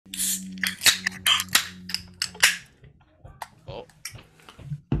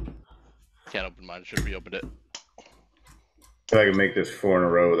Can't open mine. Should have reopened it. If I can make this 4 in a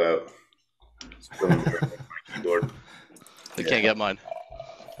row without spilling my keyboard. They can't get mine.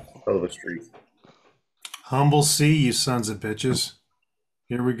 Hell of a streak. Humble C, you sons of bitches.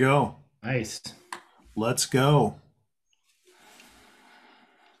 Here we go. Nice. Let's go.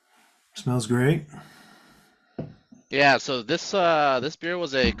 Smells great. Yeah, so this beer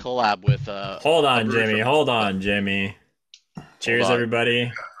was a collab with Hold on, Jimmy. Cheers,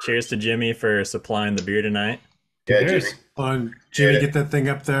 everybody. Cheers to Jimmy for supplying the beer tonight. Yeah, Cheers. Jimmy. Fun. Jimmy, get that thing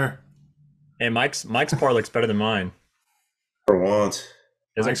up there. Hey, Mike's pour looks better than mine. For once.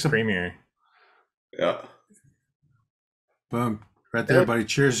 It's like Mike's a- creamier. Yeah. Boom. Right there, buddy.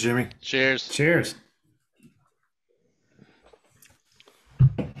 Cheers, Jimmy. Cheers. Cheers.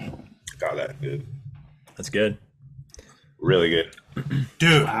 God, that good. That's good. Really good.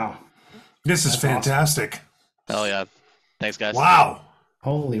 Dude, Wow. this is That's awesome. fantastic. Hell yeah. Thanks, guys. Wow.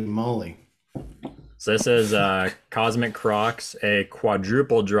 Holy moly. So this is Cosmic Crocs, a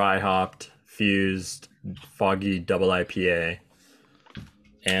quadruple dry hopped fused foggy double IPA.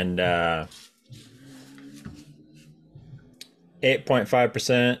 And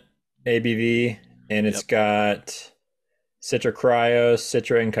 8.5% ABV, and it's got Citra Cryo,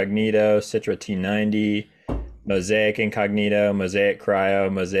 Citra Incognito, Citra T90, Mosaic Incognito, Mosaic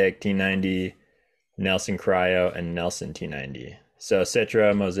Cryo, Mosaic T90, Nelson Cryo, and Nelson T90. So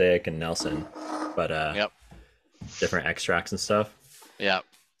Citra, Mosaic, and Nelson, but different extracts and stuff. Yeah.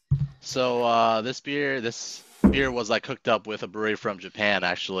 So this beer was like hooked up with a brewery from Japan,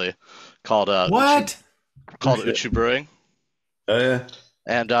 actually, called What? Uchu Brewing. Oh, yeah.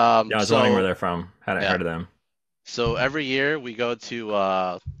 And Yeah, I was wondering where they're from. Hadn't heard of them. So every year we go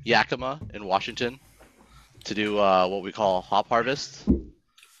to Yakima in Washington to do what we call hop harvest,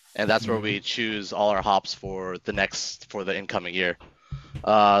 and that's where we choose all our hops for the incoming year.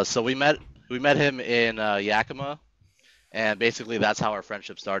 So we met him in Yakima, and basically that's how our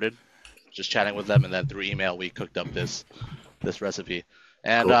friendship started, just chatting with them, and then through email we cooked up this recipe.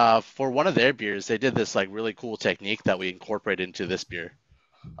 And Cool. for one of their beers, they did this like really cool technique that we incorporated into this beer.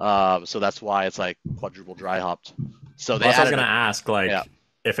 So that's why it's like quadruple dry hopped. So they Well, I was added gonna ask, like,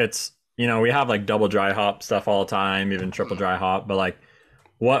 if it's, we have like double dry hop stuff all the time, even triple dry hop, but like,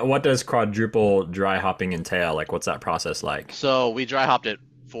 what does quadruple dry hopping entail? Like, what's that process like? So we dry hopped it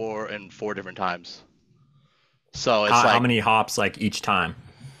four different times. So it's How many hops like each time?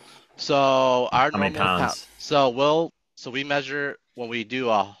 So our How many normal pounds? So we measure when we do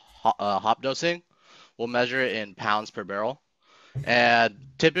a hop dosing, we'll measure it in pounds per barrel, and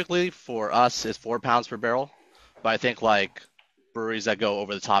typically for us it's 4 pounds per barrel, but I think like breweries that go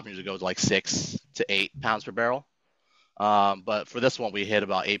over the top usually go to like 6 to 8 pounds per barrel. But for this one we hit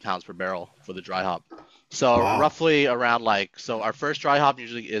about 8 pounds per barrel for the dry hop. So roughly around so our first dry hop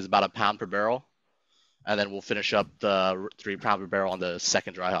usually is about 1 pound per barrel, and then we'll finish up the 3 pound per barrel on the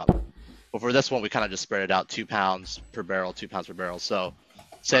second dry hop. But for this one, we kind of just spread it out 2 pounds per barrel, 2 pounds per barrel. So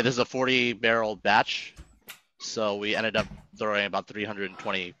say this is a 40 barrel batch. So we ended up throwing about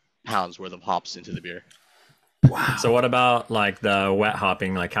 320 pounds worth of hops into the beer. Wow. So what about like the wet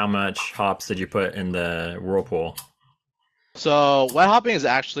hopping? Like, how much hops did you put in the whirlpool? So wet hopping is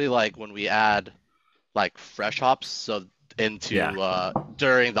actually like when we add like fresh hops into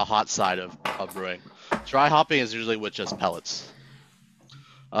during the hot side of brewing. Dry hopping is usually with just pellets.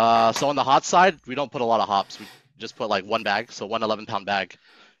 So on the hot side, we don't put a lot of hops. We just put like one bag, so 1 11-pound bag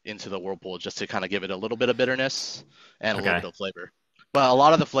into the whirlpool just to kind of give it a little bit of bitterness and a little bit of flavor. But a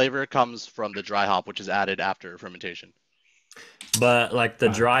lot of the flavor comes from the dry hop, which is added after fermentation. But like the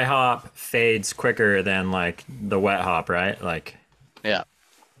dry hop fades quicker than like the wet hop, right? Like, yeah.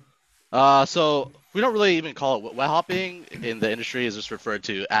 So we don't really even call it wet hopping in the industry. Is just referred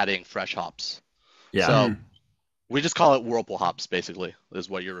to adding fresh hops. yeah. So we just call it whirlpool hops, basically, is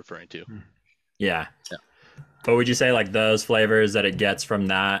what you're referring to. Yeah. Yeah. But would you say like those flavors that it gets from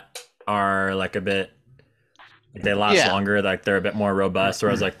that are like a bit, like they last longer, like they're a bit more robust,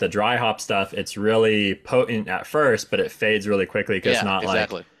 whereas like the dry hop stuff, it's really potent at first, but it fades really quickly because it's not like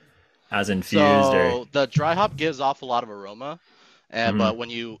as infused. So the dry hop gives off a lot of aroma, but when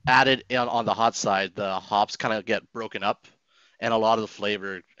you add it on the hot side, the hops kind of get broken up, and a lot of the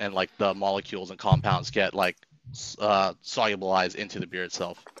flavor and like the molecules and compounds get like solubilized into the beer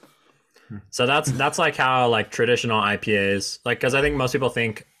itself. So that's like how like traditional IPAs, like, because I think most people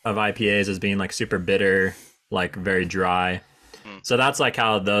think of IPAs as being like super bitter, like very dry. So that's like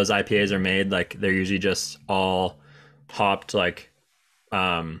how those IPAs are made. Like they're usually just all hopped, like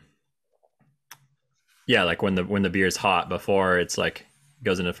like when the beer is hot before it's like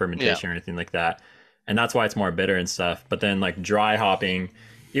goes into fermentation or anything like that. And that's why it's more bitter and stuff. But then like dry hopping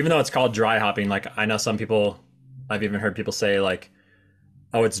even though it's called dry hopping, like I know some people, I've even heard people say like,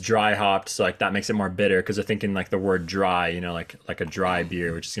 oh, it's dry hopped, so like that makes it more bitter because they're thinking like the word dry, like a dry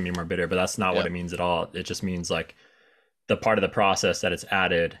beer, which is gonna be more bitter, but that's not what Yeah. it means at all. It just means like the part of the process that it's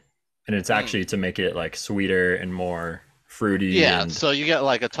added, and it's actually to make it like sweeter and more fruity. Yeah, And so you get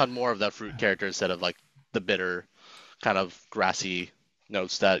like a ton more of that fruit character instead of like the bitter kind of grassy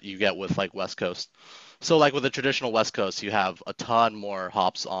notes that you get with like West Coast. So like with the traditional West Coast, you have a ton more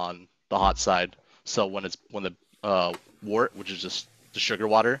hops on the hot side. So when the wort, which is just the sugar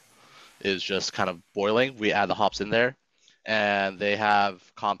water, is just kind of boiling, we add the hops in there, and they have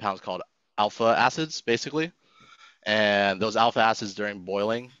compounds called alpha acids basically. And those alpha acids during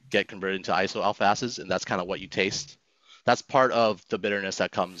boiling get converted into iso alpha acids, and that's kind of what you taste. That's part of the bitterness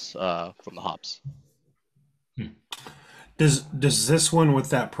that comes from the hops. Does this one with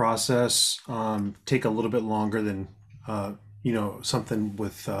that process take a little bit longer than something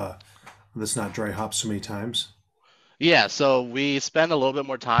with that's not dry hopped so many times? Yeah, so we spend a little bit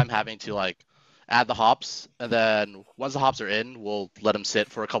more time having to like add the hops, and then once the hops are in, we'll let them sit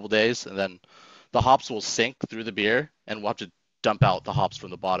for a couple days, and then the hops will sink through the beer, and we'll have to dump out the hops from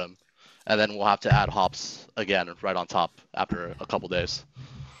the bottom, and then we'll have to add hops again right on top after a couple days.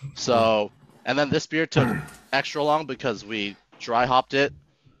 So, and then this beer took extra long because we dry hopped it,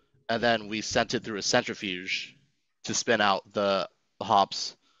 and then we sent it through a centrifuge to spin out the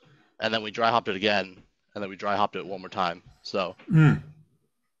hops, and then we dry hopped it again, and then we dry hopped it one more time. So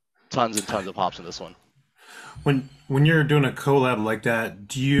tons and tons of hops in this one. When you're doing a collab like that,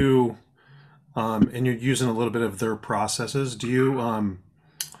 do you and you're using a little bit of their processes, do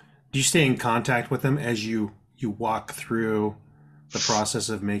you stay in contact with them as you walk through the process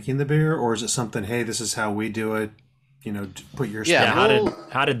of making the beer, or is it something, hey, this is how we do it, put your Yeah, spin? yeah,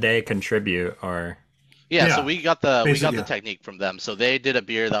 how did they contribute? Or Yeah, so Yeah, we got the yeah. technique from them. So they did a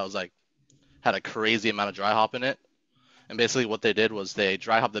beer that was like had a crazy amount of dry hop in it. And basically what they did was they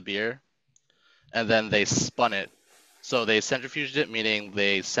dry hopped the beer and then they spun it. So they centrifuged it, meaning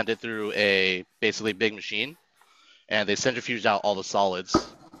they sent it through a basically big machine, and they centrifuged out all the solids,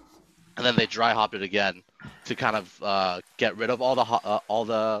 and then they dry hopped it again to kind of get rid of all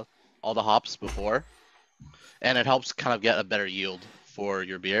the hops before, and it helps kind of get a better yield for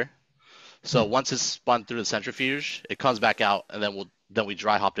your beer. So once it's spun through the centrifuge, it comes back out, and then we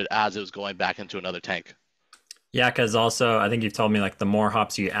dry hopped it as it was going back into another tank. yeah, because also I think you've told me like the more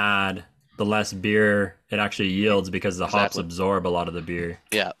hops you add, the less beer it actually yields because the hops Exactly. absorb a lot of the beer.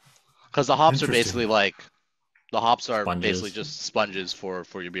 Yeah, because the hops are Interesting. basically like the hops are Sponges. basically just sponges for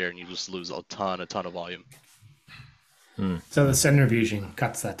your beer, and you just lose a ton of volume. So the centrifuging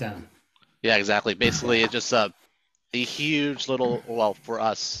cuts that down. Yeah, exactly. Basically, it's just a huge little, well, for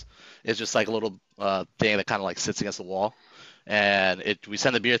us, it's just like a little thing that kind of like sits against the wall, and we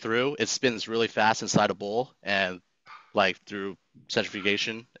send the beer through. It spins really fast inside a bowl, and like through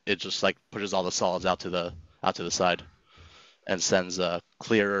centrifugation, it just like pushes all the solids out to the side, and sends a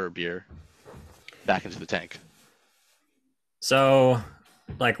clearer beer back into the tank. So,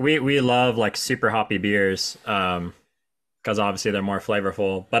 like we love like super hoppy beers, because obviously they're more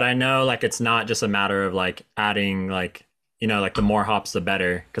flavorful. But I know like it's not just a matter of like adding like like the more hops the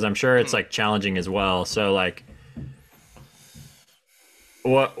better, because I'm sure it's like challenging as well. So like,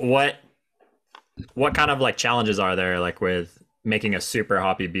 what kind of like challenges are there like with making a super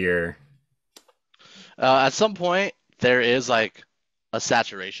hoppy beer? At some point, there is like a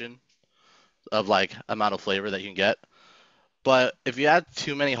saturation of like amount of flavor that you can get. But if you add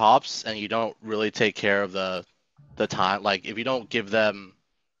too many hops and you don't really take care of the time, like if you don't give them,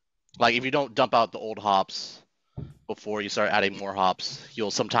 like if you don't dump out the old hops before you start adding more hops,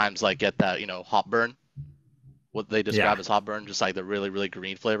 you'll sometimes like get that, hop burn, what they describe Yeah. as hop burn, just like the really, really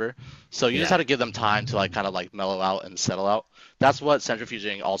green flavor. So you just Yeah. have to give them time to like kind of like mellow out and settle out. That's what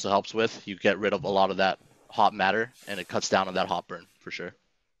centrifuging also helps with. You get rid of a lot of that hop matter, and it cuts down on that hop burn for sure.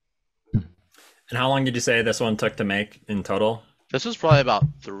 And how long did you say this one took to make in total? This was probably about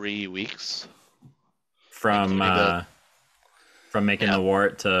 3 weeks, From including the from making Yeah. the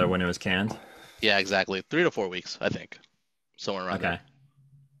wort to when it was canned? yeah, exactly 3 to 4 weeks, I think, somewhere around Okay. there.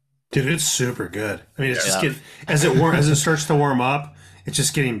 Dude, it's super good. I mean, it's just Yeah. as it starts to warm up, it's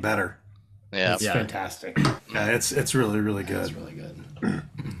just getting better. Yeah, It's Yeah. fantastic. Yeah, it's really really good. It's really good.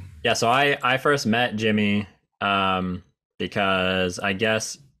 Yeah, so I first met Jimmy because I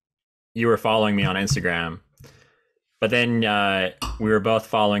guess you were following me on Instagram. But then we were both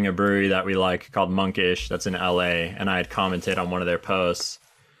following a brewery that we like called Monkish that's in LA, and I had commented on one of their posts.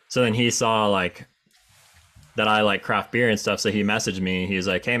 So then he saw like that I like craft beer and stuff, so he messaged me. He was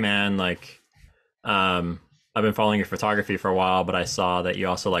like, "Hey man, like I've been following your photography for a while, but I saw that you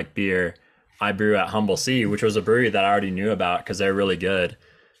also like beer. I brew at Humble Sea, which was a brewery that I already knew about because they're really good.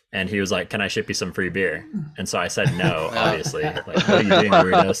 And he was like, "Can I ship you some free beer?" And so I said no, obviously. Like, what are you doing,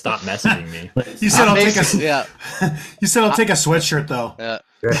 weirdo? Stop messaging me. You said I'll take a. Yeah, You said I'll take a sweatshirt though. yeah.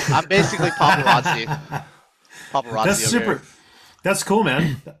 I'm basically paparazzi. Paparazzi That's over super. here. That's cool,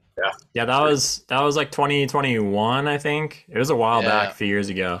 man. Yeah, that was like 2021, I think. It was a while back, a few years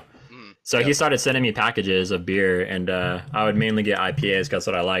ago. So he started sending me packages of beer, and I would mainly get IPAs because that's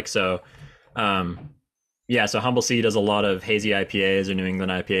what I like. So, so Humble Sea does a lot of hazy IPAs or New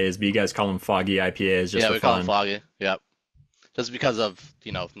England IPAs, but you guys call them foggy IPAs just for we fun. call them foggy. Yep. Just because of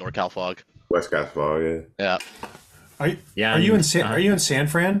NorCal fog. West Coast fog, yeah. Yeah. Are you in San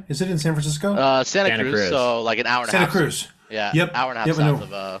Fran? Is it in San Francisco? Santa Cruz, so like an hour and a Santa half. Cruz. Yeah. Yep. Hour and a half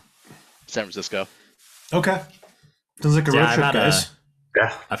south of San Francisco. Okay. Sounds like a road trip, guys.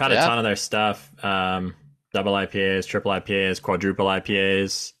 Yeah. I've had a ton of their stuff. Double IPAs, triple IPAs, quadruple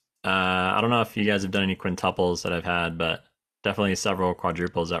IPAs. I don't know if you guys have done any quintuples that I've had, but definitely several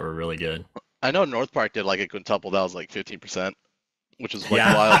quadruples that were really good. I know North Park did like a quintuple that was like 15%, which is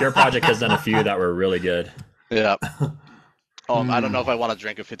wild. Pure Project has done a few that were really good. Yeah. I don't know if I want to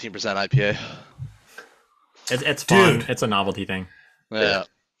drink a 15% IPA. It's fun. Dude. It's a novelty thing. Yeah.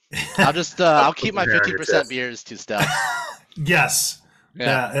 I'll keep my 15% beers to stout. Yes.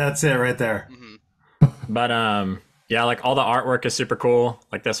 Yeah. That's it right there. But like all the artwork is super cool.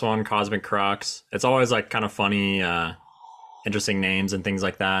 Like this one, Cosmic Crocs. It's always like kind of funny, interesting names and things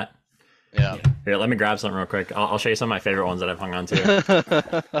like that. Yeah. Here, let me grab something real quick. I'll show you some of my favorite ones that I've hung on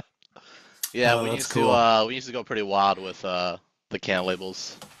to. Yeah, we that's used cool. we used to go pretty wild with the can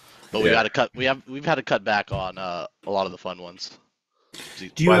labels, but we've had to cut back on a lot of the fun ones.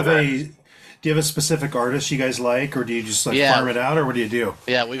 Do you have a specific artist you guys like, or do you just farm it out, or what do you do?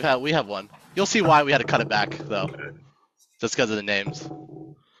 Yeah, we have one. You'll see why we had to cut it back though, just because of the names.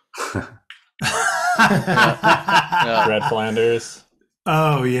 Red Flanders.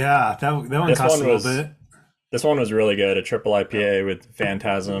 Oh yeah, that one cost a little bit. This one was really good. A triple IPA with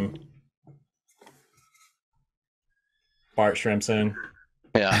Phantasm. Bart Shrimpson.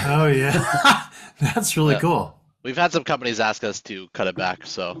 Yeah. Oh yeah, that's really cool. We've had some companies ask us to cut it back,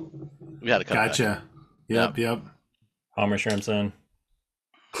 so we had to cut it back. Gotcha. Yep. Homer Shrimpson.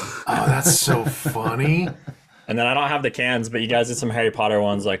 Oh, that's so funny. And then I don't have the cans, but you guys did some Harry Potter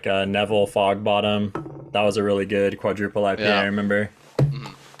ones like Neville Fogbottom. That was a really good quadruple IPA, I remember.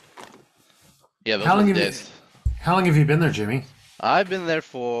 Mm-hmm. Yeah, those How were long the have days. How long have you been there, Jimmy? I've been there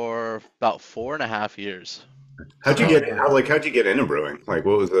for about 4.5 years. How'd you get into brewing? Like,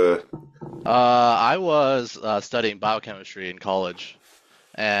 what was the? I was studying biochemistry in college,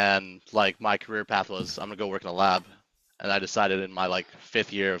 and like my career path was I'm gonna go work in a lab, and I decided in my like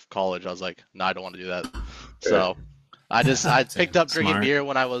 5th year of college I was like, no, I don't want to do that. So I picked up drinking Smart. beer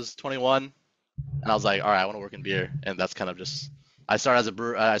when I was 21, and I was like, all right, I want to work in beer, and that's kind of just I started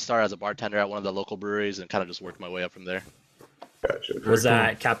as a bartender at one of the local breweries and kind of just worked my way up from there. Gotcha. Was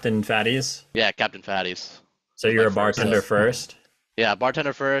that Captain Fatty's? Yeah, Captain Fatty's. So you're a bartender first? Yeah,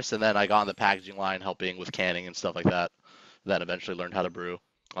 bartender first, and then I got on the packaging line helping with canning and stuff like that. Then eventually learned how to brew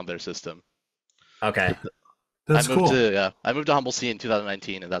on their system. Okay. That's I moved cool. I moved to Humble Sea in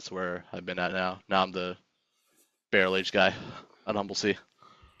 2019, and that's where I've been at now. Now I'm the barrel aged guy at Humble Sea.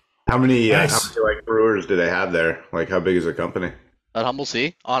 How many Nice. like brewers do they have there? Like, how big is the company? At Humble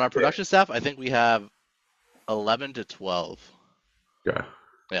Sea, on our production staff, I think we have 11 to 12. Yeah.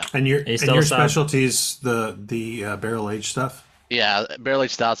 And your still a sub? specialty's the barrel aged stuff. Yeah, barrel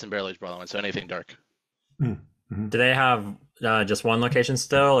aged stouts and barrel aged barley wine, so anything dark. Do they have just one location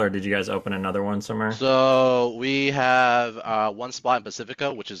still, or did you guys open another one somewhere? So we have one spot in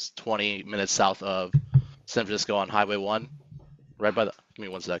Pacifica, which is 20 minutes south of San Francisco on Highway 1, right by the. Give me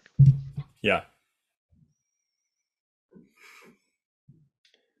one sec. Yeah.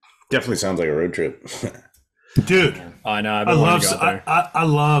 Definitely sounds like a road trip. Dude, Oh, I know. I've I been wanting love to go out there. I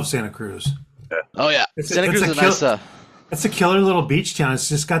love Santa Cruz. Oh yeah, Santa Cruz is a nice. It's a killer little beach town. It's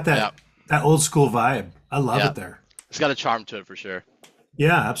just got that old school vibe. I love it there. It's got a charm to it for sure.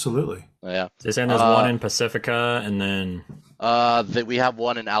 Yeah, absolutely. Yeah. They're saying there's one in Pacifica, and then We have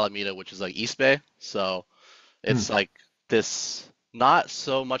one in Alameda, which is like East Bay. So it's like this not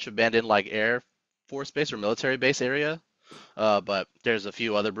so much abandoned like Air Force Base or military base area. But there's a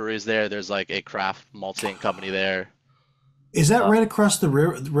few other breweries there. There's like a craft malting company there. Is that right across the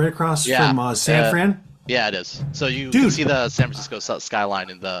river, right across from San Fran? Yeah, it is. So you can see the San Francisco skyline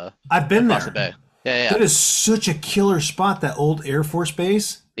in the I've been across there. the bay. Yeah. That is such a killer spot. That old Air Force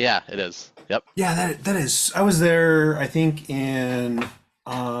Base. Yeah, it is. Yep. Yeah, that is. I was there. I think in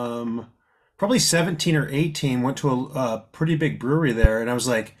probably probably 17 or 18, went to a pretty big brewery there, and I was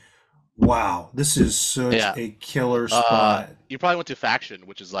like, wow, this is such Yeah. a killer spot. You probably went to Faction,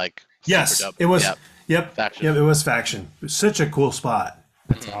 which is like Yes, super dope. it was. Yeah, Yep, Faction. yep, it was Faction. It was such a cool spot.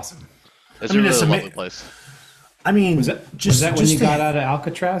 That's awesome. It's I mean, a really it's lovely place. I mean, Was that when you got out of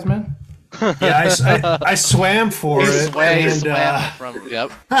Alcatraz, man? Yeah, I swam for it, and Swam from.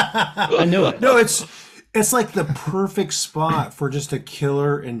 Yep. I knew it. no, it's like the perfect spot for just a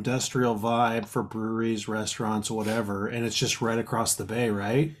killer industrial vibe for breweries, restaurants, whatever, and it's just right across the bay,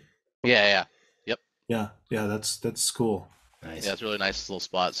 right? Yeah. Yeah, that's cool. Nice. Yeah, it's a really nice little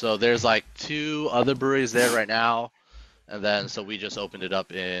spot. So there's like 2 other breweries there right now, and then so we just opened it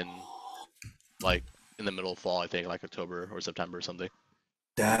up in the middle of fall, I think, like October or September or something.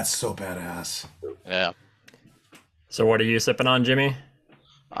 That's so badass. Yeah. So what are you sipping on, Jimmy?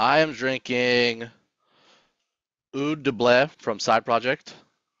 I am drinking Oud de Blé from Side Project.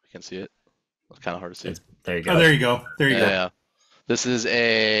 You can see it. It's kind of hard to see. There you go. Oh, there you go. There you go. Yeah. This is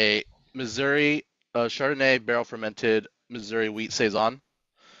a Missouri Chardonnay barrel fermented Missouri wheat saison,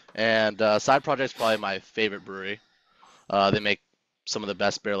 and Side Project's probably my favorite brewery. They make some of the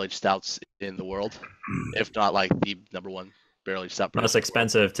best barrel aged stouts in the world, if not like the #1 barrel aged stout. Most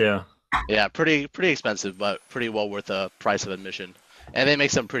expensive too. Yeah, pretty expensive, but pretty well worth the price of admission. And they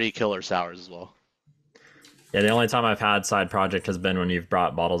make some pretty killer sours as well. Yeah, the only time I've had Side Project has been when you've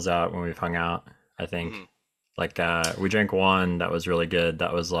brought bottles out when we've hung out. I think, like we drank one that was really good.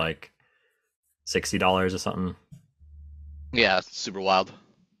 That was like $60 or something. Yeah, it's super wild.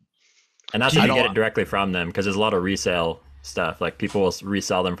 And that's if you get it directly from them, because there's a lot of resale stuff. Like people will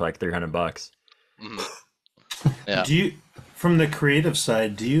resell them for like $300. Yeah. Do you, from the creative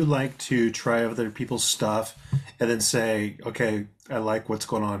side, do you like to try other people's stuff and then say, okay, I like what's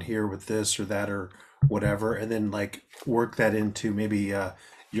going on here with this or that or whatever, and then like work that into maybe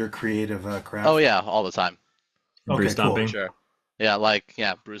your creative craft? Oh yeah, all the time. Okay, Brew cool. stomping. Sure.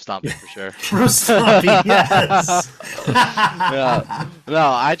 Yeah, brew stomping for sure. Brew stomping, yes. Yeah.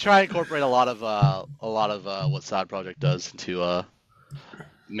 No, I try and incorporate a lot of what Side Project does into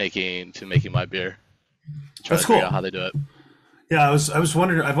making my beer. Try That's to figure cool. out how they do it. Yeah, I was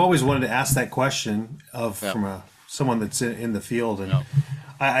wondering. I've always wanted to ask that question from someone that's in the field, and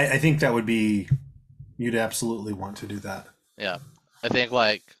I think that would be, you'd absolutely want to do that. Yeah, I think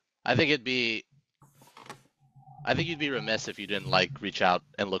you'd be remiss if you didn't like reach out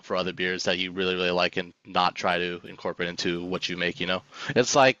and look for other beers that you really like and not try to incorporate into what you make.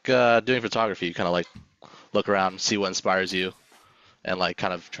 It's like doing photography. You kind of like look around, see what inspires you, and like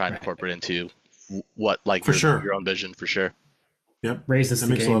kind of try and incorporate into what like your own vision for sure. Yep, Raises that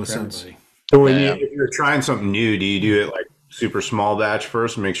the makes a game lot of for sense. everybody. So when if you're trying something new, do you do it like super small batch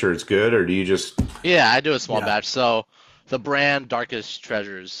first and make sure it's good, or do you just? Yeah, I do a small batch. So the brand Darkest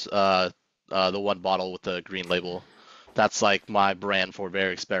Treasures, the one bottle with the green label, that's like my brand for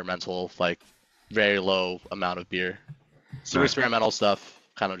very experimental, like very low amount of beer. Super experimental stuff.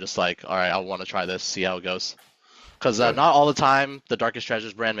 Kind of just like, all right, I want to try this, see how it goes. Because not all the time the Darkest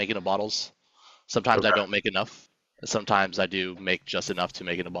Treasures brand making the bottles. Sometimes I don't make enough. Sometimes I do make just enough to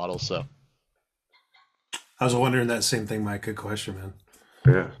make it a bottle. So I was wondering that same thing, Mike. Good question, man.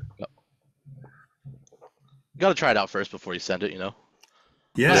 Yeah. you got to try it out first before you send it.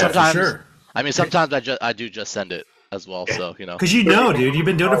 Yeah, sometimes, for sure. I mean, sometimes I do just send it as well. So Because dude, you've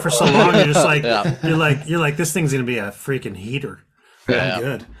been doing it for so long. You're just like, Yeah. you're like, this thing's gonna be a freaking heater. Yeah.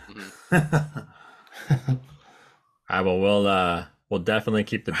 Good. All right, well, we'll definitely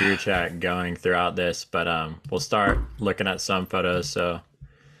keep the beer chat going throughout this, but we'll start looking at some photos. So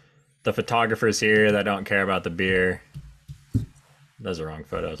the photographers here that don't care about the beer, those are wrong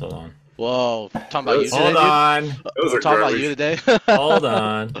photos. Hold on. Whoa, talking about you today. Hold on. Those are Talking about garbage. you today. Hold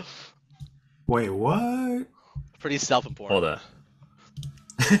on. Wait, what? Pretty self-important. Hold up.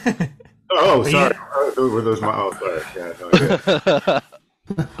 Oh, sorry. Were those my? Oh, sorry. Yeah, no,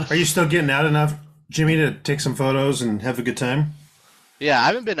 good. Are you still getting out enough, Jimmy, to take some photos and have a good time? Yeah, I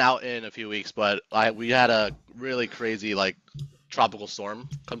haven't been out in a few weeks, but we had a really crazy like tropical storm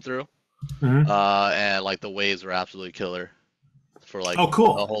come through, and like the waves were absolutely killer for like Oh,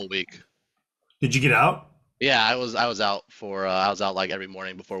 cool. a whole week. Did you get out? Yeah, I was out for I was out like every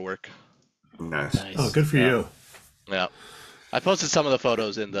morning before work. Nice. Oh, good for you. Yeah, I posted some of the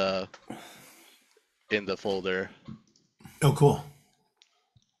photos in the folder. Oh, cool.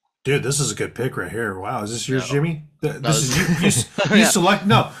 Dude, this is a good pick right here. Wow, is this yours, Jimmy? This is you. You select?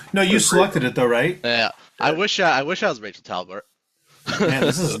 No, you selected it though, right? Yeah, I wish I was Rachel Talbot. Man,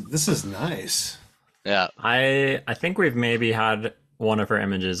 this is nice. Yeah, I think we've maybe had one of her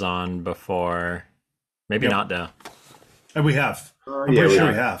images on before. Maybe not though. And we have. I'm yeah, pretty we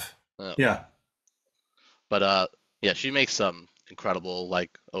sure have. we have. Yeah. Yeah. But yeah, she makes some incredible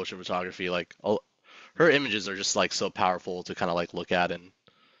like ocean photography. Like her images are just like so powerful to kind of like look at and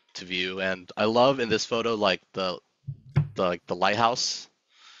to view. And I love in this photo like the lighthouse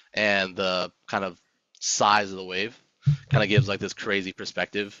and the kind of size of the wave kind of gives like this crazy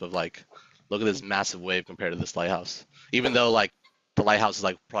perspective of like look at this massive wave compared to this lighthouse. Even though like the lighthouse is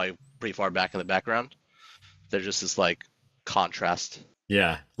like probably pretty far back in the background, there's just this like contrast.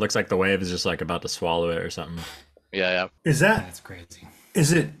 Yeah, looks like the wave is just like about to swallow it or something. Yeah, That's crazy.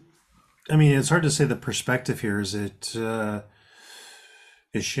 Is it? I mean, it's hard to say the perspective here. Is it?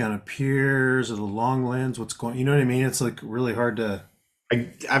 Is she on a pier? Is it a long lens? What's going? You know what I mean? It's like really hard to.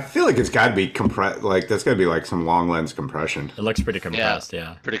 I feel like it's got to be compressed. Like that's got to be like some long lens compression. It looks pretty compressed,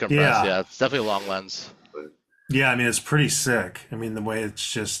 yeah. Pretty compressed. Yeah. Yeah, it's definitely a long lens. Yeah, I mean, it's pretty sick. I mean, the way it's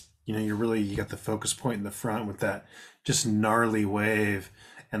just, you got the focus point in the front with that just gnarly wave,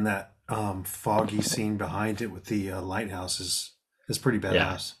 and that foggy scene behind it with the lighthouse is pretty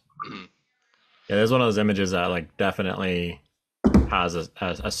badass. Mhm. Yeah, there's one of those images that like definitely has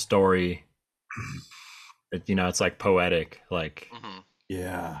a story. It's like poetic, like, Mhm.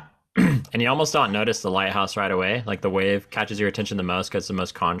 Yeah. and you almost don't notice the lighthouse right away. Like the wave catches your attention the most because it's the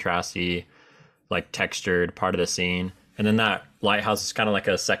most contrasty, like textured part of the scene. And then that lighthouse is kind of like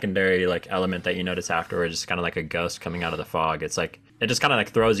a secondary like element that you notice afterwards. It's kind of like a ghost coming out of the fog. It's like it just kind of like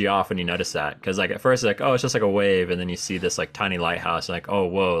throws you off when you notice that, because like at first it's like, oh, it's just like a wave, and then you see this like tiny lighthouse, and like, oh,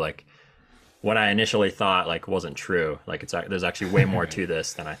 whoa, like what I initially thought like wasn't true. Like there's actually way more to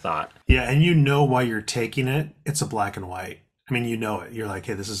this than I thought. Yeah, and while you're taking it, it's a black and white. I mean, it. You're like,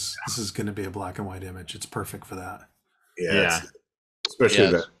 hey, this is going to be a black and white image. It's perfect for that. Yeah. Especially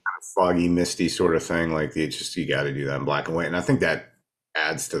that kind of foggy, misty sort of thing. Like you got to do that in black and white, and I think that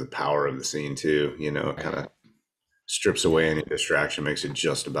adds to the power of the scene too. It kind of strips away any distraction, makes it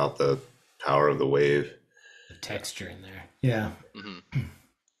just about the power of the wave. The texture in there. Yeah. Mhm.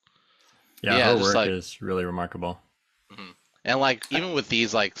 Yeah, her work is really remarkable. Mhm. And like even with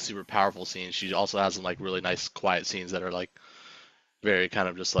these like super powerful scenes, she also has some like really nice quiet scenes that are like very kind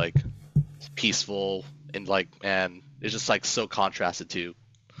of just like peaceful and it's just like so contrasted to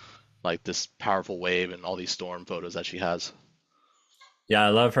like this powerful wave and all these storm photos that she has. Yeah, I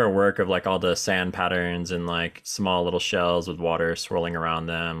love her work of like all the sand patterns and like small little shells with water swirling around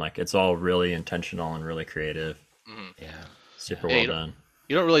them. Like it's all really intentional and really creative. Mhm. Yeah. Super Yeah, well done.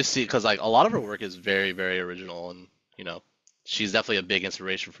 You don't really see because like a lot of her work is very very original, and she's definitely a big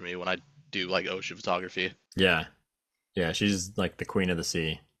inspiration for me when I do like ocean photography. Yeah. Yeah, she's like the queen of the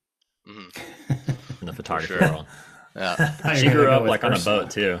sea Mhm. in the photography sure. world. Yeah. She grew up like on a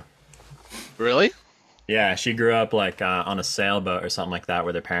boat too. Really? Yeah, she grew up like on a sailboat or something like that,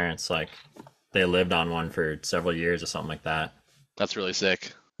 where their parents like they lived on one for several years or something like that. That's really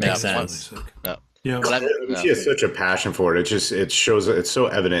sick. Makes Yeah, sense. Yeah. Yeah. But She has such a passion for it. It shows, it's so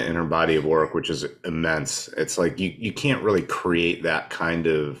evident in her body of work, which is immense. It's like you can't really create that kind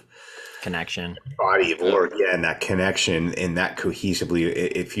of Connection. body of work, and that connection and that cohesively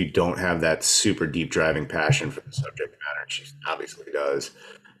if you don't have that super deep driving passion for the subject matter. She obviously does.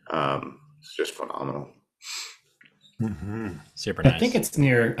 It's just phenomenal. Mm-hmm. Super nice. I think it's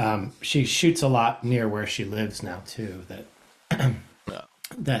near. She shoots a lot near where she lives now too.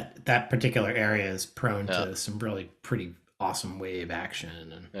 That particular area is prone to some really pretty awesome wave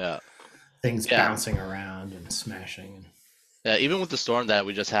action and things bouncing around and smashing. Yeah, even with the storm that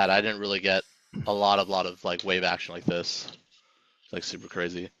we just had, I didn't really get a lot of like wave action like this. It's like super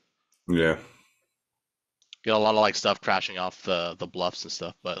crazy. Yeah. Get a lot of like stuff crashing off the bluffs and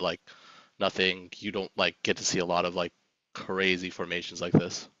stuff, but like nothing. You don't like get to see a lot of like crazy formations like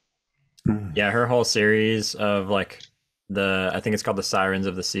this. Yeah, her whole series of like I think it's called the Sirens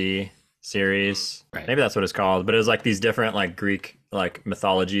of the Sea series. Right. Maybe that's what it's called. But it was like these different like Greek like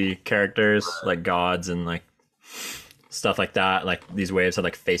mythology characters, like gods and like stuff like that. Like these waves had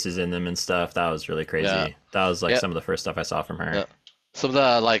like faces in them and stuff. That was really crazy. Yeah. That was like some of the first stuff I saw from her. Yeah. Some of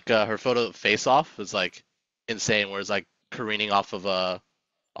the like her photo face off is like insane, where it's like careening off of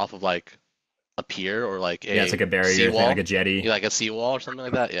like a pier or like it's like a barrier thing, like a jetty. Like a seawall or something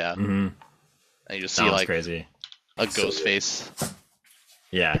like that. Yeah. Mm-hmm. And you just That see was like crazy. a ghost face.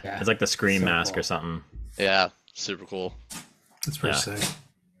 Yeah. It's like the Scream So mask cool. or something. Yeah, super cool. That's pretty sick.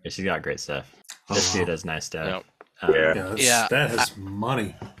 Yeah, she's got great stuff. This dude has nice stuff. Yeah, that has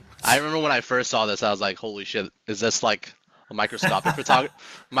money. I remember when I first saw this, I was like, "Holy shit! Is this like a microscopic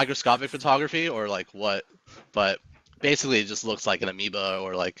microscopic photography, or like what?" But basically, it just looks like an amoeba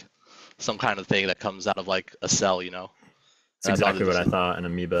or like some kind of thing that comes out of like a cell, you know. That's exactly what I thought, an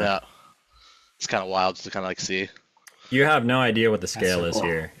amoeba. Yeah, it's kind of wild to kind of like see. You have no idea what the scale is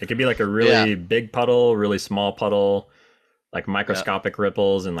here. It could be like a really big puddle, really small puddle, like microscopic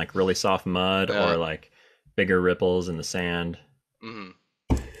ripples and like really soft mud, or like bigger ripples in the sand. Mm-hmm.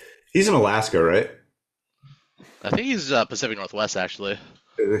 He's in Alaska, right? I think he's Pacific Northwest, actually.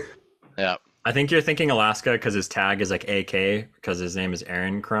 Yeah. I think you're thinking Alaska because his tag is like AK, because his name is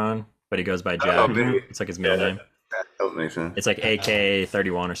Aaron Cron, but he goes by Jack. It's like his middle name. That makes sense. It's like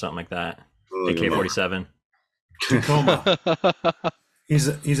AK-31 or something like that. AK-47. Tacoma.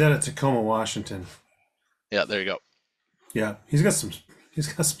 He's out of Tacoma, Washington. Yeah, there you go. Yeah, he's got some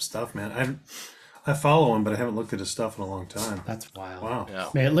stuff, man. I follow him, but I haven't looked at his stuff in a long time. That's wild. Wow. Yeah.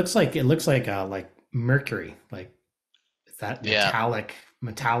 Man, it looks like mercury, like that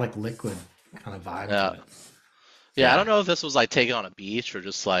metallic liquid kind of vibe. Yeah. To it. Yeah, I don't know if this was like taken on a beach or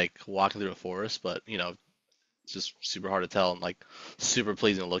just like walking through a forest, but you know, it's just super hard to tell and like super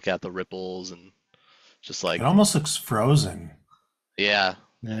pleasing to look at, the ripples and just like it almost looks frozen. Yeah.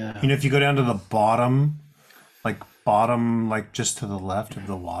 Yeah. You know, if you go down to the bottom, like just to the left of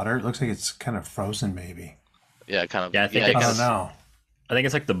the water, it looks like it's kind of frozen, maybe. Yeah, kind of. Yeah, I don't know. I think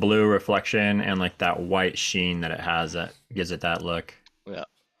it's like the blue reflection and like that white sheen that it has that gives it that look. Yeah.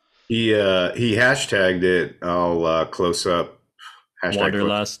 He hashtagged it. I'll close up.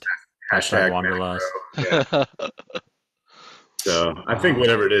 Wanderlust. Hashtag Wanderlust. Yeah. So I think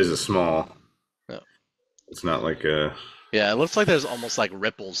whatever it is small. Yeah. It's not like a. Yeah, it looks like there's almost like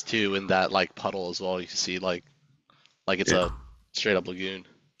ripples too in that like puddle as well. You can see like it's a straight up lagoon.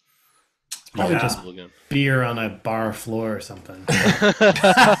 Probably just beer on a bar floor or something. That's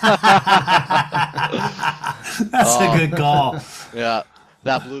a good call. Yeah,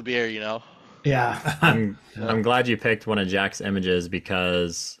 that blue beer, you know. Yeah. I'm glad you picked one of Jack's images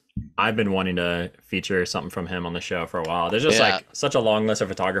because I've been wanting to feature something from him on the show for a while. There's just like such a long list of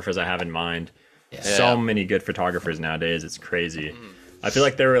photographers I have in mind. Yeah. So many good photographers nowadays. It's crazy. I feel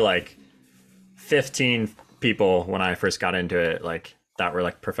like there were like 15 people when I first got into it, like that were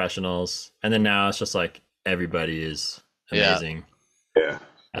like professionals, and then now it's just like everybody is amazing. Yeah.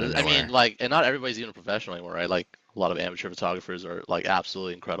 I mean, like, and not everybody's even a professional anymore, right? Like a lot of amateur photographers are like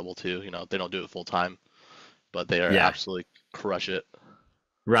absolutely incredible too. You know, they don't do it full time, but they are absolutely crush it.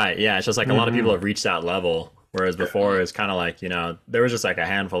 Right. Yeah. It's just like a lot of people have reached that level. Whereas before it was kind of like, you know, there was just like a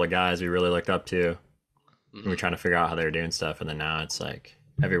handful of guys we really looked up to. And we were trying to figure out how they were doing stuff. And then now it's like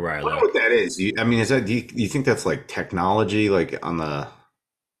everywhere I look. I wonder what that is. I mean, is that, do you think that's like technology, like on the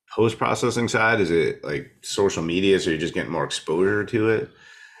post-processing side? Is it like social media? So you're just getting more exposure to it?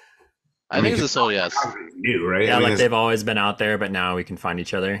 I think it's so, yes. New, right? Yeah, I mean, like they've always been out there, but now we can find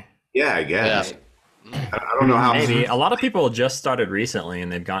each other. Yeah, I guess. Yeah. I don't know how. Maybe a lot of people just started recently and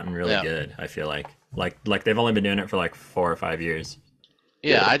they've gotten really good. I feel like they've only been doing it for like 4 or 5 years.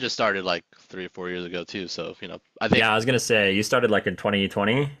 Yeah, I just started like 3 or 4 years ago too. So you know, I think. Yeah, I was gonna say you started like in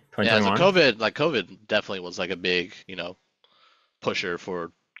 2020, 2021. Yeah, so COVID definitely was like a big, you know, pusher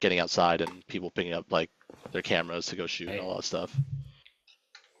for getting outside and people picking up like their cameras to go shoot and all that stuff.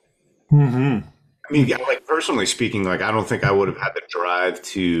 Mm-hmm. I mean, like personally speaking, like I don't think I would have had the drive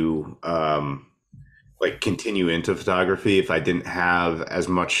to like continue into photography if I didn't have as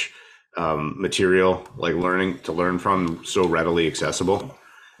much material like to learn from so readily accessible.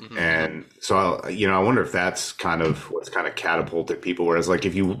 And so, you know, I wonder if that's kind of what's kind of catapulted people. Whereas like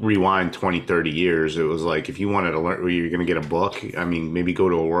if you rewind 20, 30 years, it was like if you wanted to learn, you're going to get a book. I mean, maybe go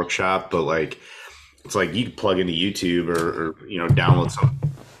to a workshop, but like it's like you can plug into YouTube or you know, download some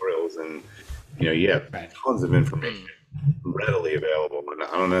tutorials and, you know, you have tons of information readily available. And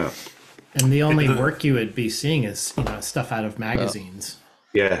I don't know. And the only work you would be seeing is, you know, stuff out of magazines.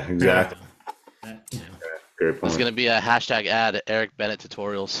 Yeah, exactly. You know. Great point. There's going to be a hashtag ad, Eric Bennett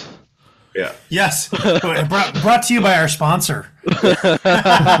tutorials. Yeah. Yes. brought to you by our sponsor. Yeah,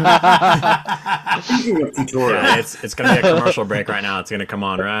 it's going to be a commercial break right now. It's going to come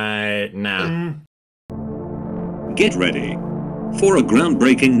on right now. Get ready for a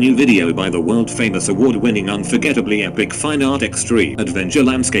groundbreaking new video by the world-famous award-winning unforgettably epic fine art extreme adventure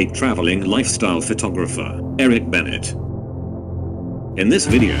landscape traveling lifestyle photographer, Eric Bennett. In this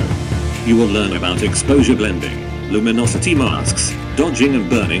video, you will learn about exposure blending, luminosity masks, dodging and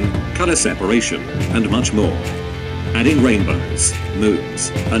burning, color separation, and much more. Adding rainbows,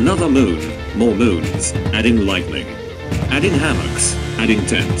 moons, another moon, more moons, adding lightning, adding hammocks, adding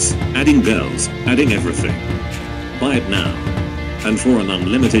tents, adding girls, adding everything. Buy it now. And for an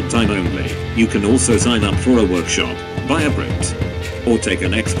unlimited time only, you can also sign up for a workshop, buy a print, or take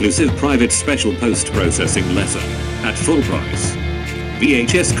an exclusive private special post-processing letter at full price.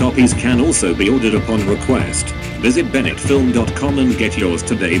 VHS copies can also be ordered upon request. Visit bennettfilm.com and get yours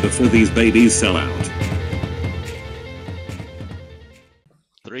today before these babies sell out.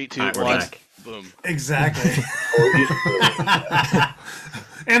 3, 2, All right, 1, back. boom. Exactly.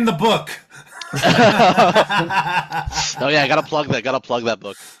 And the book. Oh yeah, I gotta plug that. Gotta plug that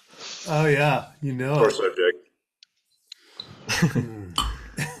book. Oh yeah, you know. Core subject.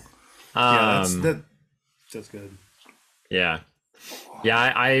 Yeah, that's good. Yeah.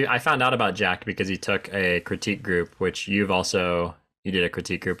 Yeah, I found out about Jack because he took a critique group, which you did a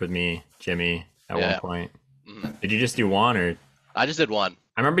critique group with me, Jimmy, at one point. Mm-hmm. Did you just do one, or? I just did one.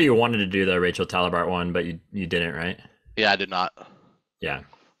 I remember you wanted to do the Rachel Talabart one, but you didn't, right? Yeah, I did not. Yeah.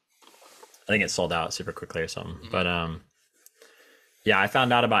 I think it sold out super quickly or something. Mm-hmm. But yeah, I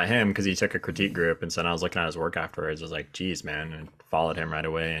found out about him because he took a critique group, and so I was looking at his work afterwards. I was like, geez, man, and followed him right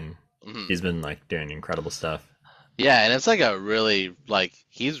away, and he's been like doing incredible stuff. Yeah, and it's like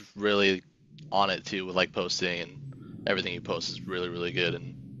he's really on it too with like posting, and everything he posts is really, really good,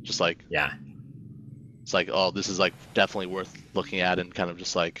 and just like it's like, oh, this is like definitely worth looking at and kind of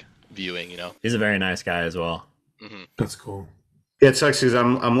just like viewing, you know. He's a very nice guy as well. Mm-hmm. That's cool. Yeah, it sucks because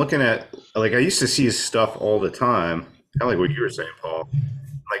I'm looking at, like, I used to see his stuff all the time, kind of like what you were saying, Paul.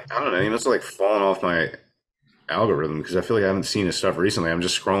 Like, I don't know, he must have like fallen off my algorithm because I feel like I haven't seen his stuff recently. I'm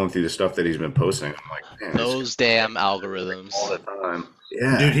just scrolling through the stuff that he's been posting. I'm like, man, those damn algorithms all the time.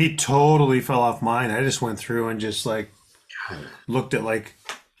 Yeah, dude, he totally fell off mine. I just went through and just like looked at like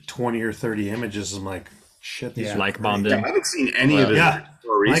 20 or 30 images. I'm like, shit. Yeah, like bombed him. I haven't seen any of his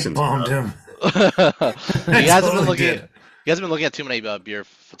more recent like bombed stuff. him. He hasn't been looking at. You guys have been looking at too many beer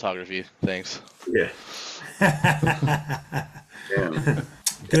photography things. Yeah. Damn.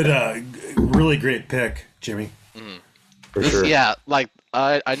 Good, really great pick, Jimmy. Mm-hmm. For sure. Yeah, like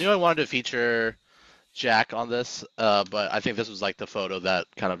I knew I wanted to feature Jack on this, but I think this was like the photo that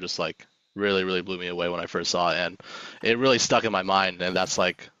kind of just like really, really blew me away when I first saw it, and it really stuck in my mind. And that's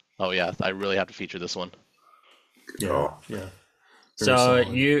like, oh yeah, I really have to feature this one. Yeah. So solid.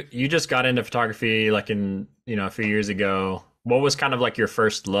 you just got into photography like in a few years ago. What was kind of like your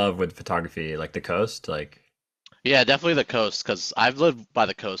first love with photography? Like the coast, like? Yeah, definitely the coast, because I've lived by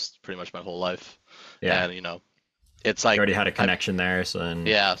the coast pretty much my whole life. Yeah, and it's like you already had a connection there, so then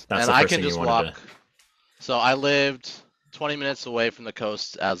that's and I can just walk. So I lived 20 minutes away from the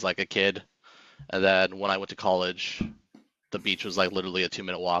coast as like a kid, and then when I went to college, the beach was like literally a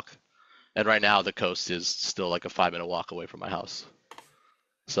 2-minute walk, and right now the coast is still like a 5-minute walk away from my house.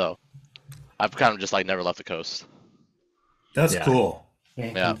 So I've kind of just like never left the coast. That's cool.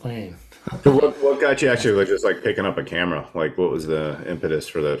 Can't complain. So what got you actually like just like picking up a camera? Like, what was the impetus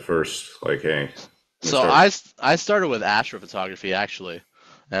for that first? Like, hey. So I started with astrophotography actually,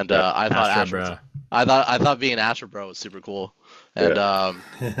 and I thought I thought being an astro bro was super cool, and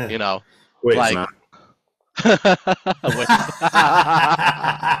Wait, like. It's not.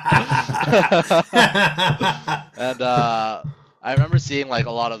 And I remember seeing like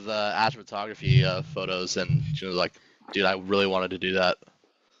a lot of the astrophotography photos, and like, dude, I really wanted to do that.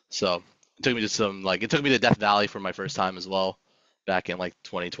 So it took me to Death Valley for my first time as well, back in like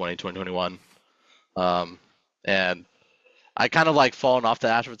 2020, 2021. And I kind of like fallen off the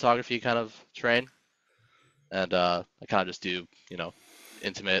astrophotography kind of train, and I kind of just do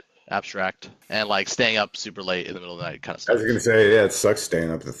intimate, abstract, and like staying up super late in the middle of the night kind of stuff. I was gonna say, yeah, it sucks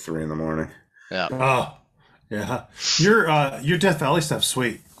staying up at 3 a.m. Yeah. Oh, yeah. Your Death Valley stuff's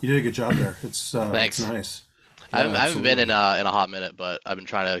sweet. You did a good job there. It's Thanks. It's nice. I haven't been in a hot minute, but I've been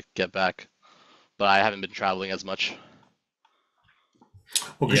trying to get back. But I haven't been traveling as much.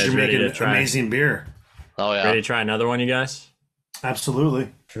 Well, because you're making amazing beer. Oh yeah. Ready to try another one, you guys? Absolutely.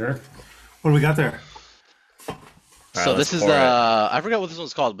 Sure. What do we got there? So this is I forgot what this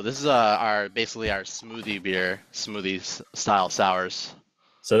one's called, but this is our smoothie beer, smoothie style sours.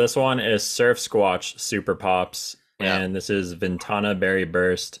 So this one is Surf Squatch Super Pops, and this is Ventana Berry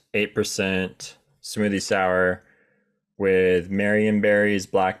Burst, 8% smoothie sour with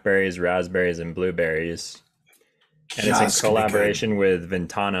Marionberries, blackberries, raspberries, and blueberries. And it's in collaboration with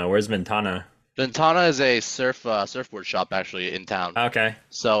Ventana. Where's Ventana? Ventana is a surfboard shop actually in town. Okay.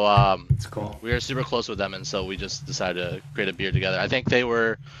 So that's cool. We were super close with them, and so we just decided to create a beer together. I think they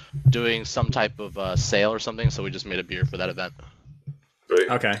were doing some type of sale or something, so we just made a beer for that event.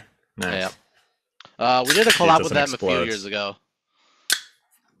 Okay. Nice. Yeah. We did a collab with them a few years ago.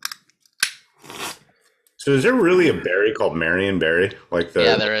 So is there really a berry called Marion Berry?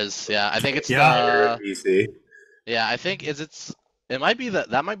 Yeah, there is. Yeah, I think it's BC. Yeah, I think it might be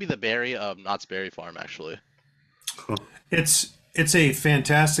that might be the berry of Knott's Berry Farm actually. It's a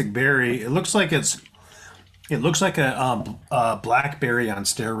fantastic berry. It looks like a blackberry on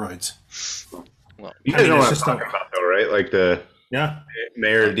steroids. Well, you guys know what I'm talking about, though, right? Like the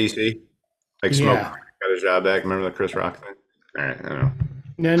mayor of DC, like Smoke got his job back. Remember the Chris Rock thing? All right, I don't know.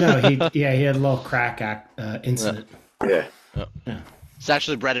 No, he had a little crack incident. Yeah. It's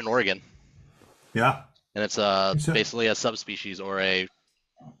actually bred in Oregon. Yeah. And it's basically a subspecies or a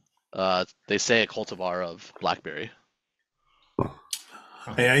they say a cultivar of blackberry.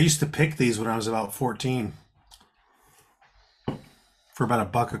 Hey, I used to pick these when I was about 14 for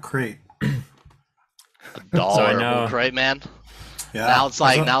about $1 a crate. $1 a crate, man. Yeah. Now it's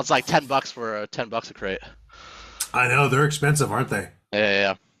like $10 for $10 a crate. I know they're expensive, aren't they?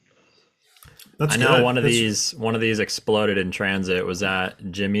 Yeah. That's I know good. one of these exploded in transit. Was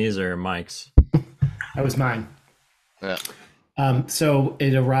that Jimmy's or Mike's? That was mine. Yeah. So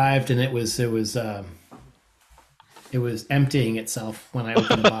it arrived and it was emptying itself when I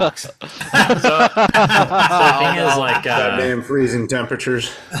opened the box. The thing is, like, goddamn freezing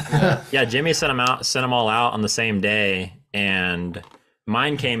temperatures. Yeah, Jimmy sent them all out on the same day, and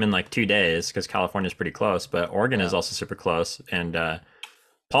mine came in like 2 days because California's pretty close, but Oregon is also super close. And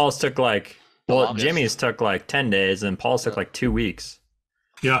Paul's took Jimmy's took like 10 days, and Paul's took like 2 weeks.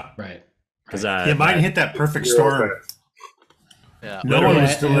 Yeah. Right. Because mine hit that perfect storm. Yeah. No one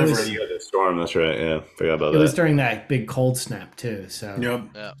was delivering. You had the storm. That's right. Yeah, forgot about that. It was during that big cold snap too, so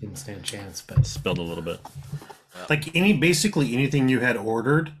Yep. didn't stand a chance. But spilled a little bit. Like basically anything you had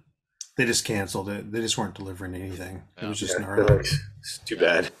ordered, they just canceled it. They just weren't delivering anything. It was just gnarly. It's too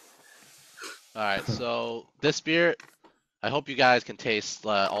bad. All right, so this beer, I hope you guys can taste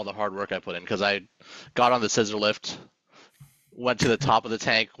all the hard work I put in, because I got on the scissor lift, went to the top of the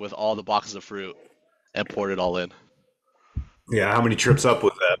tank with all the boxes of fruit, and poured it all in. Yeah, how many trips up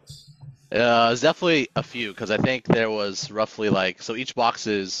was that? It's definitely a few, because I think there was roughly so each box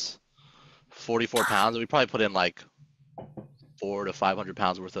is 44 pounds, and we probably put in like 400 to 500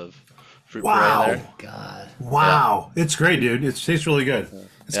 pounds worth of fruit puree in there. God. Wow. Yeah. It's great, dude. It tastes really good.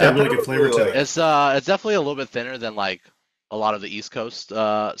 It's got really good flavor to it. It's definitely a little bit thinner than like a lot of the East Coast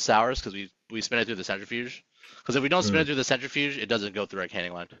sours, because we spin it through the centrifuge. Because if we don't spin it through the centrifuge, it doesn't go through our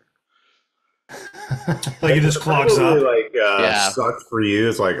canning line. Like it just clogs up. Sucks for you.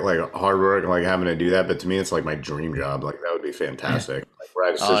 It's like hard work, like having to do that. But to me, it's like my dream job. Like that would be fantastic. Like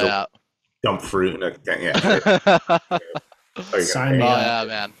where I just dump fruit and Sign me up. Yeah,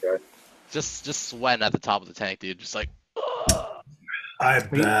 man. Just sweating at the top of the tank, dude. Just like. I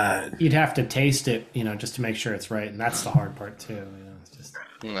bet you'd have to taste it, just to make sure it's right, and that's the hard part too. It's just.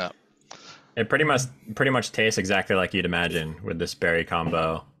 Yeah. It pretty much tastes exactly like you'd imagine with this berry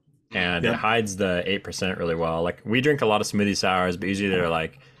combo. And it hides the 8% really well. Like we drink a lot of smoothie sours, but usually they're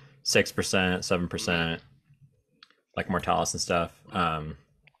like 6%, 7%, like Mortalis and stuff.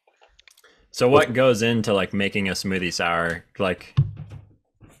 So what goes into like making a smoothie sour? Like,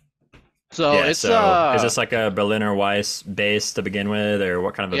 is this like a Berliner Weiss base to begin with, or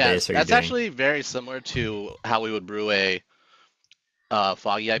what kind of a base are you doing? That's actually very similar to how we would brew a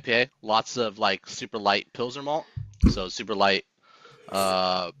foggy IPA. Lots of like super light Pilsner malt, so super light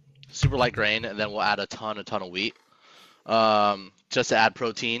grain, and then we'll add a ton of wheat, just to add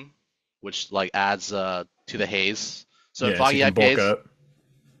protein, which like adds to the haze. So in foggy IPAs,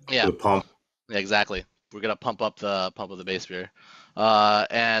 the pump. Yeah, exactly. We're gonna pump up the base beer,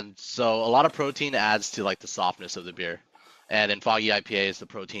 and so a lot of protein adds to like the softness of the beer, and in foggy IPAs, the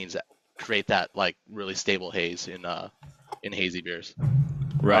proteins create that like really stable haze in hazy beers.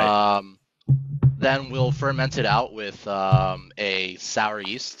 Right. Then we'll ferment it out with a sour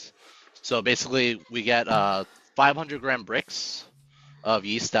yeast. So basically, we get 500-gram bricks of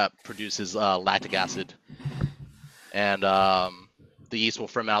yeast that produces lactic acid, and the yeast will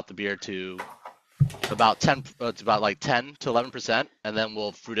ferment out the beer to about 10 to 11%, and then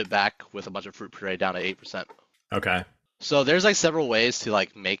we'll fruit it back with a bunch of fruit puree down to 8%. Okay. So there's like several ways to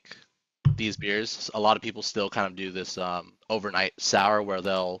like make these beers. A lot of people still kind of do this overnight sour, where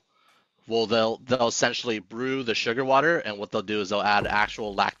they'll essentially brew the sugar water, and what they'll do is they'll add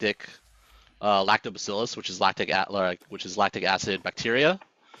actual lactobacillus, which is lactic acid bacteria.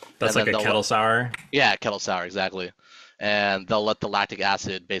 That's like a kettle sour? Yeah, kettle sour, exactly. And they'll let the lactic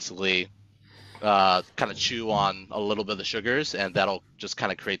acid basically kind of chew on a little bit of the sugars, and that'll just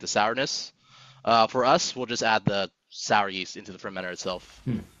kind of create the sourness. For us, we'll just add the sour yeast into the fermenter itself,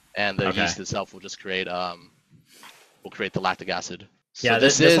 and the yeast itself will just create the lactic acid. Yeah,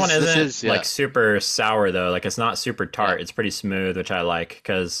 so this one isn't like super sour though. Like it's not super tart. Yeah. It's pretty smooth, which I like,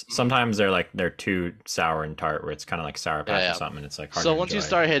 because sometimes they're too sour and tart, where it's kind of like sour patch or something. And it's like hard. So to once enjoy. You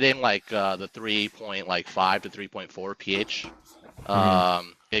start hitting like the 3.5 to 3.4 pH,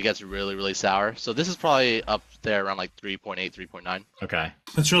 it gets really, really sour. So this is probably up there around like 3.8, 3.9. Okay,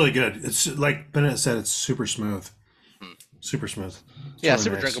 that's really good. It's like Bennett said, it's super smooth. super smooth. It's yeah, really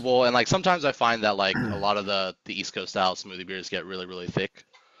super nice. drinkable, and like sometimes I find that like a lot of the East Coast style smoothie beers get really really thick,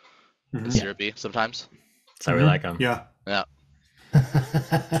 and syrupy sometimes. That's how we like them. Yeah. Yeah.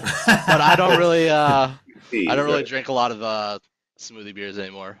 But I don't really drink a lot of smoothie beers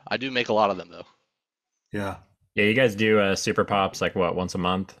anymore. I do make a lot of them though. Yeah. Yeah, you guys do super pops like what, once a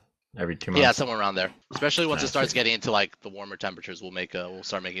month, every 2 months? Yeah, somewhere around there. Especially once it Nice. starts getting into like the warmer temperatures, we'll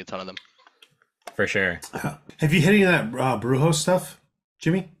start making a ton of them. For sure. Have you hit any of that Brewhost stuff,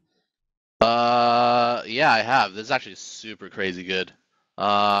 Jimmy? Yeah, I have. This is actually super crazy good.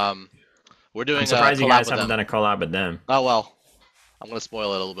 We're doing I'm surprised a you collab guys with haven't them. done a collab with them. Oh well, I'm gonna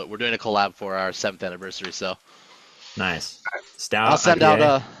spoil it a little bit. We're doing a collab for our 7th anniversary, so Nice. Stout. I'll send IPA. out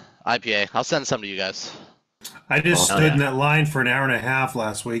a IPA. I'll send some to you guys. I just Hell stood yeah. in that line for an hour and a half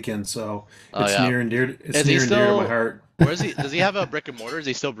last weekend, so Oh, it's yeah. near and dear. It's Is he near and dear to still- my heart. Where is he? Does he have a brick and mortar? Or is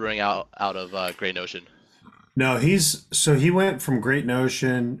he still brewing out of Great Notion? No, he went from Great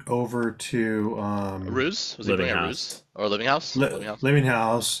Notion over to Brews? Was he Living brewing at House. Brews or Living House? Living House. Living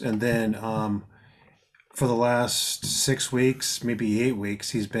House, and then for the last 6 weeks, maybe 8 weeks,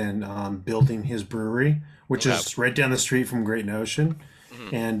 he's been building his brewery, which Okay. is right down the street from Great Notion.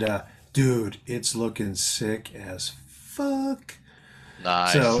 Mhm. And dude, it's looking sick as fuck.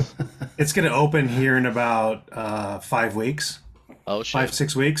 Nice. So it's gonna open here in about 5 weeks, Oh shit.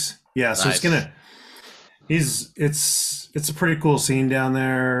 5-6 weeks. Yeah, so Nice. it's a pretty cool scene down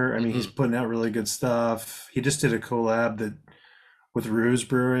there. I mean, he's Mhm. putting out really good stuff. He just did a collab with Brews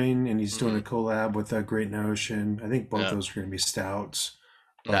Brewing, and he's doing a collab with Great Notion. I think both Mm-hmm. Yeah. those are going to be stouts.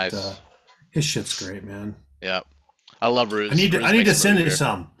 But, Nice. his shit's great, man. Yeah. I love Brews. I need Brews to makes send really you beer.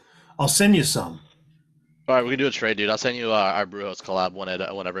 some. I'll send you some. All right, we can do a trade, dude. I'll send you our Brewhouse collab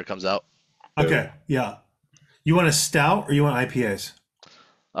whenever it comes out. Okay, yeah. You want a stout or you want IPAs?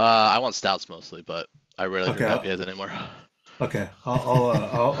 I want stouts mostly, but I rarely drink Okay. IPAs anymore. Okay,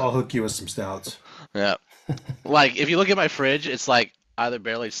 I'll hook you with some stouts. Yeah. Like if you look at my fridge, it's like either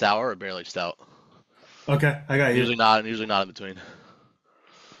barrel aged sour or barrel aged stout. Okay, I got you. Usually not in between.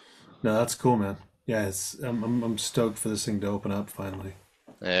 No, that's cool, man. Yeah, I'm stoked for this thing to open up finally.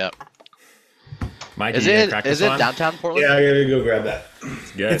 Yeah. Mike, Is you gonna it crack is this it one? downtown Portland? Yeah, I gotta go grab that.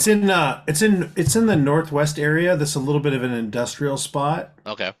 It's good. It's in the northwest area. That's a little bit of an industrial spot.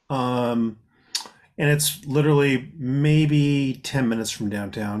 Okay. And it's literally maybe 10 minutes from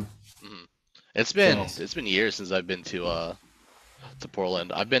downtown. It's been years since I've been to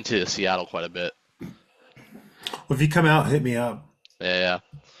Portland. I've been to Seattle quite a bit. Well, if you come out, hit me up. Yeah.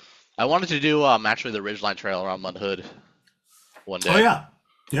 I wanted to do actually the Ridgeline Trail around Mud Hood one day. Oh yeah.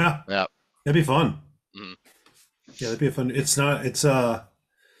 Yeah. Yeah. That'd be fun. Mhm. Yeah, that'd be a fun. It's a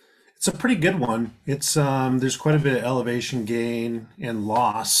pretty good one. It's there's quite a bit of elevation gain and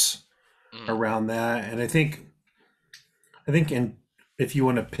loss around that, and I think if you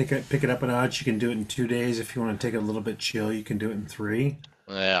want to pick it up a notch, you can do it in 2 days. If you want to take it a little bit chill, you can do it in 3.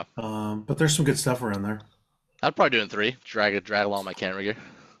 Yeah. But there's some good stuff around there. I'd probably do it in 3. Drag along my camera gear.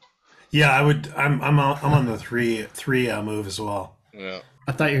 Yeah, I would. I'm on the three move as well. Yeah.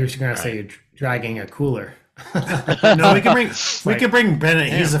 I thought you were going to say you're dragging a cooler. No, we can bring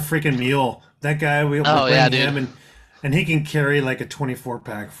Bennett. He's a freaking mule. That guy. We'll bring him, and he can carry like a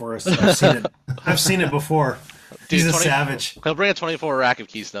 24-pack for us. I've seen it before. Dude, He's a savage. He'll bring a 24 rack of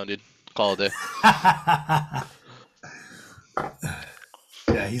Keystone, dude. Call it a day.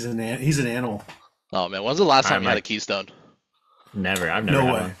 Yeah, he's an animal. Oh man, when's the last time you had a Mike. Keystone? Never. I've never No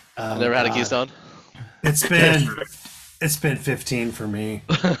had way. one. Oh, Never had a God. Keystone? It's been 15 for me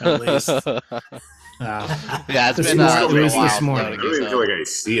at least. Yeah, it's This been, was it's been a released while this since I morning. had a I don't even Keystone. feel like I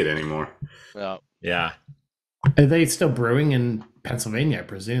see it anymore. Yeah. Yeah. Are they still brewing in Pennsylvania, I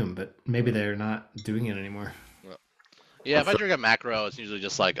presume, but maybe they're not doing it anymore. Yeah, if I drink a macro, it's usually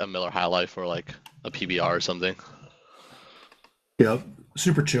just like a Miller High Life or like a PBR or something. Yep,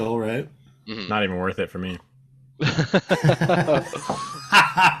 super chill, right? Not even worth it for me.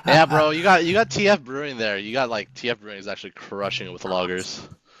 Yeah, bro, you got TF Brewing there. You got like TF Brewing is actually crushing it with the lagers.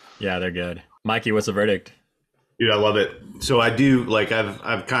 Yeah, they're good. Mikey, what's the verdict? Dude, I love it. So I do like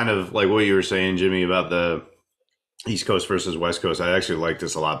I've kind of like what you were saying, Jimmy, about the East Coast versus West Coast. I actually like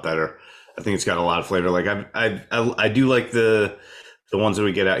this a lot better. I think it's got a lot of flavor. Like I do like the ones that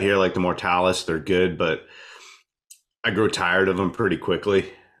we get out here, like the Mortalis. They're good, but I grow tired of them pretty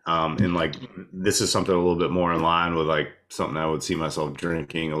quickly. And like this is something a little bit more in line with like something I would see myself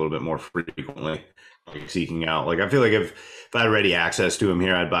drinking a little bit more frequently, like seeking out. Like I feel like if I had ready access to them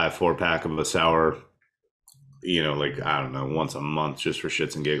here, I'd buy a 4-pack of a sour, you know, like I don't know, once a month just for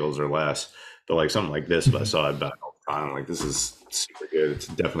shits and giggles or less. But like something like this, if I saw it, I'd buy it all the time. Like this is super good. It's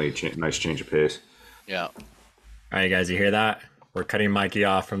definitely a nice change of pace. Yeah. All right, guys, you hear that? We're cutting Mikey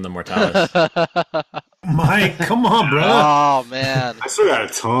off from the Mortalis. Mike, come on, bro. Oh man, I still got a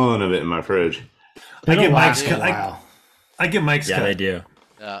ton of it in my fridge. I get Mike's cut. I get Mike's cut. Yeah, they do.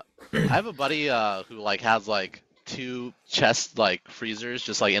 Yeah, I have a buddy who like has like 2 chest like freezers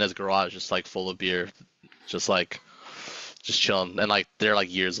just like in his garage, just like full of beer, just chilling, and like they're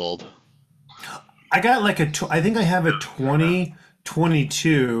like years old. I got like I think I have a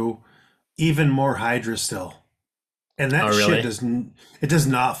 2022 even more Hydra still. And that shit does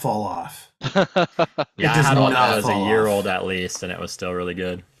not fall off. Yeah, I had one that was a year old at least, and it was still really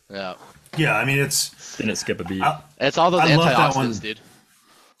good. Yeah. Yeah, I mean didn't skip a beat. It's all those antioxidants, dude.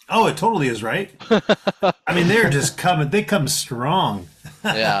 Oh, it totally is, right? I mean, they're just coming. They come strong.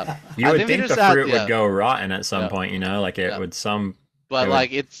 Yeah. You would think the fruit would go rotten at some point, you know, like it would some. But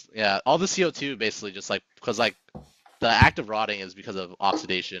like it's all the CO2 basically just like because like the active rotting is because of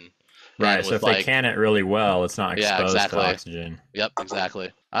oxidation. Right, so if they can it really well, it's not exposed to oxygen. Yep, exactly.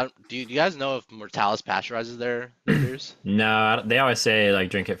 Do you guys know if Mortalis pasteurizes their beers? No, they always say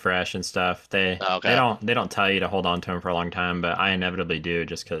like drink it fresh and stuff. They don't tell you to hold on to them for a long time, but I inevitably do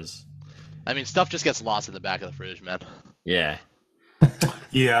just because. I mean, stuff just gets lost in the back of the fridge, man. Yeah.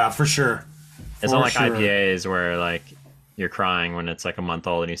 Yeah, for sure. It's not like IPAs where like you're crying when it's like a month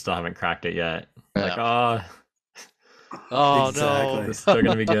old and you still haven't cracked it yet. Like, oh exactly. No, it's still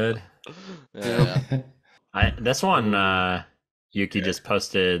gonna be good. Yeah. This one Yuki just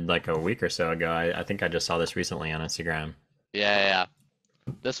posted like a week or so ago. I think I just saw this recently on Instagram. Yeah.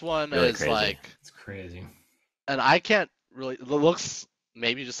 This one really is crazy. like it's crazy, and I can't really. It looks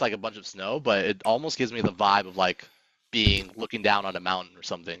maybe just like a bunch of snow, but it almost gives me the vibe of like looking down on a mountain or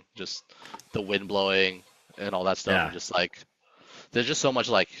something. Just the wind blowing and all that stuff. Yeah. And just like there's just so much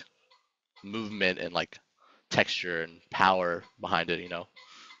like movement and like texture and power behind it, you know.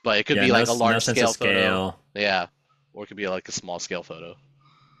 But it could be like a large scale photo. Yeah. Or it could be like a small scale photo.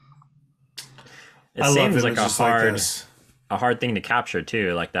 It seems like a hard thing to capture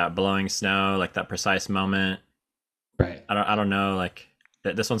too, like that blowing snow, like that precise moment. Right. I don't know, like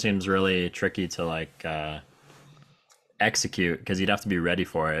this one seems really tricky to like execute because you'd have to be ready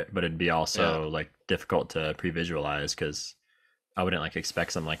for it, but it'd be also like difficult to pre-visualize because I wouldn't like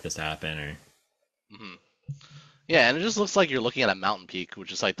expect something like this to happen or. Mm-hmm. Yeah, and it just looks like you're looking at a mountain peak,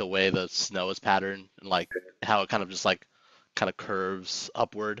 which is like the way the snow is patterned and like how it kind of just like kind of curves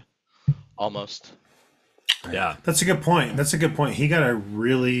upward almost. Yeah. That's a good point. He got a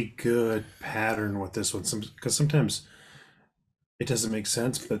really good pattern with this one because sometimes it doesn't make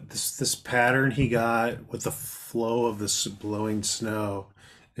sense, but this pattern he got with the flow of this blowing snow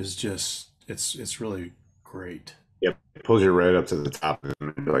is just it's really great. Yep. It pulls you right up to the top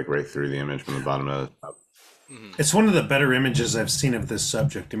and like right through the image from the bottom of the top. It's one of the better images I've seen of this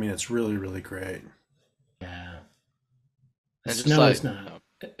subject. I mean, it's really, really great. Yeah. And snow is not.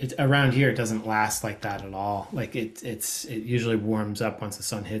 It's around here. It doesn't last like that at all. Like it usually warms up once the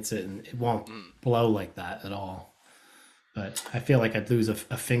sun hits it, and it won't blow like that at all. But I feel like I'd lose a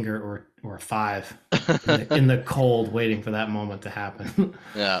finger or 5 in the cold, waiting for that moment to happen.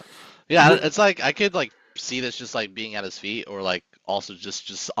 Yeah. It's like I could like see this just like being at his feet, or like also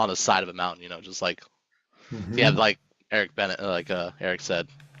just on the side of a mountain. You know, just like. Yeah, like Eric Bennett, like Eric said,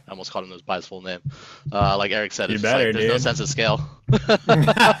 I almost called him by his full name. Like Eric said, it's like, there's no sense of scale. We're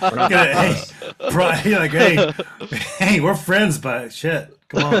not gonna, hey, we're friends, but shit,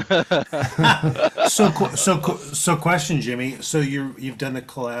 come on. So question, Jimmy. So you've done the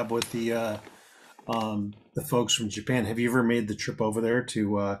collab with the folks from Japan. Have you ever made the trip over there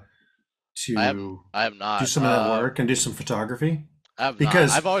to I have not do some of that work and do some photography?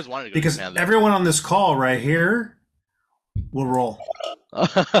 I've always wanted to go to Japan. Everyone on this call right here will roll.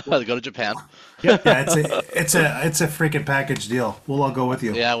 Go to Japan. Yeah, it's a freaking package deal. We'll all go with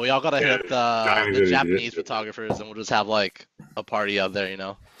you. Yeah, we all gotta hit the Japanese photographers, and we'll just have like a party out there, you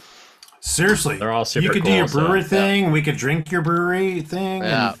know. Seriously, they're all super. You could cool, do your brewery thing. We could drink your brewery thing.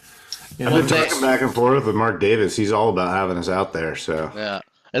 Yeah. I've been talking back and forth with Mark Davis. He's all about having us out there. So yeah,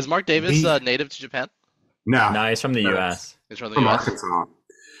 is Mark Davis native to Japan? No, he's from the U.S. He's from the U.S. Arkansas.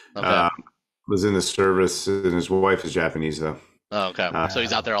 Okay. Was in the service, and his wife is Japanese though. Oh, okay. So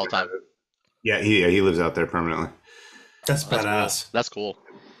he's out there all the time. Yeah, he lives out there permanently. That's badass. That's cool.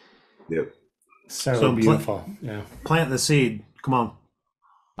 Yep. So beautiful. Yeah. Plant the seed. Come on.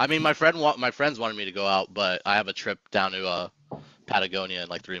 I mean, my friends wanted me to go out, but I have a trip down to Patagonia in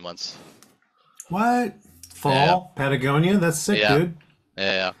like 3 months. What? Fall Patagonia? That's sick, dude.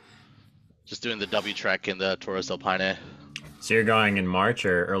 Yeah. Just doing the W Trek in the Torres del Paine. So you're going in March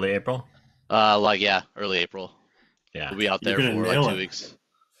or early April? Early April. Yeah. We'll be out there for like 2 weeks.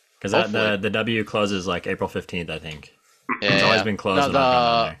 Because Hopefully. the W closes like April 15th, I think. Yeah, It's always yeah. been closed No, when I've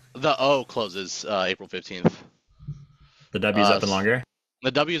gone down the O closes April 15th. there. The W's open S- longer.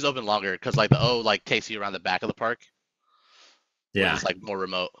 The W is open longer because like the O like takes you around the back of the park, which Yeah, is like more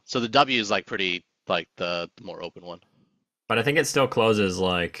remote. So the W is like pretty like the more open one. but I think it still closes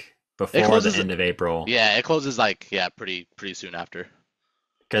like It before the closes. end of April. Yeah, it closes like pretty soon after.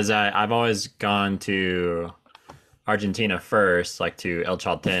 Because I've always gone to Argentina first, like to El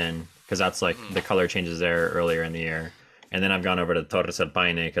Chalten, because that's like the color changes there earlier in the year. And then I've gone over to Torres del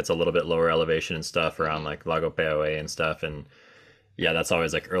Paine, it's a little bit lower elevation and stuff around like Lago Peoe and stuff. And yeah, that's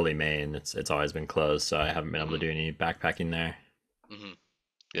always like early May, and it's always been closed, so I haven't been able to do any backpacking there. Hmm.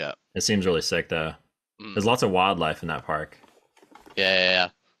 Yeah. It seems really sick though. Mm. There's lots of wildlife in that park. Yeah.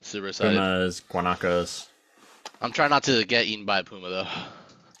 Super excited. Pumas, guanacos. I'm trying not to get eaten by a puma though.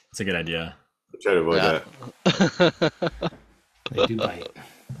 It's a good idea. Try to avoid Yeah. that. They do bite.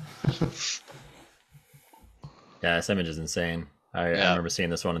 Yeah, this image is insane. I Yeah. remember seeing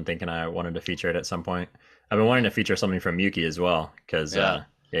this one and thinking I wanted to feature it at some point. I've been wanting to feature something from Yuki as well, because Yeah.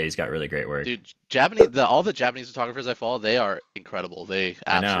 he's got really great work. Dude, all the Japanese photographers I follow, they are incredible. They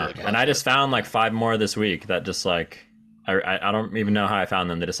I know, absolutely and I just found like 5 more this week that just like I don't even know how I found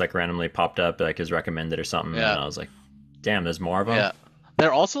them. They just like randomly popped up like as recommended or something, Yeah. and I was like, damn, there's more of them. Yeah.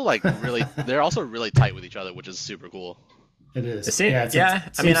 They're also like they're also really tight with each other, which is super cool. It is. It seems- It yeah,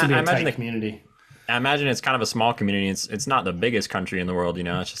 seems I mean, to be I a imagine tight the- community. I imagine it's kind of a small community. It's not the biggest country in the world, you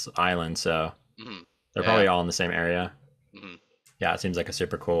know. It's just an island, so Mhm. they're Yeah. probably all in the same area. Mhm. Yeah, it seems like a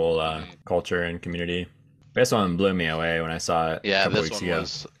super cool culture and community. This one blew me away when I saw it a Yeah, couple this weeks one ago.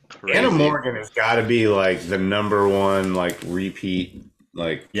 was crazy. Anna Morgan has got to be like the number one like repeat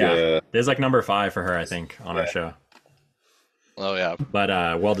like Yeah, there's like number 5 for her, I think, on our show. Oh yeah. But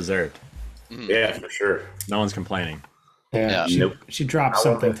well deserved. yeah, for sure. No one's complaining. Yeah. Nope. She dropped I love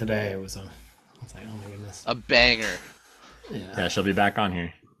something it. today. It was I was like, oh my goodness. A banger. Yeah, she'll be back on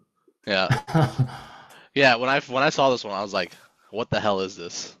here. Yeah. Yeah, when I saw this one, I was like, what the hell is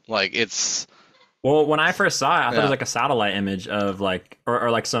this? Like it's Well, when I first saw it, I thought it Yeah. was like a satellite image of like, or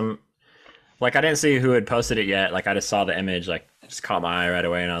like some, like I didn't see who had posted it yet. Like I just saw the image, like just caught my eye right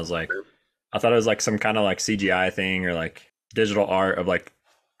away, and I was like, I thought it was like some kind of like CGI thing or like digital art of like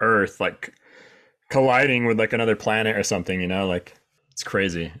Earth like colliding with like another planet or something, you know, like it's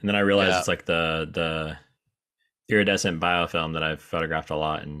crazy. And then I realized Yeah. it's like the iridescent biofilm that I've photographed a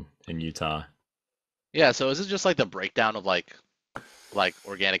lot in Utah. yeah, so is it just like the breakdown of like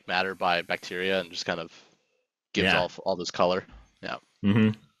organic matter by bacteria and just kind of gives Yeah. all this color? Yeah. Mm-hmm.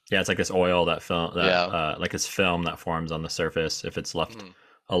 Yeah, it's like this oil that Yeah. like this film that forms on the surface if it's left Mhm.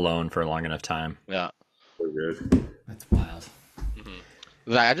 alone for a long enough time. Yeah. So good. That's wild.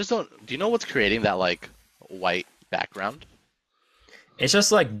 Like, I just don't. Do you know what's creating that like white background? It's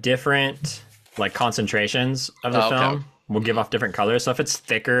just like different like concentrations of the Oh, okay. film will give off different colors. So if it's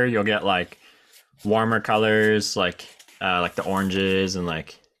thicker, you'll get like warmer colors, like the oranges and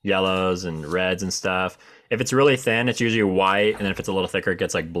like yellows and reds and stuff. If it's really thin, it's usually white, and then if it's a little thicker, it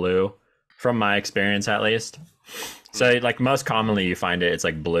gets like blue. From my experience, at least. So like most commonly, you find it's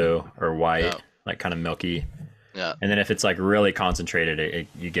like blue or white, Yeah. like kind of milky. Yeah. And then if it's like really concentrated,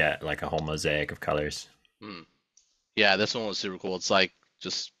 you get like a whole mosaic of colors. Yeah, this one was super cool. It's like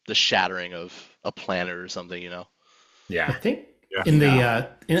just the shattering of a planet or something, you know? I Yeah. think Yeah. in the I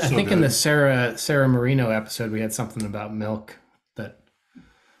So think in the good. Sarah Marino episode we had something about milk that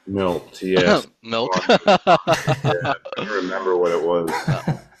Milk. Yes. Milk. Yeah, I don't remember what it was.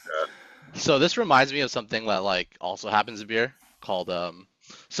 So this reminds me of something that like also happens in beer called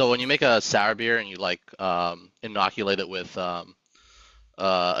so when you make a sour beer and you like inoculate it with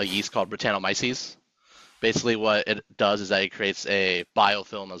a yeast called Brettanomyces, basically what it does is that it creates a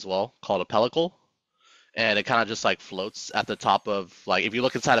biofilm as well called a pellicle, and it kind of just like floats at the top of like if you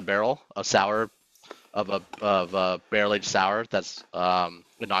look inside a barrel of sour of a barrel aged sour that's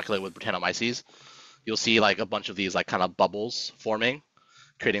inoculated with Brettanomyces, you'll see like a bunch of these like kind of bubbles forming,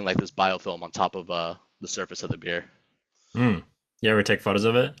 creating like this biofilm on top of the surface of the beer. You ever take photos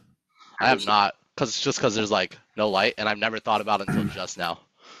of it? I have not, because there's like no light, and I've never thought about it until just now.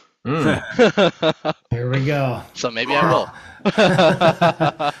 here we go. So maybe I will.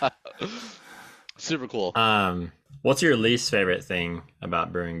 Super cool. What's your least favorite thing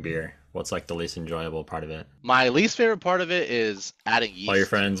about brewing beer? What's like the least enjoyable part of it? My least favorite part of it is adding yeast. All your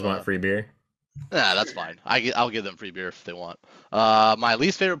friends to, want free beer? Nah, that's fine. I'll give them free beer if they want. My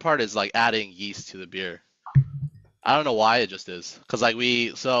least favorite part is like adding yeast to the beer. I don't know why, it just is. Because like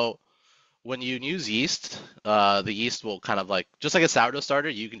so when you use yeast, the yeast will kind of like, just like a sourdough starter,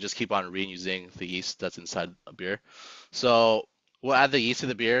 you can just keep on reusing the yeast that's inside a beer. So we'll add the yeast to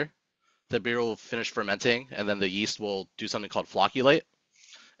the beer will finish fermenting, and then the yeast will do something called flocculate.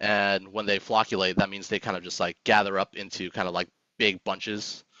 And when they flocculate, that means they kind of just like gather up into kind of like big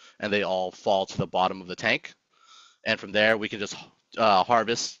bunches, and they all fall to the bottom of the tank. And from there, we can just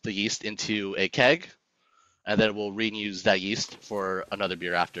harvest the yeast into a keg, and then we'll reuse that yeast for another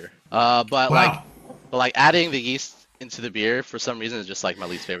beer after. But like adding the yeast into the beer for some reason is just like my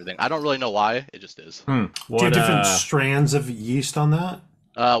least favorite thing. I don't really know why. It just is. Do you have different strands of yeast on that?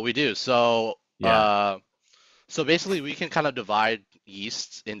 We do. So so basically we can kind of divide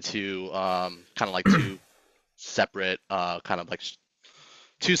yeasts into kind of like two separate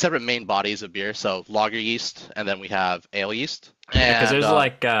two separate main bodies of beer. So lager yeast, and then we have ale yeast. Because there's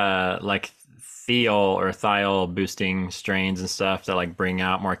like thiol or thiol boosting strains and stuff that like bring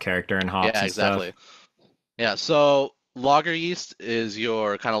out more character and hops. Yeah, exactly. Stuff. Yeah, so lager yeast is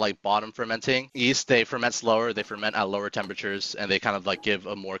your kind of like bottom fermenting yeast. They ferment slower, they ferment at lower temperatures, and they kind of like give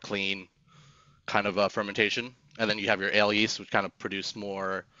a more clean kind of fermentation. And then you have your ale yeast, which kind of produce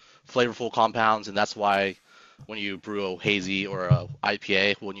more flavorful compounds, and that's why when you brew a hazy or a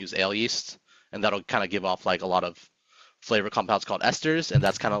IPA, we'll use ale yeast, and that'll kind of give off like a lot of flavor compounds called esters, and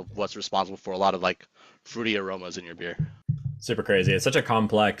that's kind of what's responsible for a lot of like fruity aromas in your beer. Super crazy. It's such a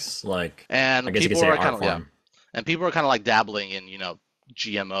complex, like, and I guess you could say art form. And people are kind of like dabbling in,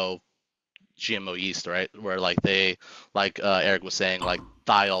 GMO yeast, right? Where like they, like Eric was saying, like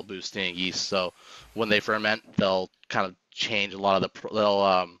thiol boosting yeast. So when they ferment, they'll kind of change a lot of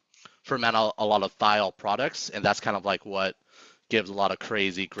they'll ferment a lot of thiol products, and that's kind of like what gives a lot of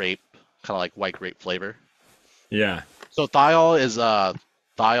crazy grape, kind of like white grape flavor. Yeah. So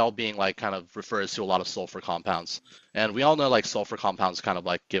thiol being like kind of refers to a lot of sulfur compounds, and we all know like sulfur compounds kind of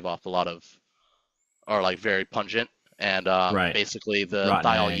like give off a lot of, are like very pungent, and basically the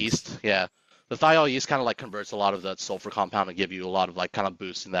thiol yeast, the thiol yeast kind of like converts a lot of that sulfur compound and give you a lot of like kind of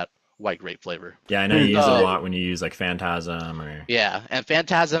boost in that white grape flavor. Yeah, I know you use it a lot when you use like Phantasm or. Yeah, and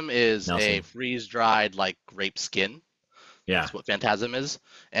Phantasm is a freeze-dried like grape skin. Yeah, that's what Phantasm is,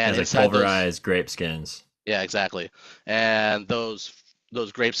 and it's like pulverized grape skins. Yeah, exactly. And those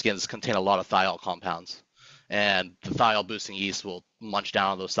grape skins contain a lot of thiol compounds, and the thiol boosting yeast will munch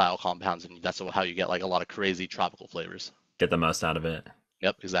down on those thiol compounds, and that's how you get like a lot of crazy tropical flavors. Get the most out of it.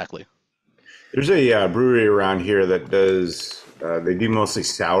 Yep, exactly. There's a brewery around here that does. They do mostly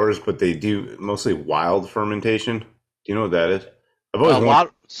sours, but they do mostly wild fermentation. Do you know what that is? I've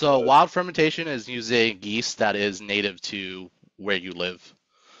always wild fermentation is using yeast that is native to where you live.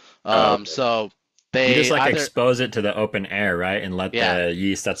 So they just like expose it to the open air, right, and let the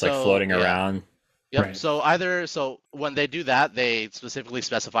yeast that's like floating around. Yep. Right. So when they do that, they specifically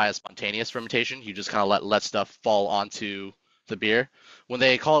specify a spontaneous fermentation. You just kind of let stuff fall onto the beer. When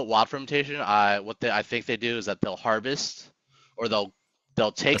they call it wild fermentation, I think they do is that they'll harvest, or they'll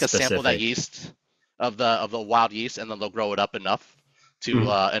take a sample of that yeast of the wild yeast, and then they'll grow it up enough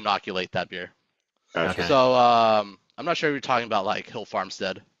to inoculate that beer. Okay. So I'm not sure if you're talking about like Hill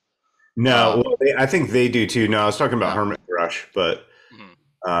Farmstead. No, I think they do too. No, I was talking about Hermit Thrush, but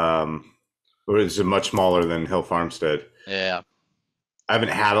it's much smaller than Hill Farmstead. Yeah. I haven't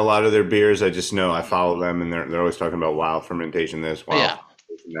had a lot of their beers. I just know I follow them, and they're always talking about wild fermentation this, wild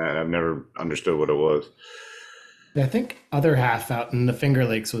fermentation that. I've never understood what it was. I think other half out in the Finger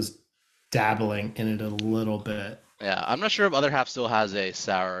Lakes was dabbling in it a little bit. Yeah, I'm not sure if other half still has a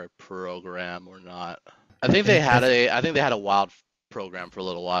sour program or not. I think they had a wild program for a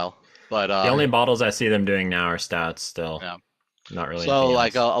little while, but the only bottles I see them doing now are stouts still. Yeah. Not really. So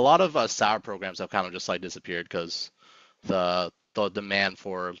like a lot of sour programs have kind of just like disappeared because the demand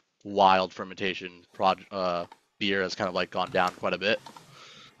for wild fermentation beer has kind of like gone down quite a bit.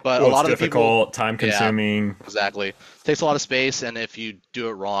 But a lot of difficult, time consuming. Yeah, exactly. It takes a lot of space, and if you do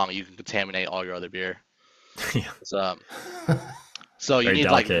it wrong, you can contaminate all your other beer. Yeah. So you need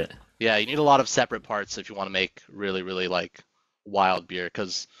delicate. you need a lot of separate parts if you want to make really, really like wild beer,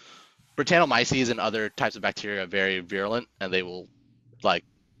 because Brettanomyces and other types of bacteria are very virulent, and they will like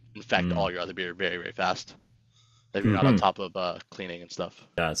infect all your other beer very, very fast if you're not on top of cleaning and stuff.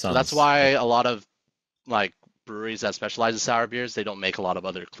 Yeah, so that's why a lot of like breweries that specialize in sour beers, they don't make a lot of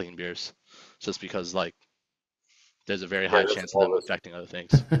other clean beers, just because like there's a very high chance of them affecting other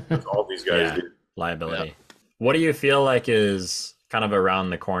things. That's all these guys do. Liability. Yeah. What do you feel like is kind of around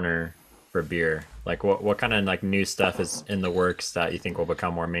the corner for beer? Like what kind of like new stuff is in the works that you think will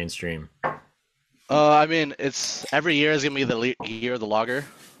become more mainstream? I mean, it's every year is gonna be the year of the lager,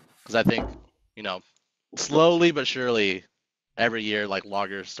 because I think slowly but surely every year like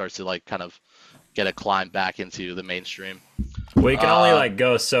lager starts to like kind of get a climb back into the mainstream. Well, you can only like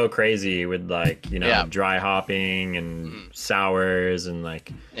go so crazy with like, you know, Yeah. dry hopping and sours and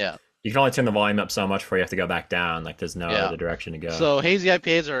like Yeah. you can only turn the volume up so much before you have to go back down. Like there's no Yeah. other direction to go. So hazy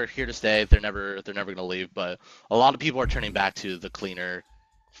IPAs are here to stay. They're never gonna leave. But a lot of people are turning back to the cleaner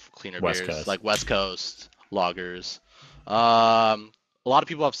West beers Coast. like West Coast lagers. A lot of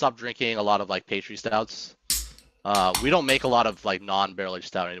people have stopped drinking a lot of like pastry stouts. We don't make a lot of like non-barrel aged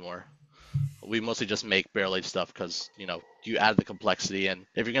stout anymore. We mostly just make barrel aged stuff because you add the complexity, and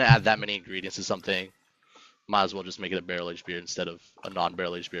if you're gonna add that many ingredients to something, might as well just make it a barrel aged beer instead of a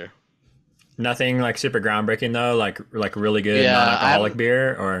non-barrel aged beer. Nothing like super groundbreaking though, like really good Yeah, non-alcoholic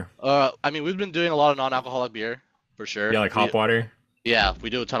beer or I mean, we've been doing a lot of non-alcoholic beer for sure. yeah, like hop water. Yeah, we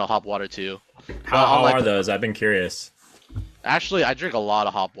do a ton of hop water too. How are those? I've been curious. Actually, I drink a lot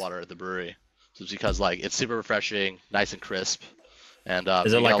of hop water at the brewery, just because like it's super refreshing, nice and crisp, and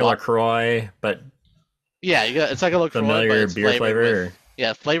Is it like a LaCroix, but yeah, it's like a LaCroix, familiar but it's beer flavor? with,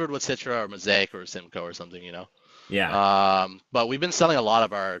 yeah, flavored with Citra or Mosaic or Simcoe or something, Yeah. But we've been selling a lot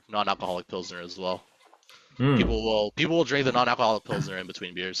of our non-alcoholic Pilsner as well. Mm. People will drink the non-alcoholic Pilsner in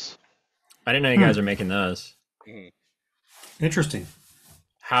between beers. I didn't know you guys are making those. Interesting.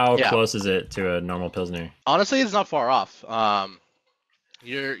 How close is it to a normal Pilsner? Honestly, it's not far off.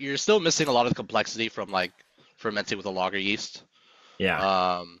 You're still missing a lot of the complexity from like fermenting with a lager yeast.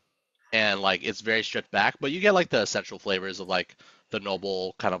 Yeah. And like it's very stripped back, but you get like the essential flavors of like the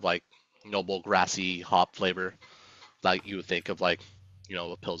noble kind of like noble grassy hop flavor, like you would think of like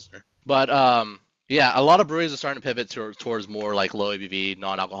a Pilsner. But yeah, a lot of breweries are starting to pivot towards more like low ABV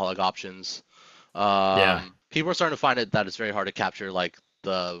non-alcoholic options. People are starting to find that it's very hard to capture like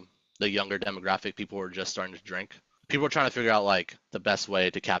the younger demographic, people who are just starting to drink. People are trying to figure out like the best way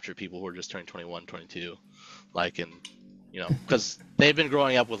to capture people who are just turning 21, 22, like because they've been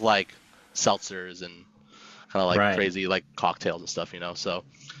growing up with like seltzers and kind of like crazy like cocktails and stuff, so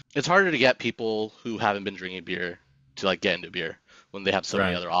it's harder to get people who haven't been drinking beer to like get into beer when they have so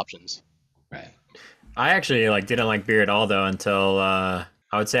many other options. Right. I actually like didn't like beer at all though until I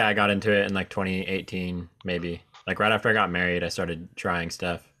would say I got into it in like 2018 maybe. Like right after I got married, I started trying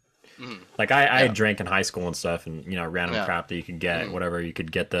stuff. Like I drank in high school and stuff, and random crap that you could get, whatever you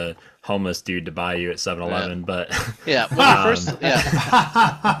could get the homeless dude to buy you at 7-Eleven. But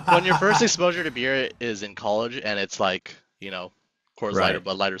when your first exposure to beer is in college, and it's like Coors Light or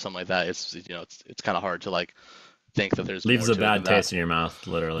Bud Light or something like that, it's it's kind of hard to like think that there's leaves more a bad taste in your mouth,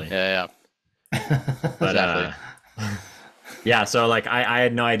 literally. Yeah. But exactly. yeah, so like I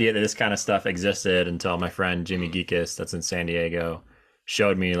had no idea that this kind of stuff existed until my friend Jimmy Geekus, that's in San Diego,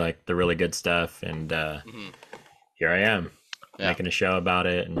 showed me like the really good stuff, and here I am making a show about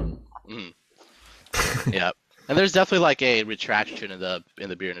it. And yeah, and there's definitely like a retraction in the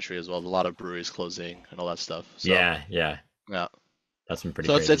beer industry as well. A lot of breweries closing and all that stuff. So, yeah, that's been pretty.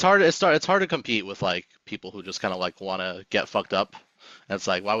 So crazy. it's hard to compete with like people who just kind of like want to get fucked up. And it's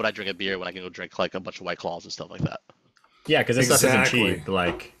like, why would I drink a beer when I can go drink like a bunch of White Claws and stuff like that? Yeah, because this stuff isn't cheap.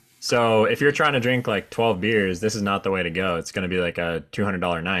 Like, so if you're trying to drink like 12 beers, this is not the way to go. It's going to be like a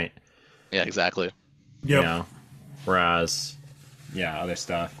 $200 night. Yeah, exactly. Yep. Whereas, other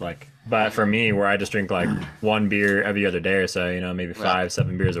stuff like. But for me, where I just drink like one beer every other day or so, maybe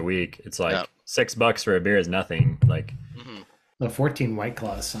 5-7 beers a week, it's like $6 for a beer is nothing. Like, the 14 White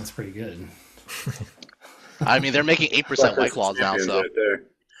Claws sounds pretty good. I mean, they're making 8% White Claws now, so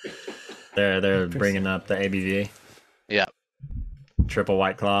they're bringing up the ABV. Yeah. Triple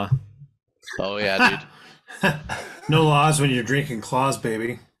White Claw. Oh yeah, dude. No laws when you're drinking claws,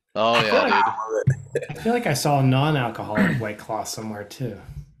 baby. Oh yeah, dude. I feel like I saw a non-alcoholic White Claw somewhere too.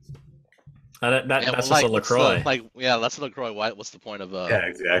 That's well, just like, a LaCroix. That's a LaCroix. What's the point of yeah,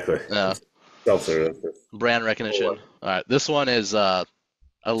 exactly. Seltzer. Brand recognition. All right, this one is I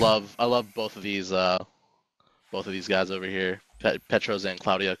love both of these guys over here, Petros and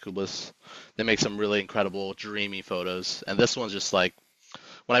Claudia Kublis. They make some really incredible, dreamy photos. And this one's just like,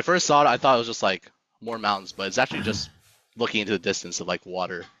 when I first saw it, I thought it was just like more mountains, but it's actually just looking into the distance of like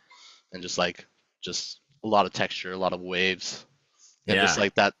water and just a lot of texture, a lot of waves. And just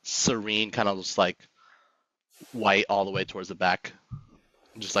like that serene kind of just like white all the way towards the back.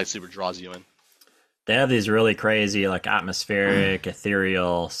 Just like super draws you in. They have these really crazy, like atmospheric,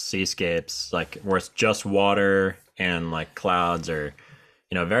 ethereal seascapes, like where it's just water and like clouds, or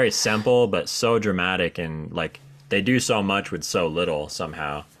very simple but so dramatic, and like they do so much with so little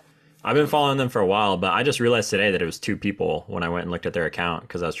somehow. I've been following them for a while, but I just realized today that it was 2 people when I went and looked at their account,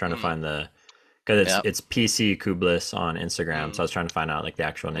 because I was trying to find it's PC Kublis on Instagram, so I was trying to find out like the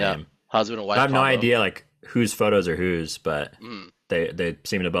actual name. Husband and wife. I have no idea like whose photos are whose, but they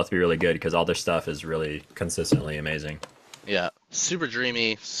seem to both be really good because all their stuff is really consistently amazing. Yeah, super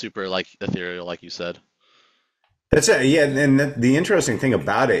dreamy, super like ethereal, like you said. That's it. Yeah, and the interesting thing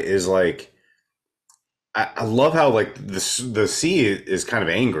about it is like I love how like the sea is kind of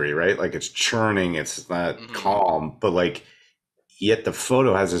angry, right? Like it's churning, it's not calm, but like yet the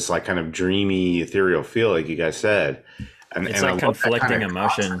photo has this like kind of dreamy, ethereal feel, like you guys said. And it's and like I love that conflicting kind of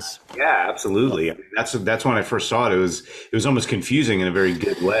emotions. Yeah, absolutely. I mean, that's when I first saw it. It was almost confusing in a very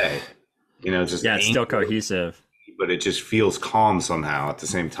good way. You know, it's just It's still cohesive, but it just feels calm somehow at the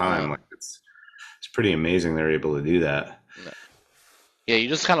same time. Like it's pretty amazing they're able to do that. Yeah, you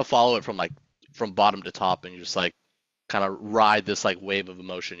just kind of follow it from bottom to top, and you just like kind of ride this like wave of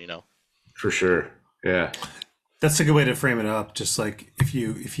emotion, you know. For sure. Yeah. That's a good way to frame it up. Just like if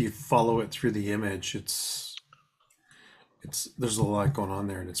you follow it through the image, it's there's a lot going on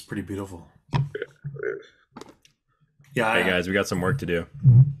there, and it's pretty beautiful. Yeah. Hey guys, we got some work to do.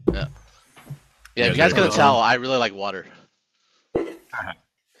 Yeah. Yeah, if you guys couldn't tell, I really like water.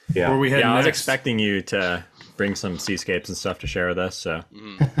 Yeah. Where we head I was next? expecting you to bring some seascapes and stuff to share with us, so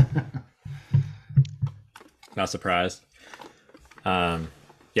not surprised.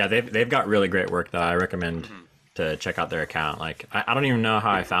 Yeah, they've got really great work though. I recommend to check out their account. Like I don't even know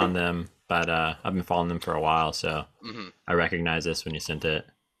how I found them, but I've been following them for a while, so I recognize this when you sent it.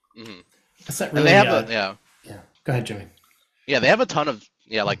 That's not And really. they have Yeah. Go ahead, Jimmy. yeah, they have a ton of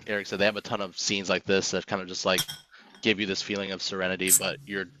like Eric said, they have a ton of scenes like this that kind of just like give you this feeling of serenity, but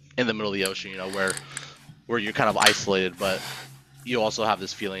you're in the middle of the ocean, you know, where you're kind of isolated, but you also have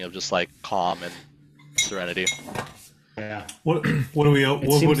this feeling of just like calm and serenity. Yeah. What are we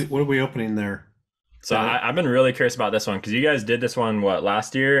opening there? So I've been really curious about this one because you guys did this one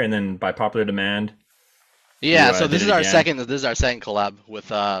last year, and then by popular demand. Yeah, so this is our again. second collab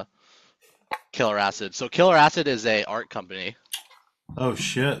with Killer Acid. So Killer Acid is a art company. Oh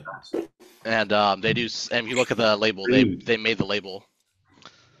shit! And they do. And if you look at the label, they made the label.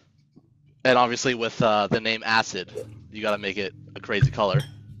 And obviously, with the name Acid, you got to make it a crazy color.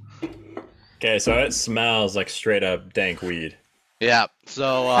 Okay, so it smells like straight up dank weed. Yeah.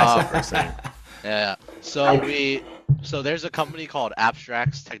 So That's the first thing. yeah. So there's a company called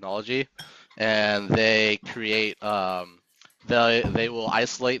Abstracts Technology, and they create they will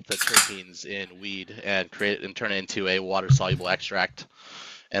isolate the terpenes in weed and turn it into a water soluble extract,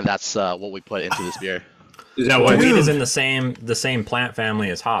 and that's what we put into this beer. Is that Well, what weed is in the same plant family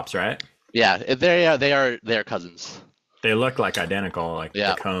as hops, right? Yeah, they are cousins. They look like identical, like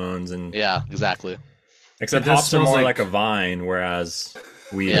the cones and Yeah, exactly. except It does hops are smell more like- like a vine, whereas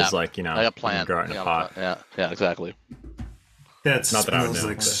weed is like like a plant. grow it in a pot. Yeah, exactly. That Not that I would smells know,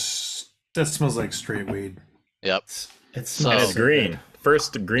 like but- that smells like straight weed. Yep. It So- And smells it's green.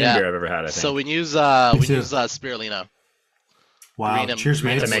 First green Yeah. beer I've ever had, I think. So we use too. spirulina. Wow! Green and- Cheers,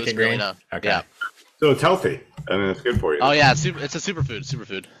 green mate. To make it green? spirulina. Okay. Yeah. So it's healthy. I mean, it's good for you. Oh yeah, it's a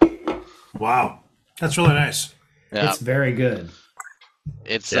superfood. Wow, that's really nice. Yeah. It's very good.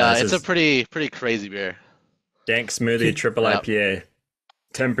 It's Yeah, this it's a is- pretty crazy beer. Dank smoothie triple Yep. IPA.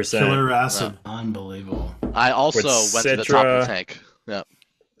 10%. Killer acid. Unbelievable. I also With went to the top of the Citra- tank. Yeah.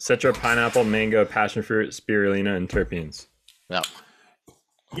 Citra, pineapple, mango, passion fruit, spirulina, and terpenes. Yeah.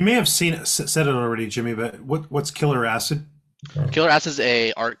 You may have said it already, Jimmy, but what's Killer Acid? Killer Acid is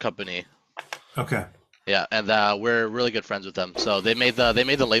a art company. Okay. Yeah, and we're really good friends with them. So they made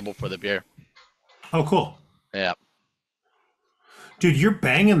the label for the beer. Oh, cool, Yeah. dude. You're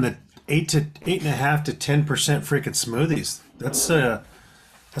banging the 8.5 to 10% freaking smoothies.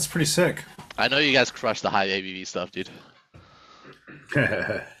 That's pretty sick. I know you guys crush the high ABV stuff, dude.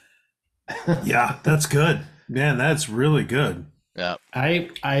 Yeah, that's good, man. That's really good. Yeah.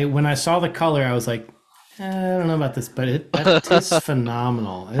 I when I saw the color, I was like, I don't know about this, but that tastes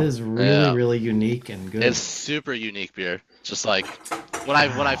phenomenal. It is really, Yeah. really unique and good. It's super unique beer. Just like when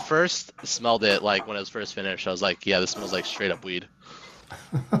I first smelled it, like when it was first finished, I was like, yeah, this smells like straight up weed.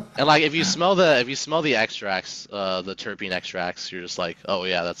 And like if you smell the extracts, the terpene extracts, you're just like, oh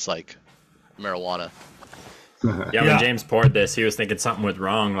yeah, that's like marijuana. Yeah, Yeah. when James poured this, he was thinking something was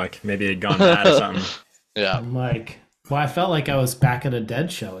wrong, like maybe he'd gone mad or something. Yeah. I'm like, well, I felt like I was back at a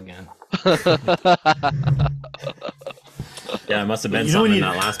Dead show again. Yeah, it must have been You know something when in you-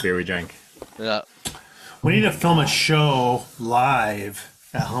 that last beer we drank. Yeah. We need to film a show live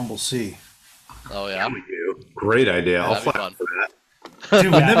at Humble Sea. Oh yeah. Great idea. I'll That'd be fly fun. for that.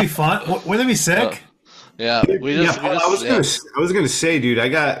 Dude, wouldn't that be fun? Wouldn't that be sick? Yeah. We just I was gonna say, dude. I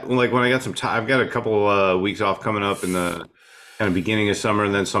got like when I got some time. I've got a couple weeks off coming up in the kind of beginning of summer,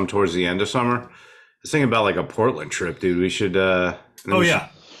 and then some towards the end of summer. I was thinking about like a Portland trip, dude. We should. Oh yeah.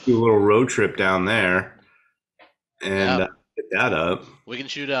 Do a little road trip down there, and Get that up. We can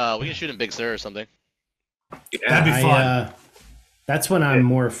shoot in Big Sur or something. Yeah. That'd be fun. That's when I'm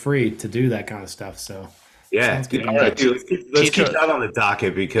more free to do that kind of stuff. So Yeah. sounds good. All right, dude. Let's keep Teach- that on the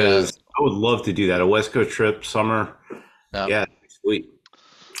docket because I would love to do that. A West Coast trip, summer. Yeah, sweet.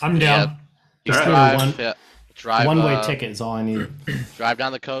 I'm down. Yeah. You Just can do drive one-way ticket is all I need. Drive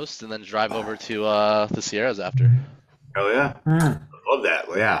down the coast and then drive over to the Sierras after. Oh yeah, love that.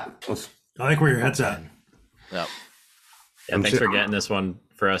 Yeah, I like where your head's at. Yeah. Yeah, thanks for getting this one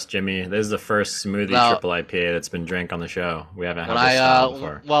for us, Jimmy. This is the first smoothie triple IPA that's been drank on the show. We haven't had this style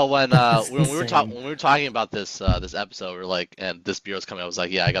before. Well, when we were talking about this this episode, we were like, and this beer's coming, I was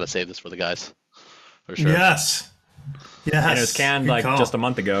like, yeah, I gotta save this for the guys, for sure. Yes. And it was canned like just a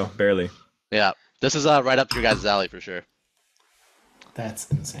month ago, barely. Yeah, this is right up your guys' alley for sure. That's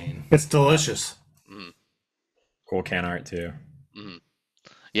insane. It's delicious. Cool can art too.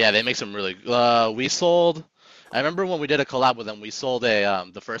 Yeah, they make some really. We sold. I remember when we did a collab with them. We sold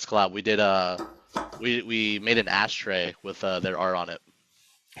the first collab. We did we made an ashtray with their art on it.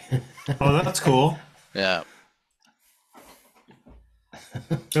 Oh, that's cool. Yeah.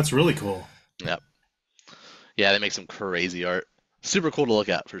 That's really cool. Yeah. Yeah, they make some crazy art. Super cool to look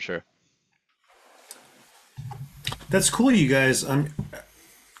at for sure. That's cool, you guys.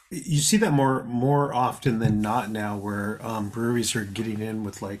 You see that more often than not now, where breweries are getting in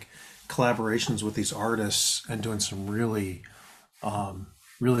with like collaborations with these artists and doing some really,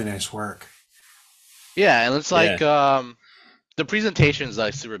 really nice work. Yeah, and it's like the presentation is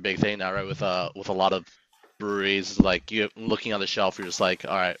like super big thing now, right? With a lot of breweries, like you looking on the shelf, you're just like,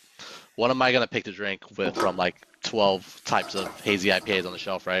 all right, what am I gonna pick to drink with from like 12 types of hazy IPAs on the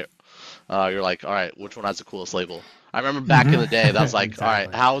shelf, right? You're like, all right, which one has the coolest label? I remember back in the day, that was like, Exactly. all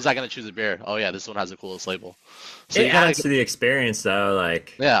right, how was I gonna choose a beer? Oh yeah, this one has the coolest label. So It you gotta, adds to the experience though,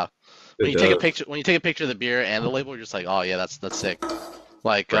 like yeah. When It you take a does. picture, of the beer and the label, you're just like, oh yeah, that's sick.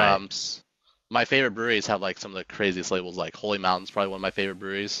 Like Right. my favorite breweries have like some of the craziest labels. Like Holy Mountain's probably one of my favorite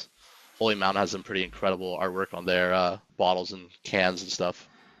breweries. Holy Mountain has some pretty incredible artwork on their bottles and cans and stuff.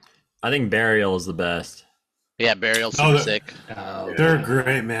 I think Burial is the best. Yeah, Burial's Oh, super sick. They're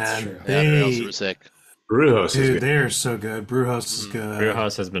great, man. true. Yeah, Burial's They, super sick. Brewhouse is dude, good. they are so good. Brewhouse is good.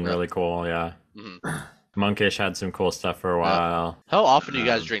 Brewhouse has been really cool, yeah. Mhm. Monkish had some cool stuff for a while. How often do you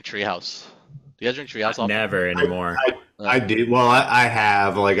guys drink Treehouse? Do you guys drink Treehouse often? Never anymore. I do. Well, I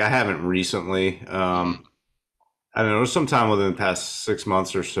have. Like, I haven't recently. I don't know. Sometime within the past 6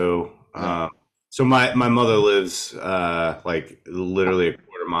 months or so. So my mother lives like literally a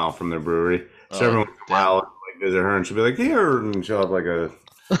quarter mile from their brewery. So every once in a while, like visit her, and she'll be like, "Here," and she'll have like a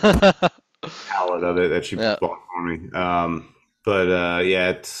pallet of it that she bought for me. Yeah,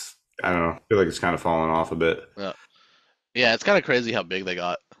 it's I don't know. I feel like it's kind of falling off a bit. Yeah, it's kind of crazy how big they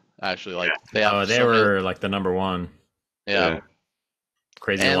got. Actually, like they have. They so many- were like the number one. Yeah.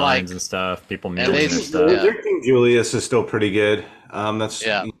 Crazy And, lines like- and stuff. People and meeting they- and stuff. Yeah. Their King Julius is still pretty good. That's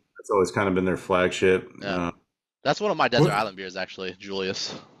Yeah. That's always kind of been their flagship. Yeah. That's one of my desert What- island beers, actually,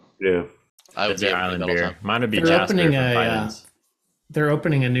 Julius. Yeah. I would Desert be able to Island drink that all the beer. time. Mine would be They're Jasper opening from a, Fidens. They're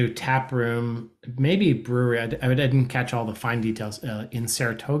opening a new tap room, maybe brewery. I didn't catch all the fine details in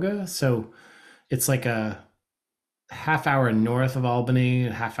Saratoga. So it's like a half hour north of Albany,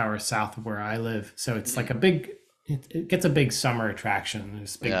 a half hour south of where I live. So it's like a big, it gets a big summer attraction.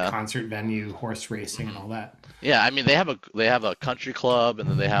 There's a big concert venue, horse racing, and all that. Yeah, I mean they have a country club, and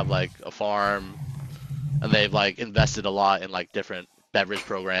then they have like a farm, and they've like invested a lot in like different beverage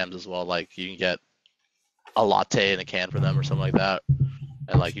programs as well. Like you can get a latte in a can for them or something like that,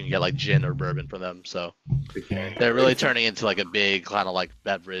 and like you can get like gin or bourbon for them. So they're really turning into like a big kind of like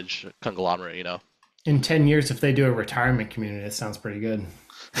beverage conglomerate, you know. In 10 years, if they do a retirement community, that sounds pretty good.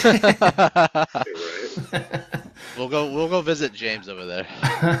 We'll go visit James over there.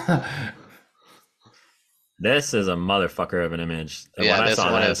 This is a motherfucker of an image. And Yeah, when I this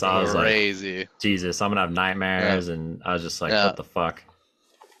saw one this, is I was like, crazy. Jesus, I'm gonna have nightmares, and I was just like, Yeah. what the fuck?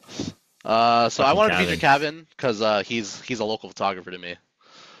 So I Fucking wanted to feature Kevin because he's a local photographer to me.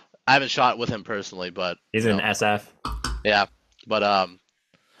 I haven't shot with him personally, but He's you in know, SF. yeah. But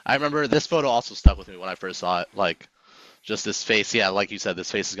I remember this photo also stuck with me when I first saw it. Like, just this face. Yeah, like you said, this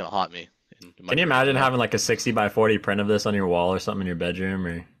face is gonna haunt me. Can you imagine having like a 60 by 40 print of this on your wall or something in your bedroom?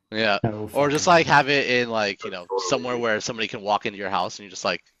 Or Yeah, Oh, or just fucking- like have it in like somewhere where somebody can walk into your house and you're just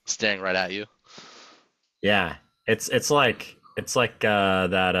like staring right at you. yeah, it's like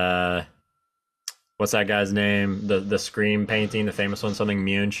that what's that guy's name? The Scream painting, the famous one, something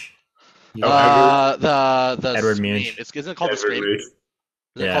Munch. The Edward Scream. Munch. Isn't it called the Scream? Isn't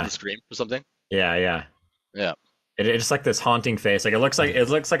it Yeah. called the Scream or something? Yeah. Yeah. It's like this haunting face. Like it looks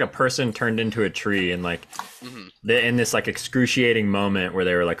like a person turned into a tree, and like they're in this like excruciating moment where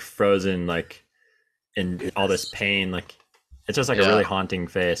they were like frozen, like in all this pain. Like it's just like a really haunting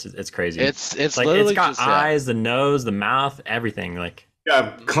face. It's crazy. It's like literally it's got just, eyes, the nose, the mouth, everything. Like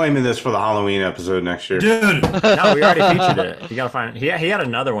Yeah, I'm claiming this for the Halloween episode next year. Dude, no, we already featured it. You gotta find. He had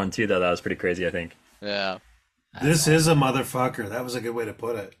another one too though. That was pretty crazy. I think. Yeah. this is a motherfucker. That was a good way to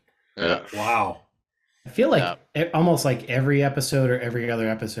put it. Yeah. Wow. I feel like almost like every episode or every other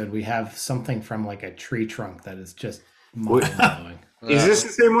episode, we have something from like a tree trunk that is just mind blowing. Is this the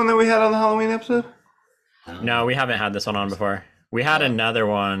same one that we had on the Halloween episode? No, we haven't had this one on before. We had another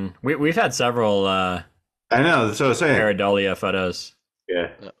one. We've had several I know, that's what I was saying. pareidolia photos. Yeah,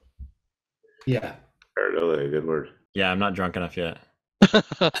 Yeah. pareidolia, good word. Yeah, I'm not drunk enough yet.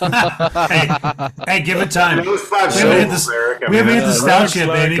 Hey, give it time. It was 5 We haven't hit syllables, the- Eric. We haven't hit the that's- stout yet,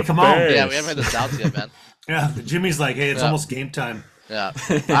 like baby. a Come on. face. Yeah, we haven't had the stouts yet, man. Yeah, Jimmy's like, hey, it's almost game time. Yeah,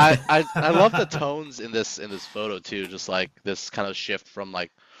 I love the tones in this photo too. Just like this kind of shift from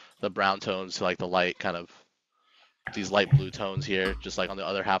like the brown tones to like the light kind of these light blue tones here, just like on the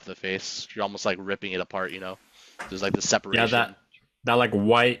other half of the face. You're almost like ripping it apart, you know. There's like the separation. Yeah, that like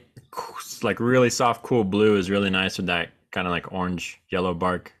white, like really soft, cool blue is really nice with that kind of like orange yellow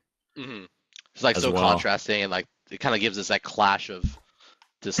bark. It's like as so well. contrasting, and like it kind of gives us that clash of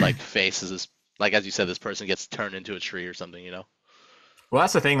this like face. Is this like, as you said, this person gets turned into a tree or something, you know? Well,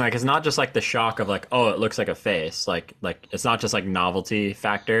 that's the thing. Like, it's not just like the shock of like, oh, it looks like a face. Like it's not just like novelty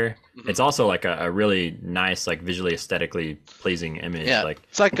factor. It's also like a really nice, like visually aesthetically pleasing image. Yeah, Like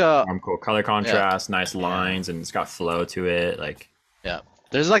it's like cool color contrast, nice lines, and it's got flow to it. Like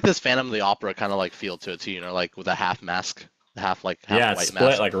there's like this Phantom of the Opera kind of like feel to it too, you know, like with a half mask, half it's white split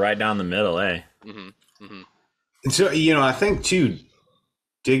mask. like right down the middle, eh? And so, I think too,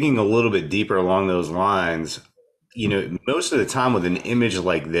 digging a little bit deeper along those lines, most of the time with an image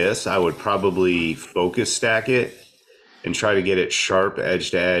like this, I would probably focus stack it and try to get it sharp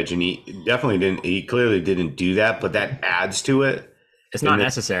edge to edge. And he clearly didn't do that, but that adds to it. It's not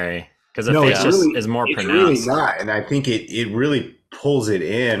necessary because the it's face just really- is more It's pronounced. really not. And I think it really pulls it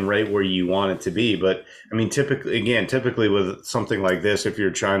in right where you want it to be. But I mean, typically with something like this, if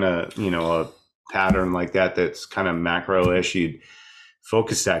you're trying to, a pattern like that's kind of macro-ish, you'd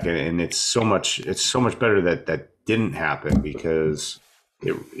focus stack it, and it's so much better that didn't happen, because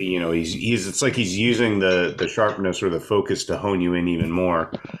it's like he's using the sharpness or the focus to hone you in even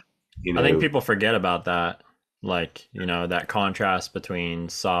more. I think people forget about that. Like, that contrast between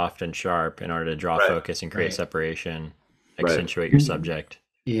soft and sharp in order to draw focus and create separation, accentuate your subject.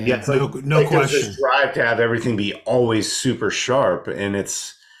 Yeah. it's like, No there's question. this drive to have everything be always super sharp, and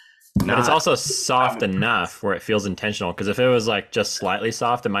it's not. But it's also soft enough where it feels intentional. Because if it was like just slightly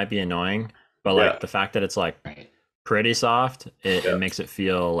soft, it might be annoying. But like the fact that it's like pretty soft, it makes it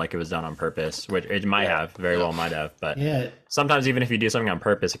feel like it was done on purpose, which it might have, very well might have. But sometimes even if you do something on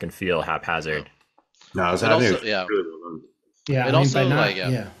purpose, it can feel haphazard. No, I was It having also- yeah. Yeah. It I mean, also, by not, like,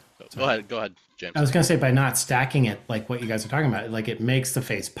 yeah. Go ahead, James. I was gonna say, by not stacking it like what you guys are talking about, like it makes the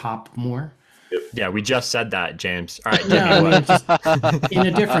face pop more. Yeah, we just said that, James. All right, No, I Jimmy, mean, just in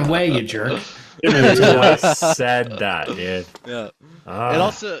a different way, you jerk. we just said that, dude. Yeah. Ah.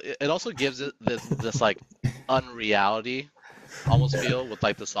 It also gives it this like unreality almost feel with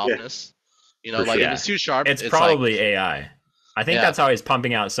like the softness. Like if it's too sharp, It's like, probably AI. I think Yeah. that's how he's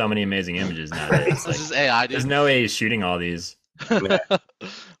pumping out so many amazing images nowadays. this Like, is AI, there's dude. no way he's shooting all these.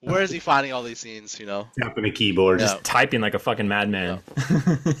 Where is he finding all these scenes? tapping a keyboard. Yeah. Just Typing like a fucking madman.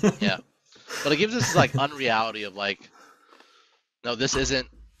 Yeah. But it gives this like unreality of like, no, this isn't.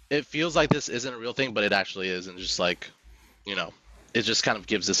 It feels like this isn't a real thing, but it actually is, and just like, it just kind of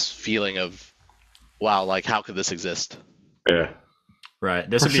gives this feeling of, wow, like how could this exist? yeah. Right.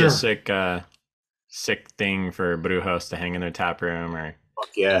 This For would be sure. a sick thing for brew hosts to hang in their tap room, or Fuck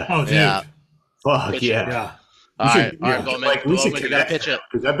yeah. Oh, dude. Yeah. Fuck Which- yeah. Yeah. All right, Bowman. we should Bowman, you gotta connect pitch it.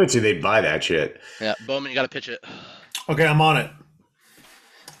 because I bet you they'd buy that shit. Yeah, Bowman, you gotta pitch it. Okay, I'm on it.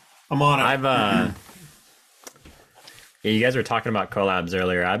 I've yeah, you guys were talking about collabs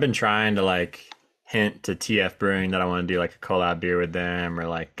earlier. I've been trying to like hint to TF Brewing that I want to do like a collab beer with them, or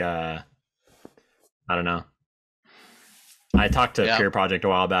like I don't know. I talked to Pure Project a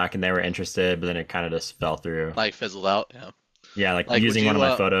while back and they were interested, but then it kind of just fell through. Like fizzled out. Yeah. Yeah, like Like, using would one of you,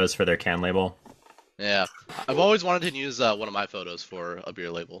 my photos for their can label. Yeah. I've always wanted to use one of my photos for a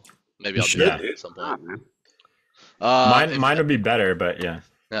beer label. Maybe I'll do should, that dude. at some point. Mine would be better, but yeah.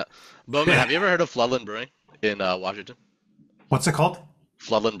 Yeah. Bowman, have you ever heard of Floodland Brewing in Washington? What's it called?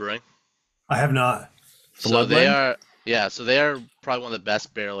 Floodland Brewing. I have not. So they Floodland? are, so they are probably one of the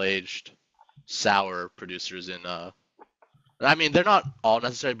best barrel aged sour producers in. I mean, they're not all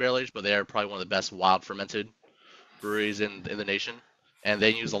necessarily barrel aged, but they are probably one of the best wild fermented breweries in the nation, and they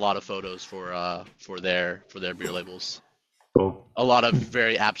use a lot of photos for their beer labels. Cool. A lot of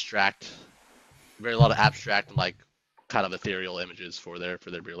a lot of abstract and like kind of ethereal images for their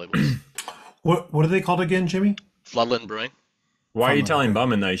beer labels. What are they called again, Jimmy? Floodland Brewing. Why are you telling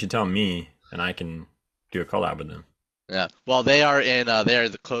Bowman though? You should tell me, and I can do a collab with them. Yeah. Well, they are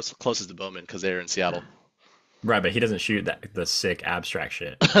the closest to Bowman because they're in Seattle. Right, but he doesn't shoot the sick abstract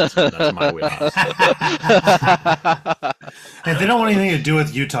shit. That's my wheelhouse. Hey, they don't want anything to do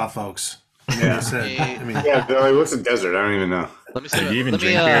with Utah, folks. Yeah. I mean, Yeah, Billy, what's a desert? I don't even know. Let me see. Do you even let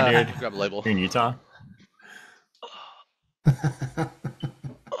me, drink beer, dude? Grab a label. You're in Utah?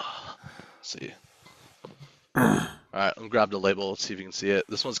 See. All right, I'm grab the label. Let's see if you can see it.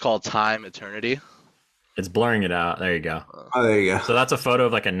 This one's called Time Eternity. It's blurring it out. There you go. Oh, there you go. So that's a photo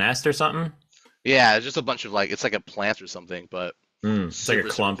of like a nest or something? Yeah, it's just a bunch of it's like a plant or something, but It's like a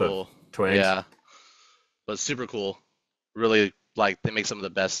clump cool. of twigs. Yeah, but super cool. Really, they make some of the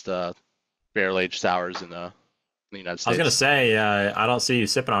best barrel aged sours in the United States. I was gonna say, I don't see you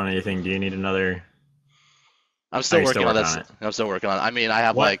sipping on anything. Do you need another? I'm still you working still on working that. on it? I'm still working on it. I mean, I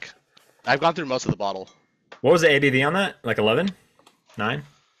have What? I've gone through most of the bottle What was the ABV on that? Like 11? 9?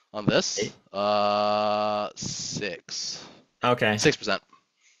 on this. 8? 6%. Okay,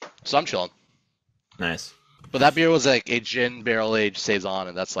 So I'm chilling. nice. But that beer was like a gin barrel aged saison,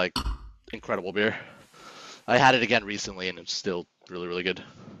 and that's like incredible beer. I had it again recently, and it's still really, really good.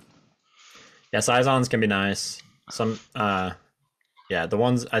 Yeah, saisons can be nice. Some, yeah, the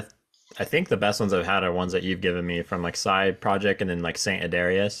ones I think the best ones I've had are ones that you've given me from like Side Project and then like Saint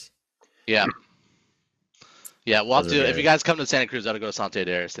Adarius. Yeah. Yeah, we'll have Those are to. If good. you guys come to Santa Cruz, gotta go to Santa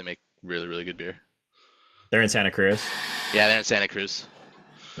Darius. They make really, really good beer. They're in Santa Cruz. Yeah, they're in Santa Cruz.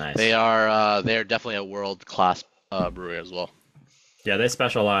 Nice. They are definitely a world class brewery as well. Yeah, they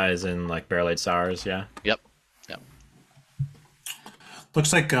specialize in like barrel aged sours. Yeah. Yep.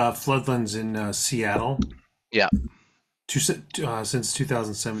 looks like Floodlands in Seattle. Yeah. Since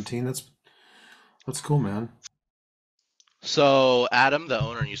 2017. That's cool, man. So Adam, the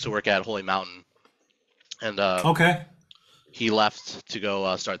owner, used to work at Holy Mountain, and Okay. he left to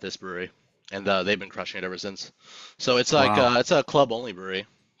go start this brewery, and they've been crushing it ever since. So it's like Wow. it's a club only brewery.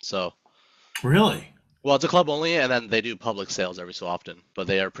 So Really? well, it's a club only, and then they do public sales every so often, but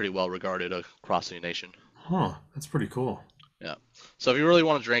they are pretty well regarded across the nation. Huh. That's pretty cool. Yeah. So if you really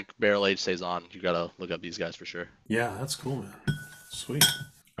want to drink barrel aged saison, you gotta look up these guys for sure. Yeah, that's cool, man. Sweet.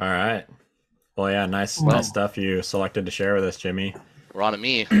 All right. Well, yeah, nice stuff you selected to share with us, Jimmy. We're on to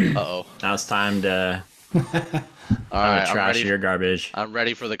me. Uh-oh. Now it's time to All right, trash your garbage. I'm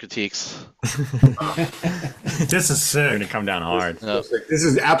ready for the critiques. This is You're gonna sick. come down hard. Yeah. This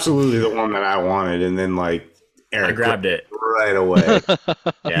is absolutely the one that I wanted, and then Eric I grabbed it. right away.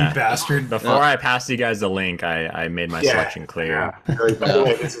 You Yeah. bastard. Before I passed you guys the link, I made my selection clear. Yeah. Like, by the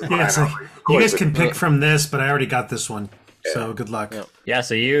way, this is Yeah, mine. it's like, I'm like, of you course guys can it's- pick from this, but I already got this one. So good luck. Yeah. Yeah,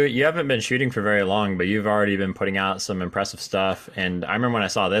 so you haven't been shooting for very long, but you've already been putting out some impressive stuff. And I remember when I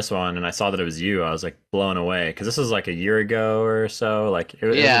saw this one and I saw that it was you, I was like blown away because this was like a year ago or so. Like it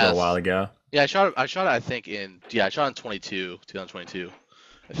was a Yeah. little while ago. Yeah, I shot it. I think I shot in 2022,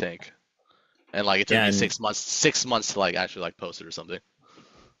 I think, and it took Yeah, me and- 6 months to actually post it or something.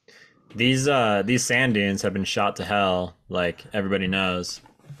 These sand dunes have been shot to hell, like everybody knows.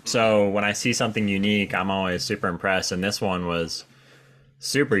 So when I see something unique, I'm always super impressed. And this one was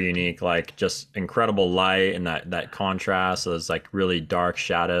super unique, like just incredible light and that contrast, those like really dark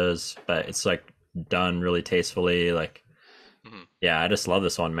shadows, but it's like done really tastefully. Like, Mhm. yeah, I just love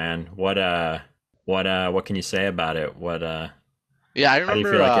this one, man. What can you say about it? Yeah, I How do you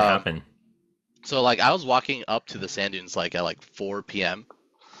remember. feel like it happened? So I was walking up to the sand dunes at 4 p.m.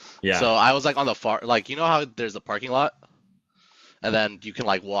 Yeah, So I was on the far you know how there's the parking lot, and then you can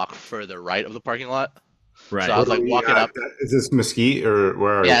walk further right of the parking lot. right. So I was walking up. Is this Mesquite or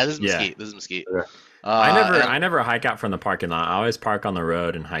where are Yeah, you? this is Yeah. Mesquite. This is Mesquite. Okay. I never hike out from the parking lot. I always park on the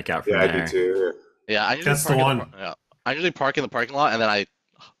road and hike out from Yeah, I there. do too. Yeah, I usually That's the park in one. yeah, I usually park in the parking lot, and then I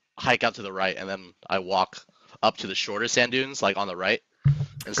hike out to the right, and then I walk up to the shorter sand dunes on the right.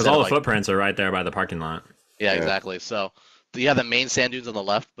 Because all the footprints are right there by the parking lot. Yeah, Yeah. exactly. So you have the main sand dunes on the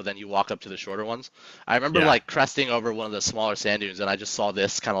left, but then you walk up to the shorter ones. I remember Yeah. cresting over one of the smaller sand dunes, and I just saw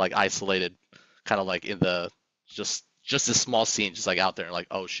this kind of isolated, kind of in the just this small scene, just out there, and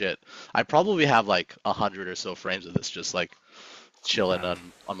oh shit, I probably have 100 or so frames of this just chilling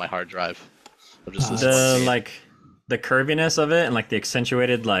on my hard drive. Of just this one The scene. the curviness of it and the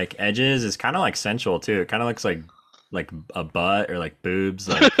accentuated edges is kind of sensual too. It kind of looks like like a butt or like boobs?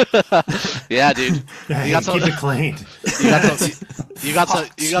 Like, Yeah, dude. Yeah, You got some. keep it clean. You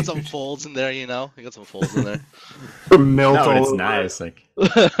got some folds in there. You know, you got some folds in there. Milk no, all it's over nice. it.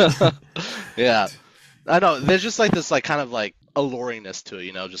 Like, Yeah, I know. There's just like this, like kind of like alluringness to it.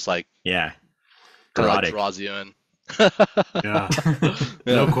 You know, just like yeah, kind of like erotic. draws you in. Yeah, Yeah.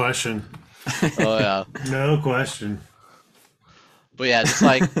 no question. Oh yeah. No question. But yeah, just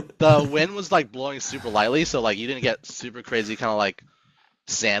like the wind was like blowing super lightly, so like you didn't get super crazy kind of like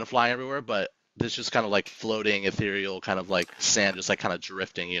sand flying everywhere, but there's just kind of like floating ethereal kind of like sand just like kind of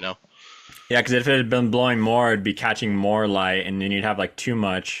drifting, you know? Yeah, because if it had been blowing more, it'd be catching more light, and then you'd have like too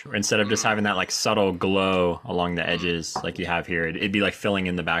much. Instead of just having that like subtle glow along the edges, like you have here, it'd be like filling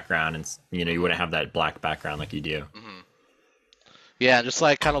in the background, and you wouldn't have that black background like you do. Yeah, just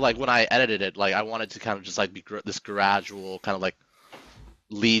like kind of like when I edited it, like I wanted to kind of just like be this gradual kind of like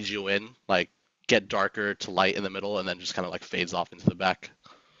lead you in, like get darker to light in the middle, and then just kind of like fades off into the back.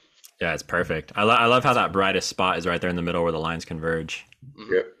 Yeah, it's perfect. I love how that brightest spot is right there in the middle where the lines converge.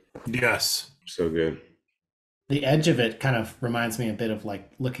 Yep. Yes. So good. The edge of it kind of reminds me a bit of like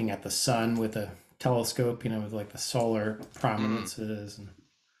looking at the sun with a telescope, with like the solar prominences. And...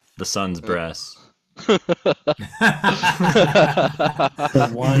 The sun's breasts. the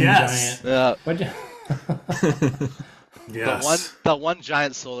one Yes. Yeah, giant. Yes. the one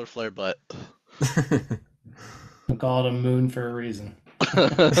giant solar flare butt. We call it a moon for a reason.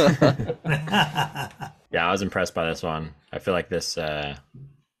 Yeah, I was impressed by this one. I feel like this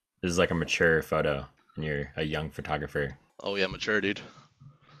is like a mature photo, and you're a young photographer. Oh yeah, mature dude.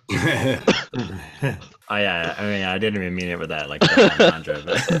 Oh yeah, I mean, I didn't even mean it with that like entendre,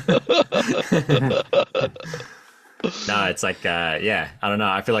 but no, it's like yeah, I don't know.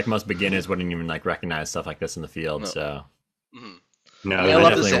 I feel like most beginners wouldn't even like recognize stuff like this in the field. No. So No, I mean, I I love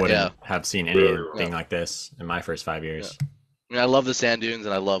definitely this, wouldn't yeah. have seen anything like this in my first 5 years. I mean, I love the sand dunes,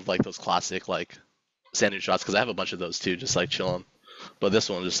 and I love like those classic like sand dune shots because I have a bunch of those too, just like chilling. But this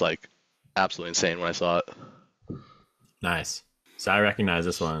one was just like absolutely insane when I saw it. Nice. So I recognize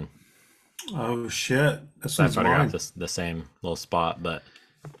this one. Oh shit! This I one's mine. photographed the same little spot, but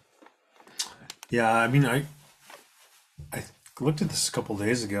Yeah, I mean, I looked at this a couple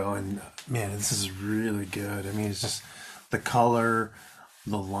days ago, and man, this is really good. I mean, it's just the color,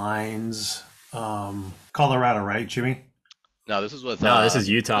 the lines. Colorado, right, Jimmy? No, this is with no, this is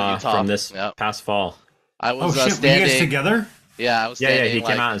Utah, from this Yeah. past fall. I Oh was shit! Were you standing. guys together? Yeah, I was Yeah, standing. he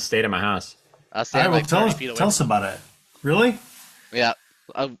like, came out and stayed at my house. I was All right, standing well, like tell 30 us, feet away. tell us about it. Really? Yeah,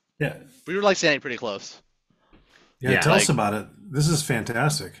 Yeah. we were like standing pretty close. Yeah. Yeah, Tell us like- about it. This is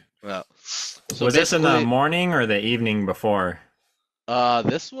fantastic. Yeah. So Was this in the basically, morning or the evening before?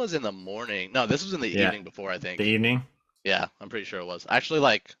 This was in the morning. No, this was in the Yeah. evening before, I think. The evening? Yeah, I'm pretty sure it was. Actually,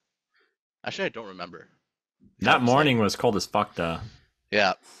 I don't remember. That was, morning was cold as fuck, though.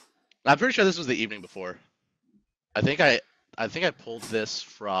 Yeah, I'm pretty sure this was the evening before. I think I pulled this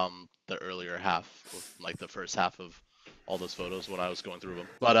from the earlier half, of, like the first half of all those photos when I was going through them.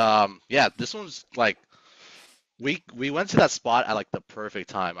 But yeah, this one's like we went to that spot at like the perfect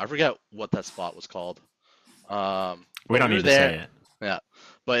time. I forget what that spot was called. We but don't were need to there. say it. Yeah,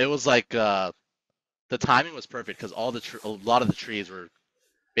 but it was like the timing was perfect because a lot of the trees were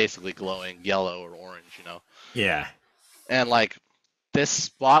basically glowing yellow or orange, you know. Yeah. And like this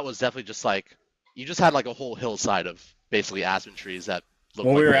spot was definitely just like you just had like a whole hillside of basically aspen trees that looked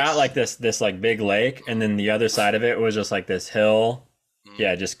Well, like we were this. at like this like big lake, and then the other side of it was just like this hill.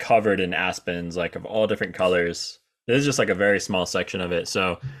 Yeah, just covered in aspens, like of all different colors. This is just like a very small section of it.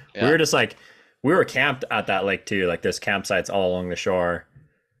 So Yeah. we were just like, we were camped at that lake too. Like there's campsites all along the shore.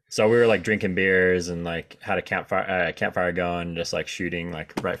 So we were like drinking beers and like had a campfire going, just like shooting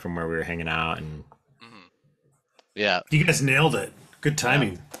like right from where we were hanging out, and Yeah, You guys nailed it. Good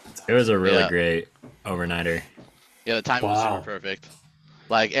timing. it was a really Yeah. great overnighter. yeah, the timing was Wow. super perfect.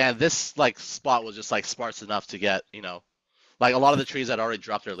 Like, and this like spot was just like sparse enough to get, you know, like a lot of the trees had already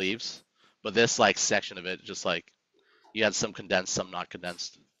dropped their leaves, but this like section of it just like you had some condensed, some not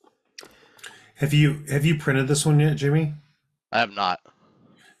condensed. Have you printed this one yet, Jimmy? I have not.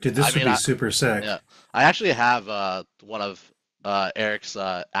 Dude, this I would mean, be I- super sick. Yeah, I actually have one of Eric's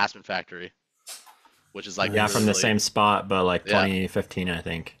Aspen Factory, which is like Yeah, from the really- same spot, but like Yeah. 2015, I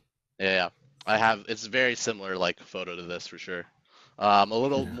think. Yeah, I have. It's very similar like photo to this for sure. A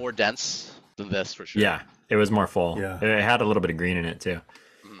little more dense than this for sure. Yeah, it was more full. Yeah. It had a little bit of green in it too.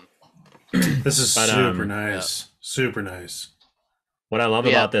 This is But, super nice. Super nice. What I love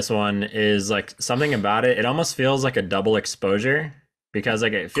Yeah. about this one is like something about it. It almost feels like a double exposure because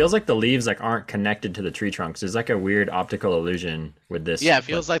like it feels like the leaves like aren't connected to the tree trunks. There's like a weird optical illusion with this. Yeah, it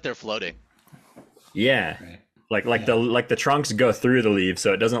feels like they're floating. Yeah. the trunks go through the leaves,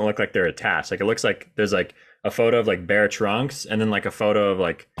 so it doesn't look like they're attached. Like it looks like there's like a photo of like bare trunks and then like a photo of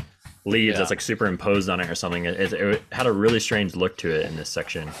like leaves that's like superimposed on it or something. It had a really strange look to it in this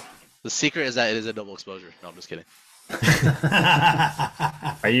section. The secret is that it is a double exposure. No, I'm just kidding.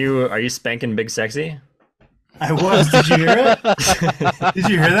 Are you spanking Big Sexy? I was. Did you hear it? Did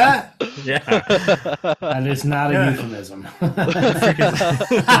you hear that? Yeah. That is not a euphemism.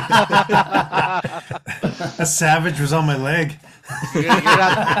 A savage was on my leg. You're gonna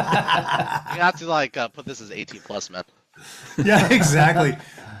have to like put this as 18 plus, man. Yeah, exactly.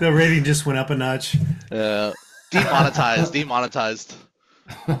 The rating just went up a notch. Demonetized.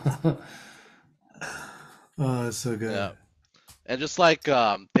 Oh, it's so good. Yeah. And just like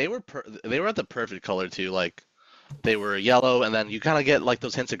they were at the perfect color too. Like they were yellow, and then you kind of get like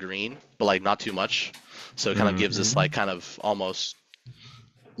those hints of green, but like not too much. So it kind of gives this like kind of almost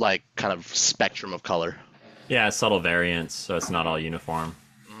like kind of spectrum of color. Yeah, subtle variants, so it's not all uniform.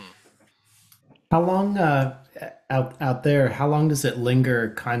 How long out there? How long does it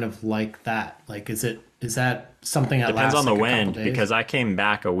linger? Kind of like that. Like, is that something that Depends lasts on the like wind, because I came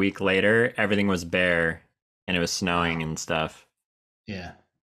back a week later, everything was bare, and it was snowing and stuff. Yeah.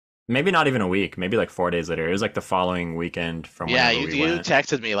 Maybe not even a week. Maybe like 4 days later. It was like the following weekend from Yeah, whenever we you went.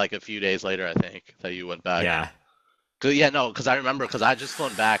 texted me like a few days later, I think, that you went back. Yeah. Because I remember because I just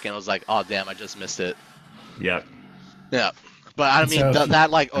flown back and I was like, oh damn, I just missed it. Yep. Yeah, but I mean So-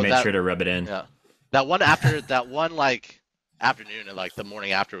 that like I made sure to rub it in. yeah, that one like afternoon and like the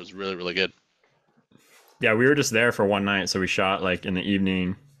morning after was really really good. Yeah, we were just there for one night, so we shot like in the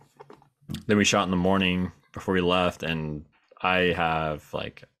evening. Then we shot in the morning before we left, and I have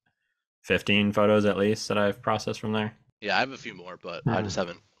like 15 photos at least that I've processed from there. Yeah, I have a few more, but I just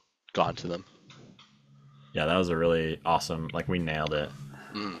haven't gone to them. Yeah, that was a really awesome, like we nailed it.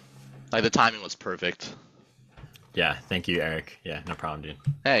 Like the timing was perfect. Yeah, thank you, Eric. Yeah, no problem, dude.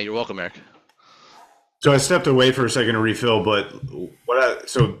 Hey, you're welcome, Eric. So I stepped away for a second to refill, but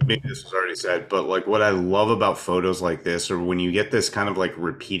so maybe this was already said, but like what I love about photos like this, or when you get this kind of like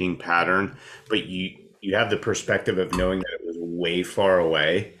repeating pattern, but you have the perspective of knowing that it was way far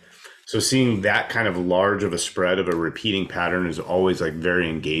away. So seeing that kind of large of a spread of a repeating pattern is always like very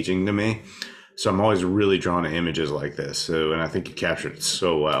engaging to me. So I'm always really drawn to images like this. So, and I think you captured it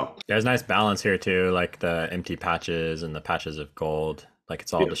so well. There's nice balance here too, like the empty patches and the patches of gold. Like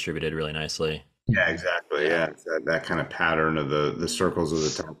it's all distributed really nicely. Yeah, exactly. Yeah, it's that kind of pattern of the circles of the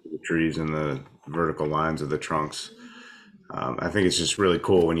top of the trees and the vertical lines of the trunks. I think it's just really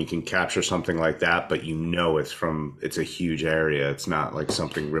cool when you can capture something like that, but you know it's a huge area. It's not like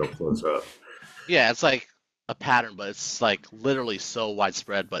something real close up. Yeah, it's like a pattern, but it's like literally so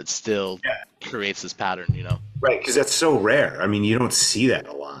widespread, but it still creates this pattern, you know? Right, because that's so rare. I mean, you don't see that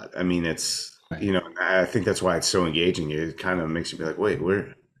a lot. I mean, it's, you know, I think that's why it's so engaging. It kind of makes you be like, wait,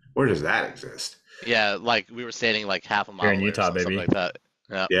 where does that exist? Yeah, like we were standing like half a mile Here in away or Utah, something baby. like that.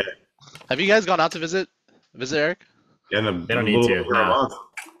 Yeah. Yeah. Have you guys gone out to visit Eric? Yeah, They don't need to. No.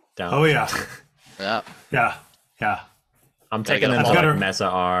 Don't. Oh yeah, Yeah. yeah. I'm taking them I've to got like a- Mesa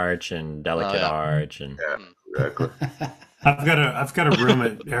Arch and Delicate yeah. Arch and Yeah, exactly. I've got a room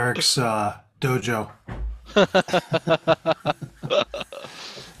at Eric's dojo.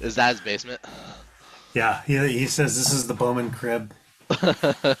 Is that his basement? Yeah, he says this is the Bowman crib.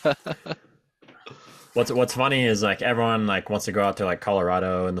 What's funny is like everyone like wants to go out to like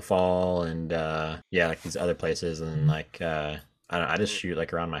Colorado in the fall and like these other places and like I just shoot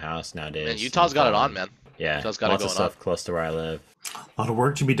like around my house nowadays. Man, Utah's got it on, man. Yeah, Utah's got it lots of going stuff on. close to where I live. A lot of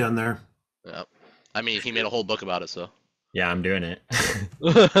work to be done there. Yeah. I mean, he made a whole book about it, so. Yeah, I'm doing it.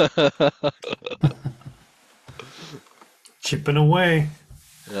 Chipping away.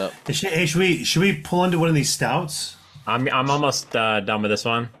 Yeah. Hey, should we pull into one of these stouts? I'm almost done with this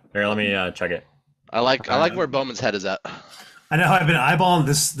one. Here, let me check it. I like where Bowman's head is at. I know I've been eyeballing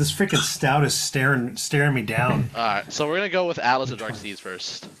this freaking stout is staring me down. All right, so we're gonna go with Atlas of Dark Seas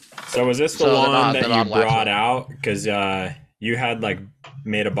first. So was this the So one they're that not you wax brought one. out? Because you had like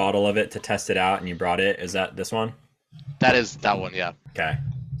made a bottle of it to test it out, and you brought it. Is that this one? That is that one, yeah. Okay.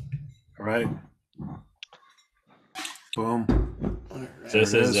 All right. Boom. So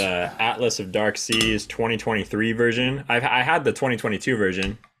this There it is is. Atlas of Dark Seas 2023 version. I had the 2022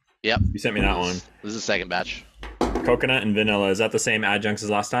 version. Yep. You sent me that one. This is the second batch. Coconut and vanilla. Is that the same adjuncts as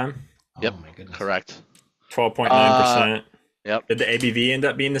last time? Yep. Oh my goodness. Correct. 12.9%. Yep. Did the ABV end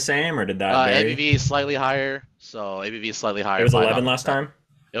up being the same, or did that vary? ABV is slightly higher, so ABV is slightly higher. It was by 11 about- last time.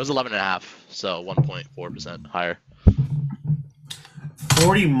 It was 11.5, so 1.4% higher.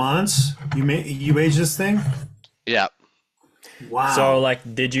 40 months. You age this thing? Yeah. Wow. So,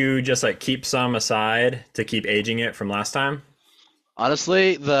 like, did you just like keep some aside to keep aging it from last time?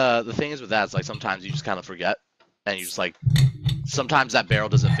 Honestly, the thing is with that is like sometimes you just kind of forget, and you just like sometimes that barrel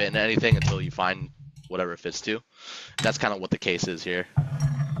doesn't fit into anything until you find whatever it fits to. That's kind of what the case is here.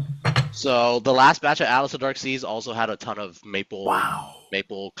 So the last batch of Atlas of Dark Seas also had a ton of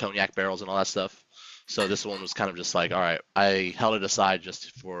maple cognac barrels and all that stuff. So this one was kind of just like, all right, I held it aside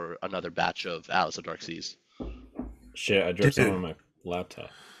just for another batch of Atlas of Dark Seas. Shit, I dropped some on my laptop.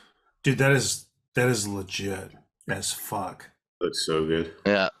 Dude, that is legit as fuck. Looks so good.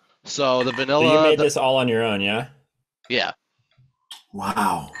 Yeah. So the vanilla. So you made this all on your own, yeah? Yeah.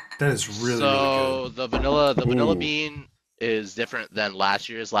 Wow, that is really So good. the vanilla bean is different than last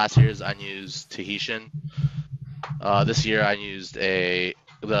year's. Last year's I used Tahitian. This year I used a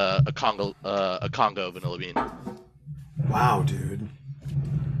Congo vanilla bean. Wow, dude.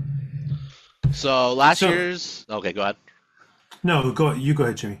 So last year's okay, go ahead. No, you go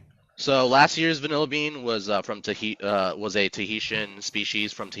ahead, Jimmy. So last year's vanilla bean was from was a Tahitian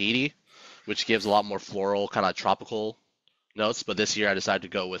species from Tahiti, which gives a lot more floral, kind of tropical notes. But this year I decided to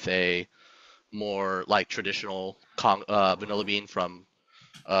go with a more like traditional vanilla bean from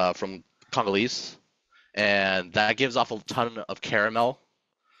Congolese, and that gives off a ton of caramel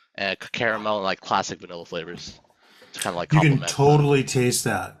and like classic vanilla flavors to kind of like You complement. can totally taste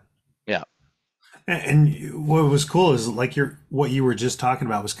that. Yeah. And what was cool is like what you were just talking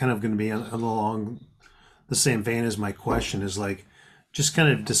about was kind of going to be along the same vein as my question is like just kind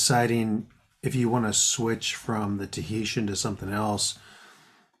of deciding if you want to switch from the Tahitian to something else.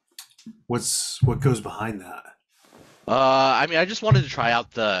 What goes behind that? I mean, I just wanted to try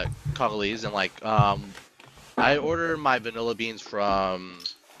out the Congolese and like I ordered my vanilla beans from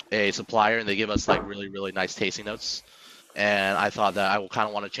a supplier and they give us like really, really nice tasting notes. And I thought that I kind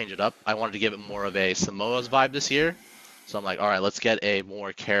of want to change it up. I wanted to give it more of a Samoa's vibe this year. So I'm like, all right, let's get a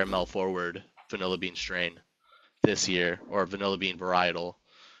more caramel forward vanilla bean strain this year, or vanilla bean varietal,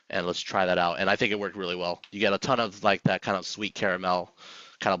 and let's try that out. And I think it worked really well. You get a ton of like that kind of sweet caramel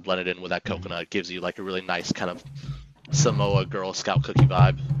kind of blended in with that coconut. It gives you like a really nice kind of Samoa Girl Scout cookie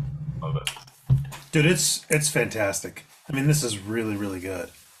vibe. Love it. Dude, it's fantastic. I mean, this is really, really good.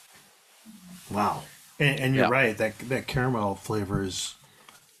 Wow. And you're right. That caramel flavor is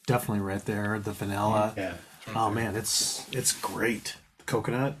definitely right there. The vanilla. Yeah. Oh man, it's great.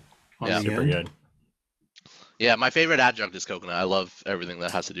 Coconut. On Yeah. the Super end. good. Yeah, my favorite adjunct is coconut. I love everything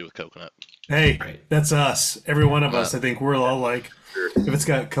that has to do with coconut. Hey, Right. that's us. Every one of us. I think we're all like, if it's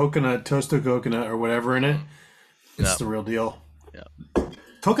got coconut, toasted coconut, or whatever in it, it's Yeah. the real deal. Yeah.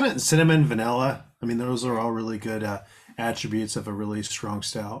 Coconut and cinnamon, vanilla. I mean, those are all really good attributes of a really strong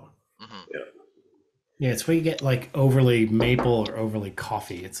stout. Yeah, it's where you get like overly maple or overly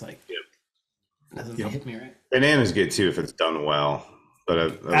coffee. It's like doesn't hit me right. Banana's good too if it's done well. But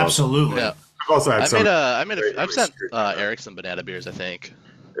I've Absolutely. Yeah. also had some. I've sent Eric some banana beers, I think.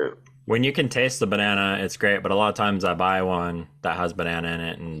 When you can taste the banana, it's great. But a lot of times I buy one that has banana in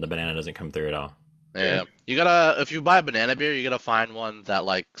it, and the banana doesn't come through at all. Yeah. If you buy a banana beer, you gotta find one that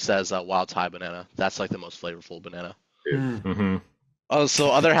like says wild Thai banana. That's like the most flavorful banana. Mm. Mm-hmm. Oh, so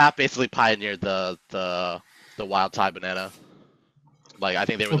other half basically pioneered the wild Thai banana. Like I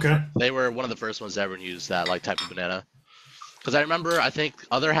think they were they were one of the first ones to ever use that like type of banana. Because I remember I think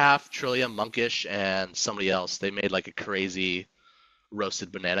other half Trillium, Monkish, and somebody else they made like a crazy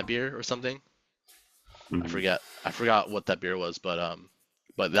roasted banana beer or something. Mhm. I forgot what that beer was, but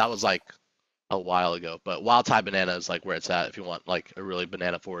that was like a while ago. But wild Thai banana is like where it's at if you want like a really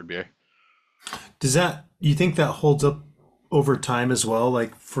banana forward beer. You think that holds up over time as well?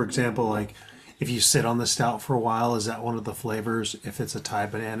 Like, for example, like if you sit on the stout for a while, is that one of the flavors? If it's a Thai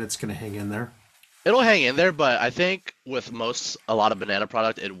banana, it's going to hang in there. It'll hang in there, but I think with a lot of banana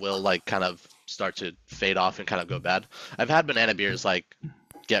product, it will like kind of start to fade off and kind of go bad. I've had banana beers like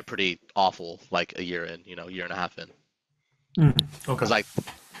get pretty awful like a year in, year and a half in. Okay. Because like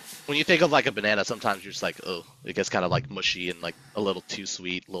when you think of like a banana, sometimes you're just like, oh, it gets kind of like mushy and like a little too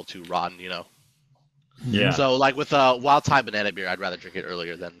sweet, a little too rotten, Yeah. So like with a wild Thai banana beer, I'd rather drink it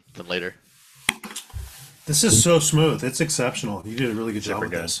earlier than later. This is so smooth. It's exceptional. You did a really good job Super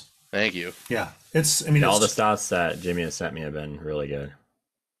with good. this. Thank you. Yeah. I mean, all the it's stouts that Jimmy has sent me have been really good.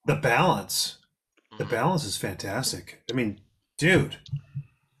 the balance. The balance is fantastic. I mean, dude,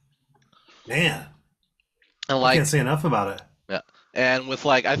 man, And I like can't say enough about it. yeah, and with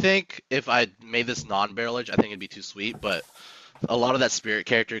like I think if I made this non-barrel aged, I think it'd be too sweet, but a lot of that spirit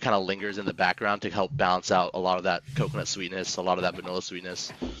character kind of lingers in the background to help balance out a lot of that coconut sweetness, a lot of that vanilla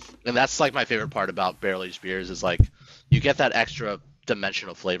sweetness. And that's like my favorite part about barrel aged beers is like you get that extra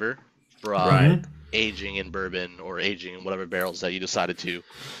dimensional flavor from Right. aging in bourbon or aging in whatever barrels that you decided to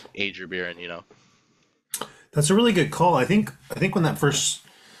age your beer in, you know. That's a really good call. I think when that first,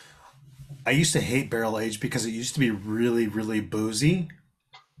 I used to hate barrel aged because it used to be really, really boozy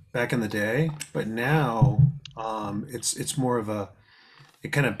back in the day. But now, it's more of a, it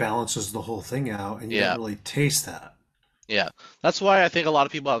kind of balances the whole thing out, and you Yeah. don't really taste that. Yeah. That's why I think a lot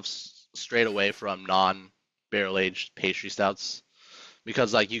of people have strayed away from non-barrel aged pastry stouts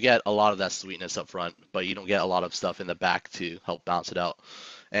because like you get a lot of that sweetness up front, but you don't get a lot of stuff in the back to help balance it out.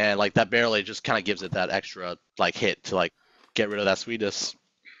 And like that barrel age just kind of gives it that extra like hit to like get rid of that sweetness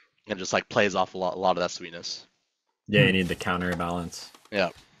and just like plays off a lot of that sweetness. Yeah, you need the counterbalance. Yeah.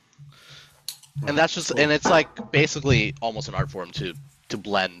 And that's just and it's like basically almost an art form to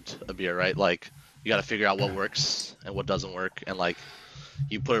blend a beer, right? Like you got to figure out what works and what doesn't work, and like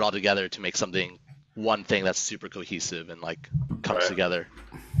you put it all together to make something one thing that's super cohesive and like comes together.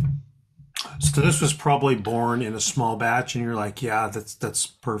 So this was probably born in a small batch, and you're like, yeah, that's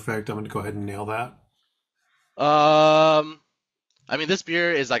perfect. I'm going to go ahead and nail that. I mean, this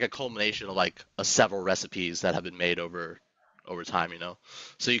beer is like a culmination of like several recipes that have been made over time, you know.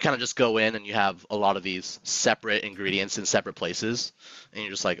 So you kind of just go in and you have a lot of these separate ingredients in separate places, and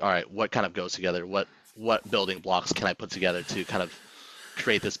you're just like, all right, what kind of goes together? What building blocks can I put together to kind of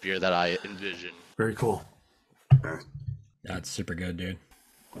create this beer that I envision? Very cool. That's super good, dude.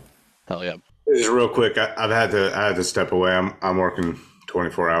 Hell yeah. Just real quick, I had to step away. I'm working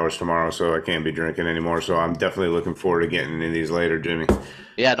 24 hours tomorrow, so I can't be drinking anymore. So I'm definitely looking forward to getting into these later, Jimmy.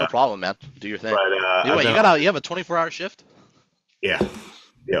 Yeah, no problem, man. Do your thing. But, you have a 24-hour shift? Yeah.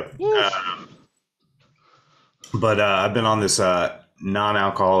 Yep. But I've been on this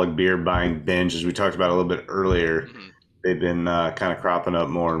non-alcoholic beer buying binge, as we talked about a little bit earlier. Mm-hmm. They've been kind of cropping up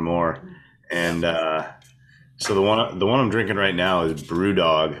more and more, and so the one I'm drinking right now is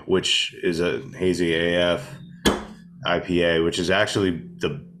Brewdog, which is a hazy AF IPA, which is actually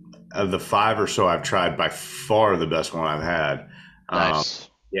of the 5 or so I've tried, by far the best one I've had. Nice.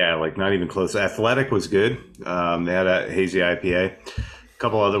 Yeah, like not even close. Athletic was good. They had a hazy IPA. A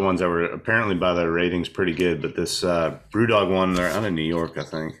couple other ones that were apparently by their ratings pretty good, but this Brewdog one, they're out of New York, I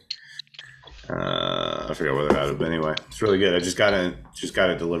think. I forget where they're out of, but anyway, it's really good. I just got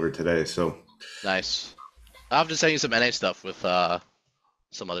it delivered today, so Nice. I'll have to send you some NA stuff with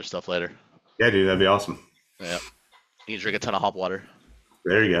some other stuff later. yeah, dude, that'd be awesome. Yeah. You can drink a ton of hop water.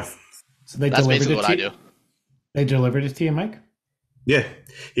 There you go. So they That's delivered basically it what to I you? do. They delivered it to you, Mike? Yeah.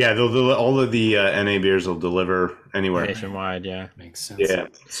 They'll all of the NA beers will deliver anywhere. Nationwide, yeah. Makes sense. Yeah,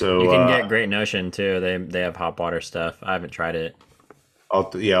 so You can get Great Notion too. They have hop water stuff. I haven't tried it.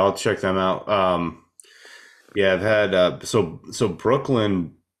 I'll check them out. I've had so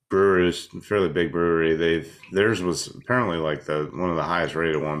Brooklyn Brewers, fairly big brewery. Theirs was apparently like one of the highest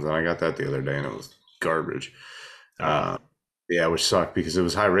rated ones, and I got that the other day, and it was garbage. Which sucked because it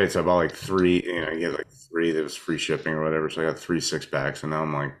was high rates. I bought like 3. I get like 3. There was free shipping or whatever, so I got 3 6-packs, and now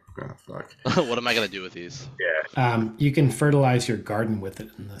I'm like, oh, fuck. What am I gonna do with these? Yeah, You can fertilize your garden with it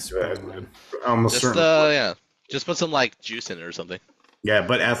in the spring. almost Just certain. just put some like juice in it or something. Yeah,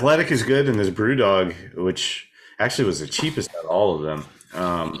 but Athletic is good, and this Brewdog, which actually was the cheapest out of all of them,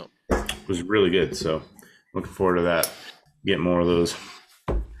 was really good. So looking forward to that. Get more of those.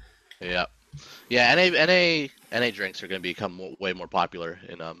 Yeah. Yeah, NA drinks are going to become way more popular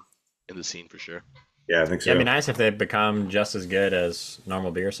in the scene for sure. Yeah, I think so. Yeah, it'd be nice if they become just as good as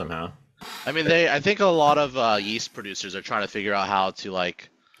normal beer somehow. I mean, I think a lot of yeast producers are trying to figure out how to like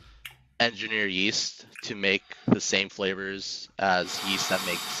engineer yeast to make the same flavors as yeast that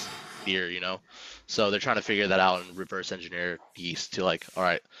makes beer, you know? So they're trying to figure that out and reverse engineer yeast to like, all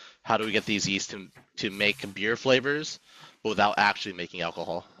right, how do we get these yeast to make beer flavors but without actually making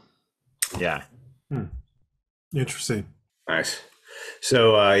alcohol? Yeah. Interesting. Nice.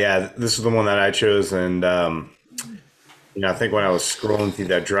 So this is the one that I chose, and I think when I was scrolling through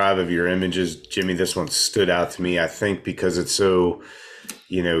that drive of your images, Jimmy, this one stood out to me. I think because it's so,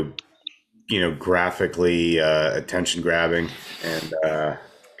 graphically attention grabbing and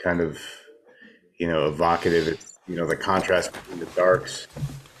kind of, evocative. It's the contrast between the darks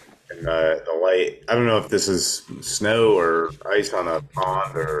and the light. I don't know if this is snow or ice on a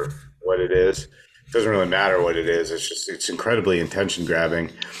pond or what it is. It doesn't really matter what it is. It's incredibly attention grabbing.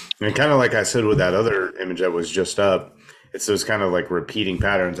 And kind of like I said with that other image that was just up, it's those kind of like repeating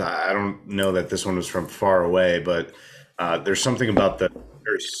patterns. I don't know that this one was from far away, but there's something about the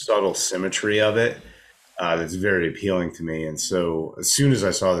very subtle symmetry of it that's very appealing to me. And so as soon as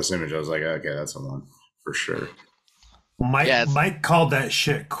I saw this image, I was like, okay, that's the one for sure. Mike called that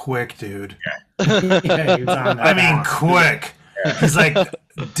shit quick, dude. Yeah, he was on that. I mean, quick. He's like,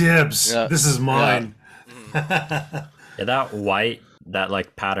 dibs. Yeah. This is mine. Yeah, that white, that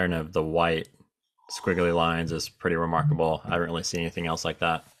like pattern of the white squiggly lines is pretty remarkable. I haven't really seen anything else like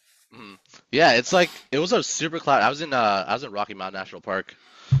that. Yeah, it's like it was a super cloud. I was in Rocky Mountain National Park,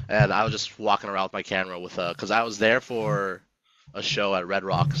 and I was just walking around with my camera with because I was there for a show at Red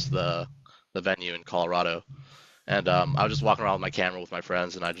Rocks, the venue in Colorado, and I was just walking around with my camera with my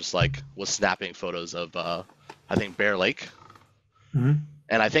friends, and I just like was snapping photos of I think Bear Lake, Mhm.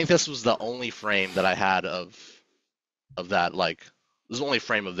 and I think this was the only frame that I had of that. Like this was the only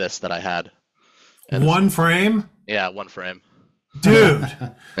frame of this that I had. And One frame? yeah, one frame. Dude,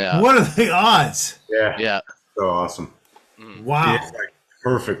 Yeah, what are the odds? Yeah. yeah, So awesome. Wow. It's like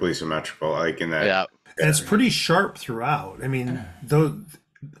perfectly symmetrical, like in that. yeah. And it's pretty sharp throughout. I mean,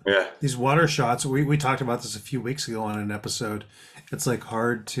 Yeah. these water shots, we talked about this a few weeks ago on an episode. It's like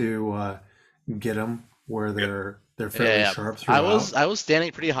hard to get them where they're fairly Yeah, sharp throughout. I was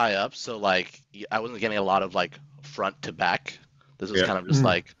standing pretty high up, so like I wasn't getting a lot of like front to back. This was Yeah. kind of just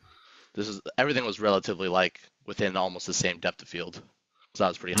like everything was relatively like within almost the same depth of field, so I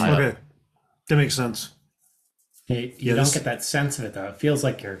was pretty high up. Okay, that makes sense. You Yeah, don't this- get that sense of it though. It feels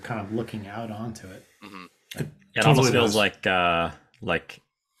like you're kind of looking out onto it. It almost Totally feels does. like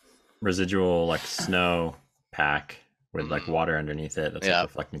residual like snow pack with like water underneath it that's Yeah. like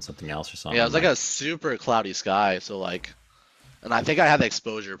reflecting something else or something. Yeah, it was like a super cloudy sky, so like, and I think I had the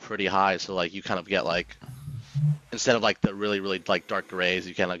exposure pretty high, so like you kind of get like instead of like the really like dark grays,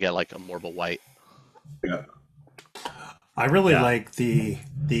 you kind of get like a more of a white. Yeah. I really Yeah. like the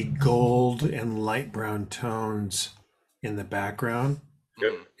gold and light brown tones in the background.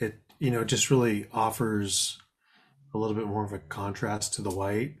 Yep. It just really offers a little bit more of a contrast to the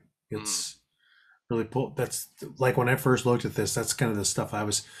white. It's really that's like when I first looked at this, that's kind of the stuff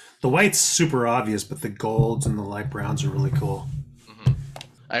the white's super obvious, but the golds and the light browns are really cool.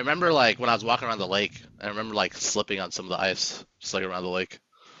 I remember like when I was walking around the lake, I remember like slipping on some of the ice, just like around the lake,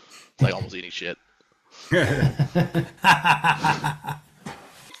 like almost eating shit.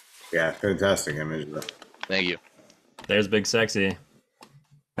 Yeah, fantastic image. Though. Thank you. There's Big Sexy.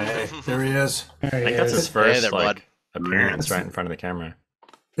 Hey, there he is. I think that's his first there, like bud. appearance right in front of the camera.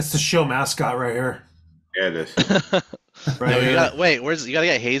 It's the show mascot right here. Yeah, it is. Right No, you here. gotta, wait, you gotta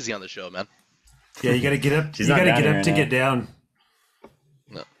get Hazy on the show, man. Yeah, you got to get up. She's You not got to down get here up right to now. get down.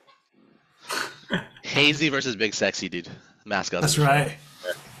 Hazy versus Big Sexy, dude. Mascot. That's right.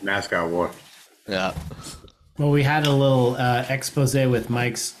 Mascot war. Yeah. Well, we had a little expose with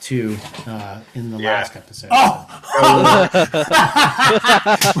Mike's too in the last episode. Oh,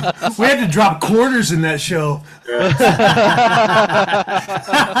 we had to drop quarters in that show.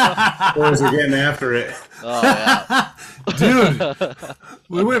 Boys are getting after it. Oh yeah. Dude,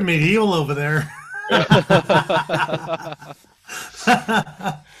 we went medieval over there. I'll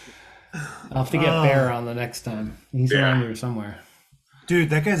have to get Bear on the next time. He's around here somewhere. Dude,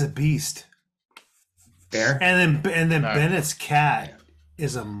 that guy's a beast. Bear? And then Bennett's cat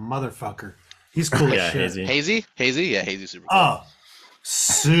is a motherfucker. He's cool Yeah, as shit. Hazy. Hazy? Yeah, Hazy's super cool. Oh,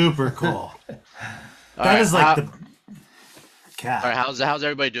 super cool. All That right, is like the cat. All right, how's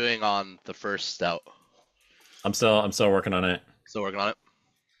everybody doing on the first stout? I'm still working on it. Still working on it.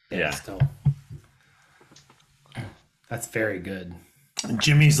 Yeah. Still. That's very good. And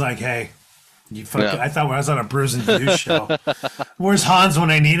Jimmy's like, hey, you fucking, Yeah. I thought I was on a Brews and Views show. Where's Hans when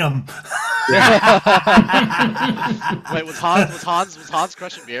I need him? Wait, was Hans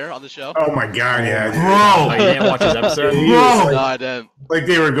crushing beer on the show? Oh my god, yeah. dude. Oh, you Bro, didn't watch his episode? He was Bro. No, like, I didn't. like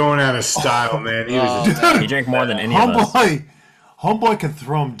they were going out of style, man. He was just, man. He drank more than any of us. Homeboy can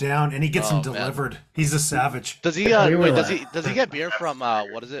throw him down, and he gets him Oh, man. delivered. He's a savage. Does he? We were Wait, like- does he get beer from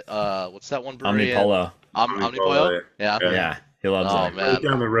what is it? What's that one brewery? Omnipolo. Omnipolo. Yeah. Yeah. Yeah, he loves Oh it. man. right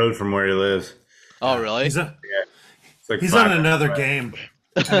down the road from where he lives. Oh really? He's It's like he's 5 on another miles away. game.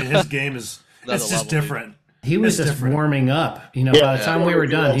 I mean, his game is Another it's just level, dude. different. He was That's just different. warming up. You know, by the time we were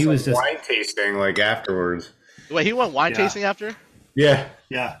done, he was just. wine tasting like afterwards. Wait, he went wine Yeah. tasting after? Yeah.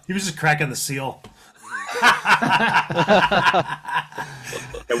 Yeah, he was just cracking the seal.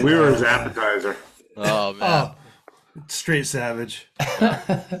 And we were his appetizer. Oh man. Oh, straight savage.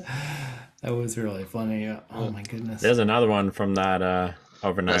 That was really funny. Oh my goodness. There's another one from that The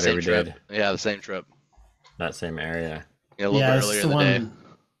overnighter same we trip. did. Yeah, the same trip. That same area. Yeah, a little Yeah, bit this earlier is in the the day. one.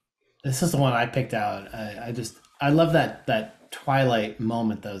 This is the one I picked out. I love that twilight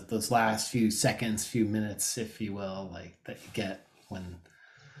moment. Those last few seconds, few minutes, if you will, like that you get when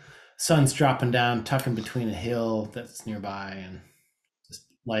sun's dropping down, tucking between a hill that's nearby, and just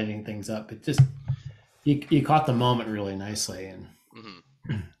lighting things up. It just you caught the moment really nicely, and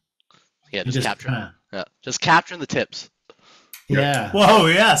Yeah, you just just capturing. kinda- Yeah, just capturing the tips. Yeah. Whoa,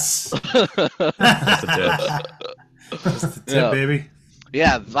 yes. That's a tip. That's the tip, Yeah. baby.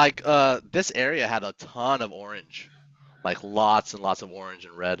 Yeah, like this area had a ton of orange, like lots and lots of orange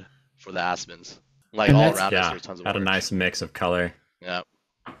and red for the aspens. Like And all that's- around us, Yeah, there's tons of had a orange. nice mix of color. Yeah.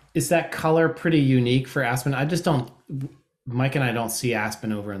 Is that color pretty unique for aspen? I just don't. Mike and I don't see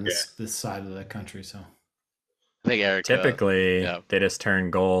aspen over in this side of the country. So I think Eric. Typically, yeah. they just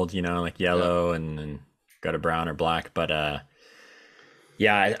turn gold, like yellow, and go to brown or black. But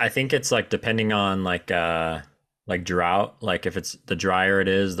yeah, I think it's like depending on like drought. Like if it's the drier it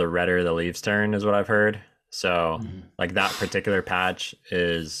is, the redder the leaves turn, is what I've heard. So like that particular patch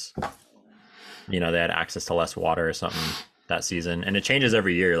is, they had access to less water or something that season, and it changes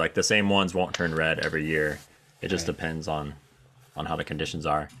every year. Like the same ones won't turn red every year. It just depends on how the conditions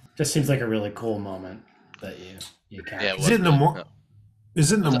are. just seems like a really cool moment that you captured. Yeah, Is it in the yeah.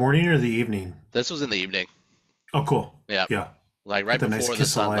 Is it in the morning or the evening? This was in the evening. Oh, cool. Yeah. Yeah. Like right With a nice before the kiss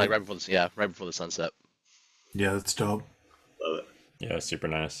of sun. light. Like right before the sunset. Yeah, that's dope. Love it. Yeah, super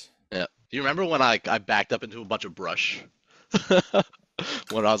nice. Yeah. Do you remember when I backed up into a bunch of brush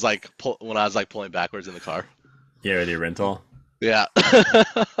when I was like pulling backwards in the car? Yeah, with your rental. Yeah.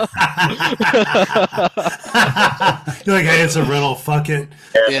 You're like, hey, it's a rental. Fuck it.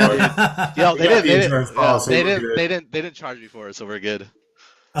 Yeah, dude. Yo, We got the insurance policy, we're good. they didn't charge me for it, so we're good.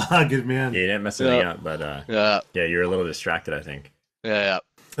 Good man. Yeah, you didn't mess anything Yeah. up, but Yeah. you were a little distracted, I think. Yeah.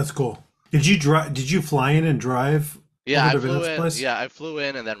 That's cool. Did you drive? Did you fly in and drive? Yeah, I over to flew Vanette's in. place? Yeah, I flew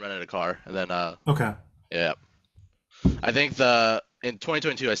in and then rented a car, and then Okay. yeah. I think in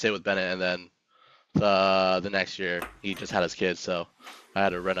 2022 I stayed with Bennett, and then the next year he just had his kids, so I had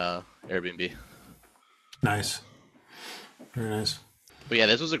to rent a Airbnb. Nice. Very nice. But yeah,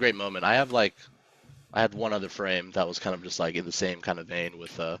 this was a great moment. I had one other frame that was kind of just like in the same kind of vein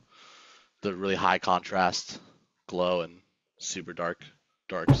with the really high contrast glow and super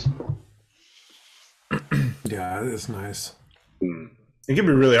darks. Yeah, it's nice. It can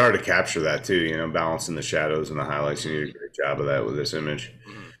be really hard to capture that too, balancing the shadows and the highlights. You did a great job of that with this image.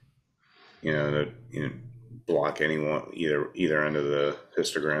 To block anyone either end of the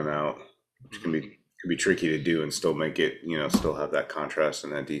histogram out, which can be tricky to do and still make it, still have that contrast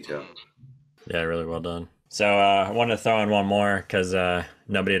and that detail. Yeah, really well done. So I wanted to throw in one more because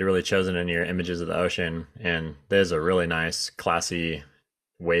nobody had really chosen any of your images of the ocean, and there's a really nice, classy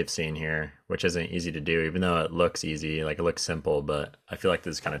wave scene here, which isn't easy to do, even though it looks easy. Like it looks simple, but I feel like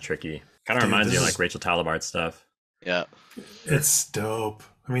this is kind of tricky. Kind of reminds me of like Rachel Talabart stuff. Yeah. It's dope.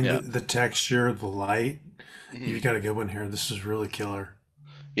 I mean, Yeah. the texture, the light. You got a good one here. This is really killer.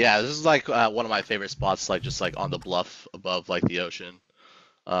 Yeah, this is like one of my favorite spots, like just like on the bluff above like the ocean.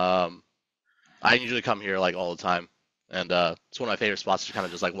 I usually come here like all the time, and it's one of my favorite spots to kind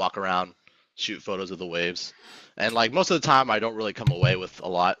of just like walk around, shoot photos of the waves. And like most of the time, I don't really come away with a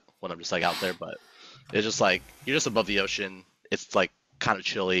lot when I'm just like out there, but it's just like you're just above the ocean. It's like kind of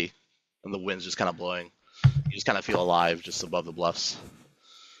chilly, and the wind's just kind of blowing. You just kind of feel alive just above the bluffs.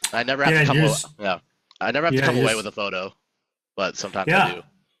 I never have to come away. Yeah, I never have to come away with a photo, but sometimes I do.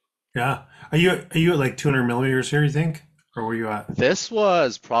 Yeah. Are you at like 200 millimeters here, you think? Or were you at? This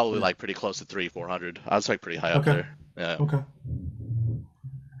was probably like pretty close to 300-400. I was like pretty high up there. Yeah. Okay.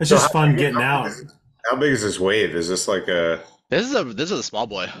 It's just fun getting out. How big is this wave? Is this like a? This is a small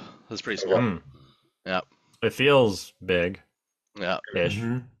boy. This is pretty small. Yeah. It feels big. Yeah. Ish.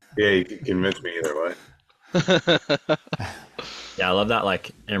 Mm-hmm. Yeah, you can convince me either way. Yeah, I love that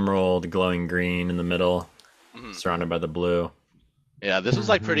like emerald glowing green in the middle, surrounded by the blue. Yeah, this was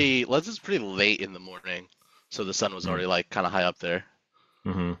like pretty. This is pretty late in the morning, so the sun was already like kind of high up there.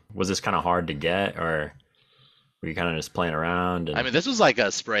 Was this kind of hard to get, or were you kind of just playing around? And... I mean, this was like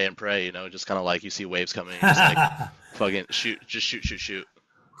a spray and pray, just kind of like you see waves coming, just like fucking shoot.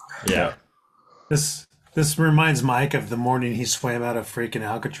 Yeah. This reminds Mike of the morning he swam out of freaking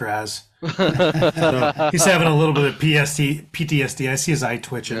Alcatraz. So he's having a little bit of PTSD. I see his eye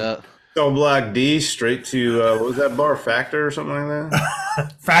twitching. Yeah. All black D straight to what was that bar? Factor or something like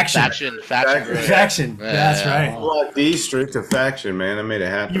that? Faction. Faction. Yeah, that's right. Black D straight to faction, man. I made it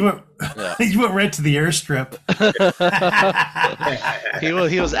happen. You went right to the airstrip.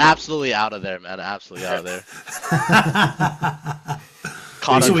 He was absolutely out of there, man. Absolutely out of there.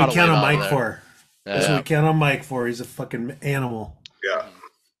 That's what we count on Mike for. Yeah, That's what we count on Mike for. He's a fucking animal. Yeah.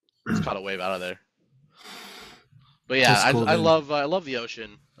 Just caught a wave out of there. But yeah, Cool, I love the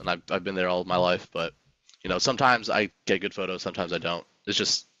ocean, and I've been there all my life. But sometimes I get good photos, sometimes I don't. It's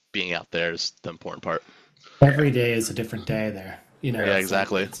just being out there is the important part. Every day is a different day there. Yeah,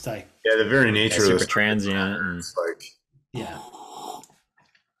 exactly. It's like the very nature of super this transient. And... it's like yeah.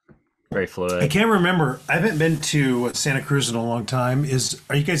 Very I fluid. can't remember. I haven't been to Santa Cruz in a long time.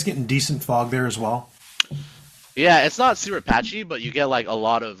 Are you guys getting decent fog there as well? Yeah, it's not super patchy, but you get like a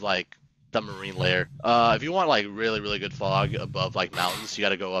lot of like the marine layer. If you want like really really good fog above like mountains, you got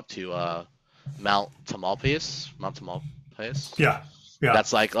to go up to Mount Tamalpais. Mount Tamalpais. Yeah. Yeah.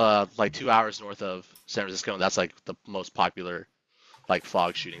 That's like 2 hours north of San Francisco, and that's like the most popular like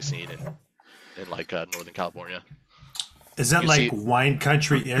fog shooting scene in like Northern California. Is that You like see- wine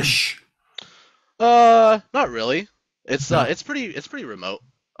country-ish? Not really. It's No? it's pretty remote.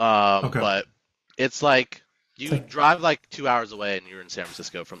 Okay. But it's like you It's like- drive like 2 hours away and you're in San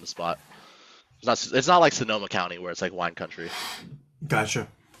Francisco from the spot. It's not like Sonoma County where it's like wine country. Gotcha.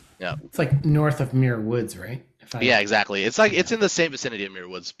 Yeah. It's like north of Muir Woods, right? Yeah, exactly. It's like it's in the same vicinity of Muir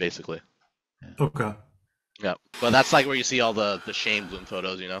Woods, basically. Okay. Yeah. But that's like where you see all the Shane Bloom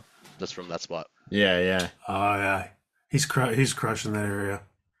photos, you know? That's from that spot. Yeah, yeah. Oh yeah. He's crushing that area.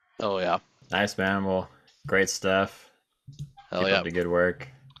 Oh yeah. Nice, man. Well, great stuff. Hell Keep yeah. up the good work.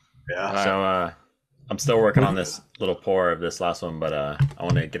 Yeah. All right. So, I'm still working on this little pour of this last one, but I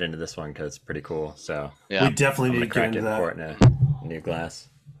want to get into this one because it's pretty cool. So Yeah. We definitely I'm need gonna to get crack into it and that. pour it in a new glass.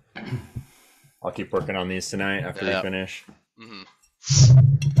 I'll keep working on these tonight after Yeah. we finish. Mhm.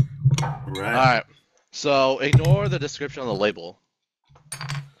 Right. All right. So ignore the description on the label.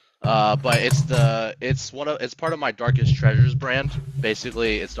 But it's part of my Darkest Treasures brand.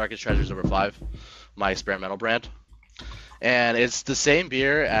 Basically, it's Darkest Treasures #5, my experimental brand, and it's the same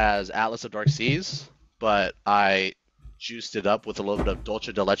beer as Atlas of Dark Seas, but I juiced it up with a little bit of dulce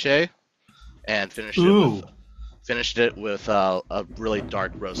de leche, and Ooh. finished it with a really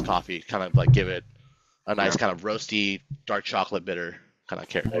dark roast coffee, kind of like give it a nice kind of roasty dark chocolate bitter kind of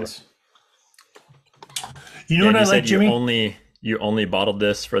character. Nice. You know And what I you like, said Jimmy? you only bottled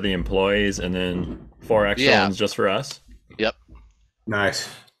this for the employees and then 4 extra Yeah. ones just for us. Yep. Nice.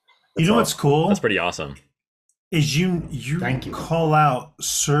 You know what's cool? That's pretty awesome. Is you Thank you. call out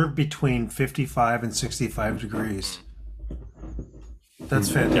serve between 55 and 65 degrees. That's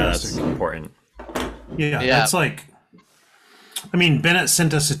Yeah, that's fantastic. important. Yeah, Yeah. that's like. I mean, Bennett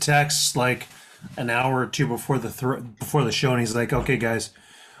sent us a text like an hour or two before before the show, and he's like, "Okay, guys,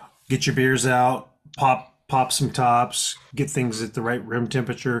 get your beers out, pop some tops, get things at the right room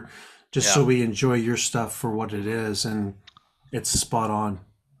temperature, just so Yeah. we enjoy your stuff for what it is." And it's spot on.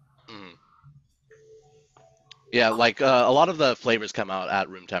 Mhm. Yeah, like a lot of the flavors come out at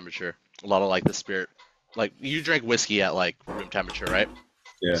room temperature. A lot of like the spirit, like you drink whiskey at like room temperature, right?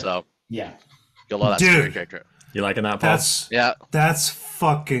 Yeah. So Yeah. get a lot of that Dude. spirit character. You liking that, Paul? Yeah. That's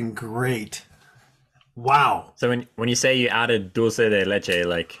fucking great. Wow. So when you say you added dulce de leche,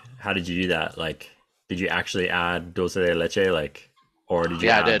 like how did you do that? Like, did you actually add dulce de leche, like, or did you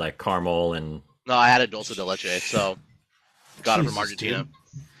Yeah, I add did. like caramel and? No, I added dulce de leche, so got it from Jesus, Argentina.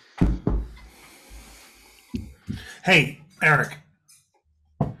 Hey, Eric.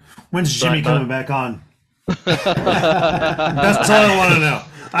 When's Jimmy coming back on? That's all I want to know.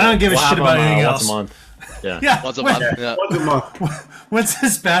 I don't give a We'll shit have about them, anything once else. a month. Yeah. Yeah. Once a month. Yeah. Once a month. When's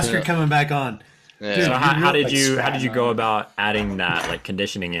this bastard Yeah. coming back on? Yeah. Dude, So how really, did like, you scratch go on it. about adding that, like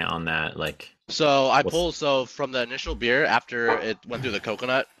conditioning it on that, like? So I What's- pulled from the initial beer after it went through the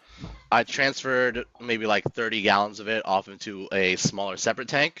coconut, I transferred maybe like 30 gallons of it off into a smaller separate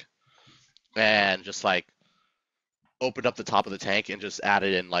tank, and just like opened up the top of the tank and just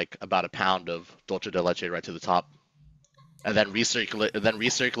added in like about a pound of dulce de leche right to the top, and then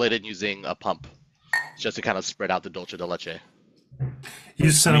recirculated using a pump, just to kind of spread out the dulce de leche.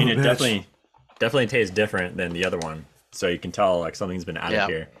 You son I mean, of it a bitch. definitely tastes different than the other one. So you can tell like something's been added Yeah.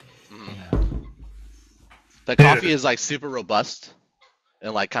 here. The coffee is like super robust,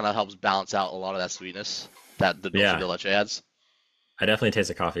 and like kind of helps balance out a lot of that sweetness that the dulce Yeah. de leche adds. I definitely taste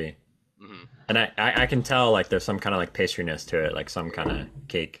the coffee, Mhm. and I can tell like there's some kind of like pastriness to it, like some kind of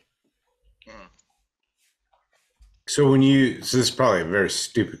cake. So this is probably a very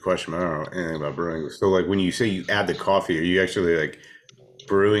stupid question, but I don't know anything about brewing. So like when you say you add the coffee, are you actually like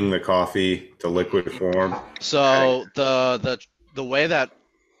brewing the coffee to liquid form? So the way that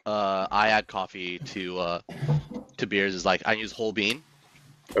I add coffee to beers is like I use whole bean,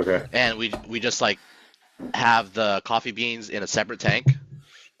 Okay. and we just like have the coffee beans in a separate tank,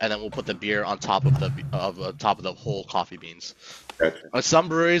 and then we'll put the beer on top of the whole coffee beans. Gotcha. Some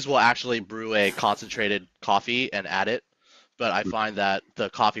breweries will actually brew a concentrated coffee and add it, but I find that the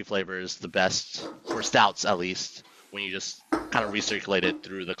coffee flavor is the best for stouts, at least, when you just kind of recirculate it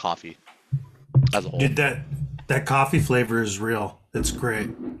through the coffee as a whole. Dude, that coffee flavor is real. It's great.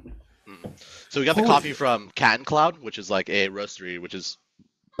 So we got the Holy- coffee from Cat and Cloud, which is like a roastery, which is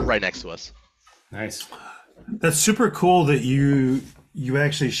right next to us. Nice. That's super cool that you you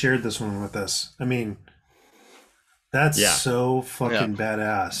actually shared this one with us. I mean, that's so fucking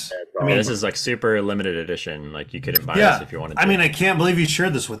badass. I mean, this is like super limited edition. Like you couldn't buy yeah. this if you wanted to. I mean, I can't believe you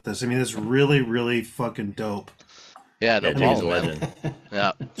shared this with us. I mean, it's really, really fucking dope. Yeah, no Jimmy's a problem, man. legend.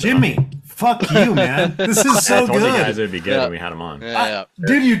 Yeah. Jimmy, fuck you, man. This is so I told good. you guys it would be good when we had him on. Yeah.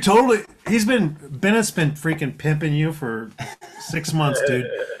 Dude, Bennett's been freaking pimping you for 6 months, dude.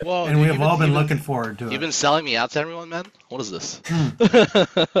 Well, And we have all been looking forward to it. You've been selling me out to everyone, man. What is this?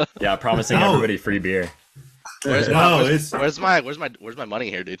 Yeah, promising No. everybody free beer. Where's my money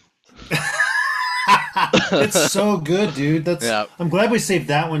here, dude? It's so good, dude. Yeah. I'm glad we saved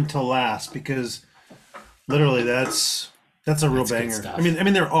that one till last because literally that's a real banger. stuff. I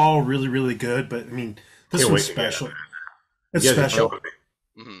mean they're all really, really good, but I mean this Can't one's wait to get it. special. It's You guys are special. killing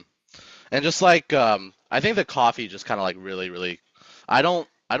me. Hmm. And just like I think the coffee just kind of like really, really. I don't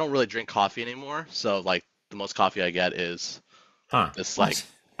really drink coffee anymore. So like the most coffee I get is this like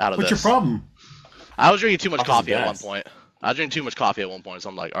out of What's this. your problem? I was drinking too much Coffee's coffee at one gas. point. I was drinking too much coffee at one point, so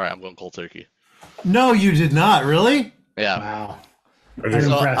I'm like, all right, I'm going cold turkey. No, you did not, really? Yeah. Wow. Are I'm you-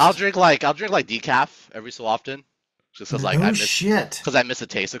 So impressed. I'll drink like decaf every so often, just because like no I miss shit. because I miss the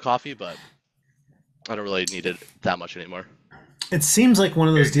taste of coffee, but I don't really need it that much anymore. It seems like one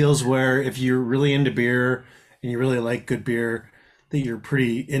of those deals where if you're really into beer and you really like good beer, that you're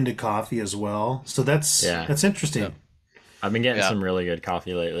pretty into coffee as well. So that's interesting. Yeah. I've been getting Yeah. some really good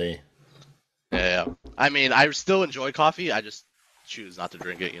coffee lately. Yeah. I mean, I still enjoy coffee. I just choose not to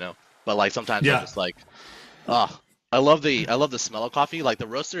drink it, you know. But like sometimes Yeah. I'm just like, I love the smell of coffee. Like the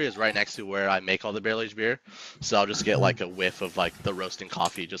roastery is right next to where I make all the barrel aged beer, so I'll just get like a whiff of like the roasting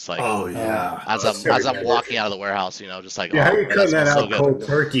coffee, just like Oh yeah. as I'm walking out of the warehouse, you know, just like Yeah, how are you man, cutting that smells so out good. cold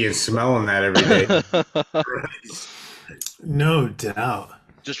turkey and smelling that every day? No doubt.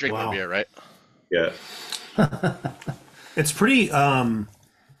 Just drink Wow. my beer, right? Yeah. It's pretty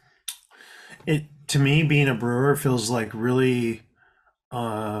it to me being a brewer feels like really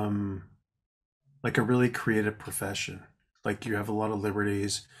like a really creative profession. Like you have a lot of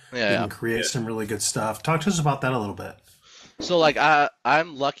liberties. You Yeah. can create some really good stuff. Talk to us about that a little bit. So like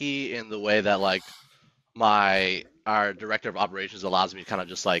I'm lucky in the way that like our director of operations allows me to kind of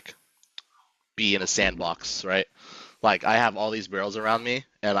just like be in a sandbox, right? Like I have all these barrels around me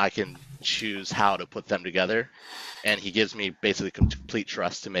and I can choose how to put them together, and he gives me basically complete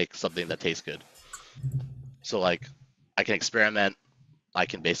trust to make something that tastes good. So like I can experiment, I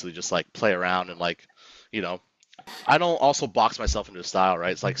can basically just like play around and like, you know, I don't also box myself into a style,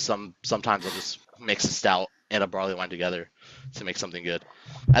 right? It's like sometimes I'll just mix a stout and a barley wine together to make something good.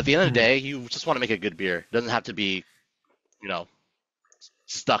 At the end of the day, you just want to make a good beer. It doesn't have to be, you know,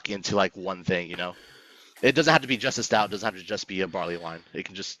 stuck into like one thing, you know. It doesn't have to be just a stout, it doesn't have to just be a barley wine. It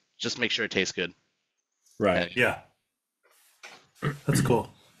can just make sure it tastes good. Right. And Yeah. That's cool.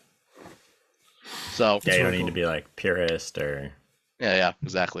 so Yeah, you don't really need cool. to be like purist or yeah,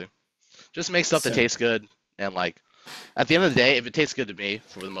 exactly. Just make stuff that So- tastes good, and like at the end of the day, if it tastes good to me,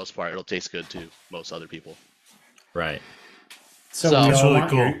 for the most part, it'll taste good to most other people. right. So, So- we That's all really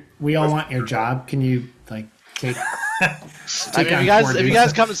want cool. we all want your job. Can you like take? I mean, if on you guys board if you these-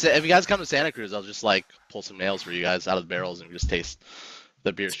 guys come to if you guys come to Santa Cruz, I'll just like pull some nails for you guys out of the barrels and just taste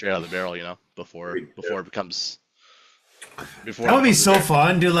the beer straight out of the barrel, you know, before it becomes before That would it be becomes so beer.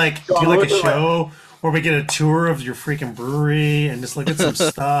 fun. Do like a show where we get a tour of your freaking brewery and just look at some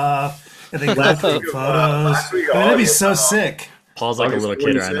stuff and then go through the photos. last week, I mean, that'd be August, so sick. Paul's like a August little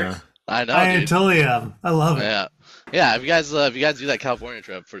kid right 26th. now. I know, I dude. totally am. I love it. Yeah. If you guys do that California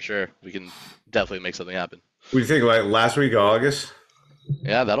trip, for sure, we can definitely make something happen. What do you think? Like last week, August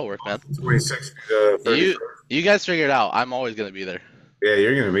Yeah, that'll work, man. 26th to 31st. You guys figure it out. I'm always gonna be there. Yeah,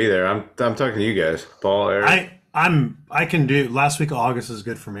 you're gonna be there. I'm talking to you guys, Paul, Eric. I can do last week of August is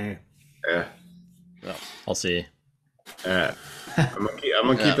good for me. Yeah. I'll see. All right. I'm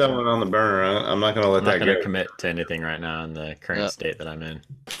gonna keep Yeah. that one on the burner. I'm not gonna let I'm not that going to go. commit to anything right now in the current Yeah. state that I'm in.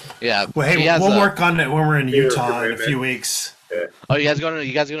 Yeah. Well, hey, he has we'll a- work on it when we're in Utah in a commitment. few weeks. Oh, you guys going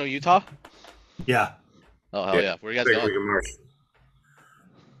to Utah? Yeah, Oh hell yeah. Where are you guys Big going? week of March.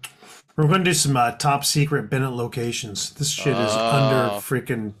 we're going to do some top secret Bennett locations. This shit is under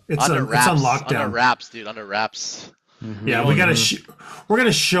freaking. It's Under on wraps. lockdown. Under wraps, dude. Under wraps. Yeah, we gotta. We're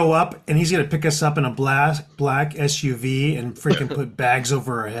gonna show up, and he's gonna pick us up in a black SUV and freaking put bags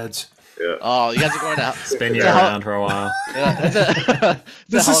over our heads. Oh, you guys are going to Spin you It's a hel- around for a while. Yeah, it's a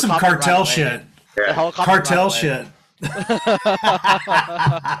This is some helicopter cartel ride away. shit. It's a helicopter Cartel ride away. shit.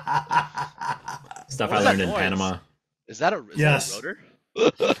 Stuff What I is learned that in noise? Panama. Is that a Yes. rotor?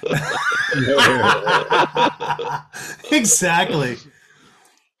 Exactly.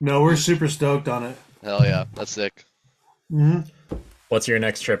 No, we're super stoked on it. Hell yeah, that's sick. hmm What's your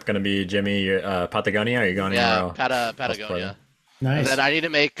next trip going to be, Jimmy? Patagonia? Or are you going Yeah, anywhere else? Patagonia. And Nice. then I need to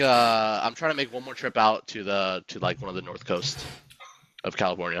make. I'm trying to make one more trip out to like one of the north coast of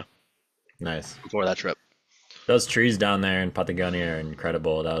California Nice. before that trip. Those trees down there in Patagonia are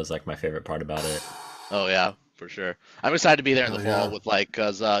incredible. That was like my favorite part about it. Oh yeah, for sure. I'm excited to be there in the Oh, fall yeah. with like,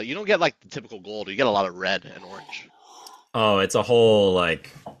 cause you don't get like the typical gold. You get a lot of red and orange. Oh, it's a whole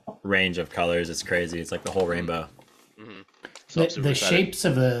like range of colors. It's crazy. It's like the whole rainbow. So I'm super The excited. shapes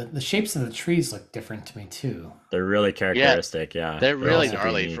of the trees look different to me too. They're really characteristic. Yeah, They're all really super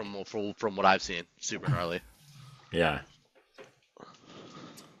gnarly unique. from what I've seen. Super gnarly. Yeah.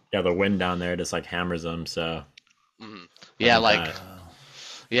 Yeah, the wind down there just like hammers them. So Yeah, love like that.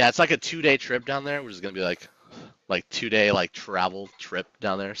 yeah, it's like a 2-day trip down there, which is gonna be like 2-day like travel trip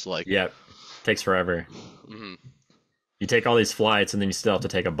down there. So like, Yep, takes forever. mhm. You take all these flights and then you still have to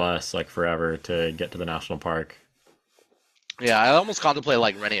take a bus like forever to get to the national park. Yeah, I almost contemplate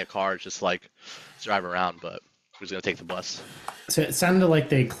like renting a car, just like drive around, but we're just gonna take the bus. So it sounded like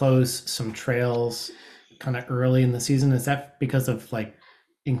they closed some trails kind of early in the season. Is that because of like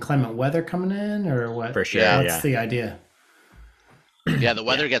inclement weather coming in, or what? For sure, Yeah. What's yeah. the idea? Yeah, the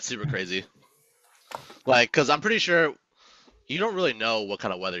weather gets super crazy. Like, cause I'm pretty sure you don't really know what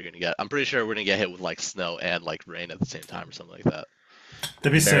kind of weather you're gonna get. I'm pretty sure we're gonna get hit with like snow and like rain at the same time or something like that.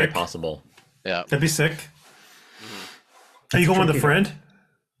 That'd be Very sick. possible. Yeah. That'd be sick. Are you going with a tricky. friend?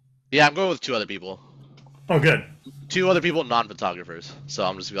 Yeah, I'm going with 2 other people. Oh, good. 2 other people, non-photographers. So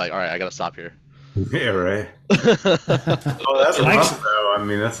I'm just gonna be like, all right, I gotta stop here. Yeah, right. Oh, that's Mike's- rough though. I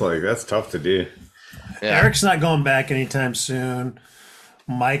mean, that's tough to do. Yeah. Eric's not going back anytime soon.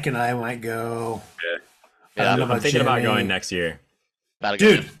 Mike and I might go. I Yeah, don't know I'm about thinking about Jimmy. going next year.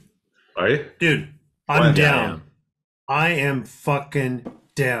 Patagonia. Dude, Are you? dude, I'm When? down. I am fucking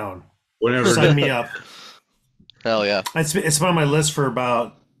down. Whenever. Sign me up. Hell yeah. It's been on my list for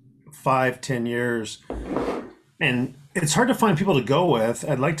about 5-10 years, and it's hard to find people to go with.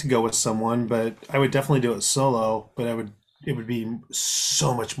 I'd like to go with someone, but I would definitely do it solo. But it would be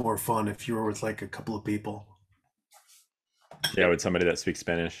so much more fun if you were with like a couple of people. Yeah, with somebody that speaks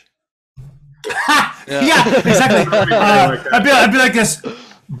Spanish. Yeah, exactly. I'd be like this.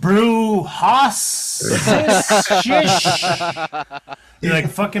 Brew Haas. You're like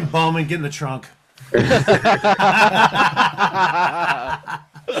fucking Bowman, get in the trunk.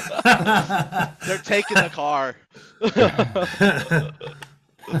 They're taking the car.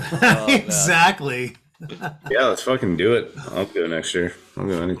 man. Exactly. Yeah, let's fucking do it. I'll go next year. I'll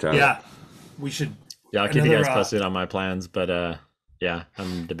go anytime. Yeah, we should. Yeah, I'll keep you Another, guys posted on my plans, but yeah,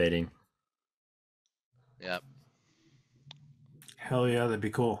 I'm debating. Yeah. Hell yeah, that'd be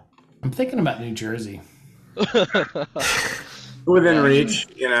cool. I'm thinking about New Jersey. Within reach,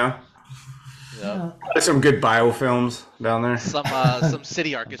 you know. Yeah. There's some good biofilms down there. Some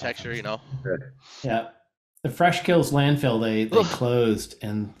city architecture, you know. Yeah. The Fresh Kills landfill they closed,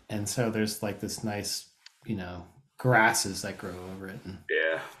 and so there's like this nice, grasses that grow over it. And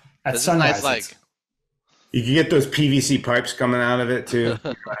Yeah. at This is sunrise, nice, like You can get those PVC pipes coming out of it too.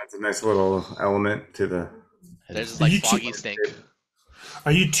 That's a nice little element to the. there's just like You foggy stink.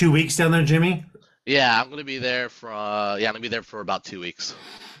 Are you 2 weeks down there, Jimmy? Yeah, I'm gonna be there for about 2 weeks.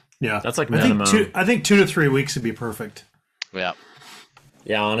 Yeah, That's like I think minimum. I think 2 to 3 weeks would be perfect. Yeah.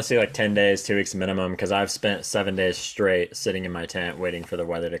 Yeah, honestly, like 10 days, 2 weeks minimum, because I've spent 7 days straight sitting in my tent waiting for the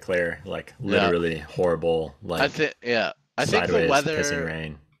weather to clear. Like literally horrible, I like think I think sideways the pissing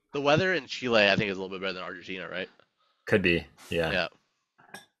rain. weather in Chile I think is a little bit better than Argentina, right? Could be, yeah. Yeah.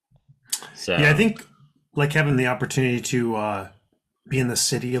 So Yeah, I think like having the opportunity to be in the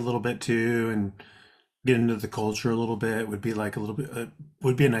city a little bit too and get into the culture a little bit would be like a little bit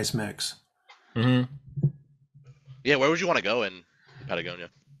would be a nice mix. Mhm. Yeah, where would you want to go in Patagonia?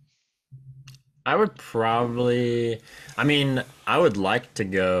 I would probably. I mean, I would like to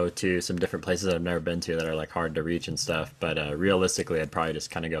go to some different places that I've never been to that are like hard to reach and stuff. But realistically, I'd probably just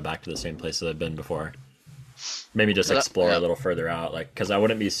kind of go back to the same places I've been before. Maybe just explore yeah. a little further out, like because I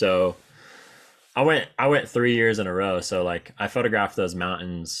wouldn't be so. I went 3 years in a row, so like I photographed those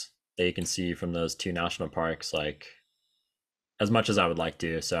mountains that you can see from those 2 national parks, like as much as I would like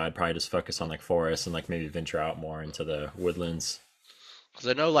to. So I'd probably just focus on like forests and like maybe venture out more into the woodlands. Because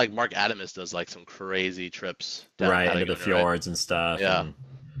I know like Mark Adamus does like some crazy trips down Right into Patagonia, the fjords and stuff, Yeah. and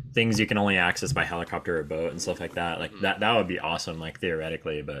things you can only access by helicopter or boat and stuff like that. Like that would be awesome, like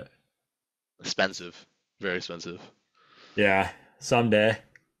theoretically, but Expensive, very expensive. yeah, someday.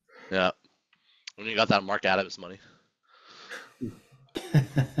 Yeah, when you got that Mark Adamus money.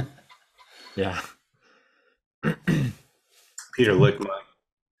 Yeah, Peter Lickman.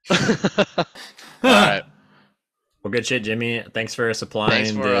 All right. Well, good shit, Jimmy. Thanks for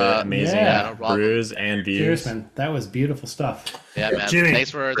supplying the amazing yeah, no brews and views. Cheers, man. That was beautiful stuff. Yeah, man. Jimmy. Thanks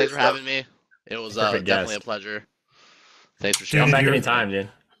for having me. It was Perfect definitely guest. a pleasure. Thanks for Dude, sharing. Come back you're- anytime, dude.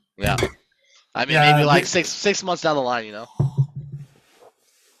 Yeah. I mean, Yeah, maybe like we- 6 months down the line, you know.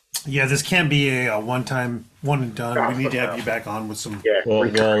 Yeah, this can't be a one and done. We need to have you back on with some. Yeah.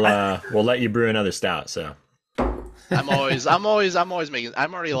 We'll let you brew another stout. So I'm always making. I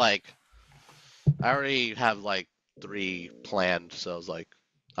already have like 3 planned, so I was like,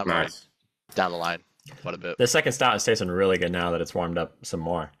 I'm already Nice. down the line quite a bit. the second stout is tasting really good now that it's warmed up some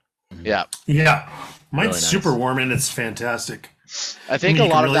more. Yeah, Yeah, mine's Really nice. super warm and it's fantastic. I think You a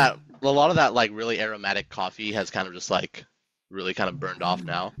can lot really- of that like really aromatic coffee has kind of just like really kind of burned off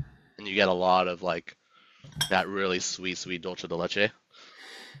now, and you get a lot of like that really sweet dulce de leche.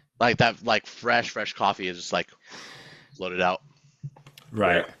 Like that, like fresh coffee is just like loaded out.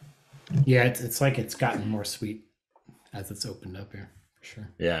 Right. Yeah, it's like it's gotten more sweet as it's opened up here, for sure.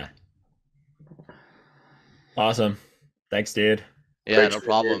 Yeah. Awesome. Thanks, dude. Yeah, Great no shit,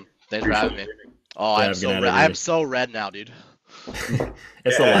 problem. dude. Thanks for having me. Oh, Yeah, I'm good so night, red. everybody. I'm so red now, dude.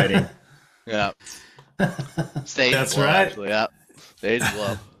 It's the lighting. Yeah. Stage That's blow, right. actually, yeah. Stage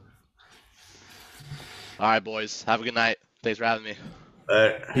blow. All right, boys. Have a good night. Thanks for having me.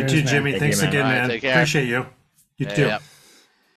 You Cheers, too, man. Jimmy. Thank Thanks you, man. again, All right, man. take care. Appreciate you. You Yeah, too. yeah.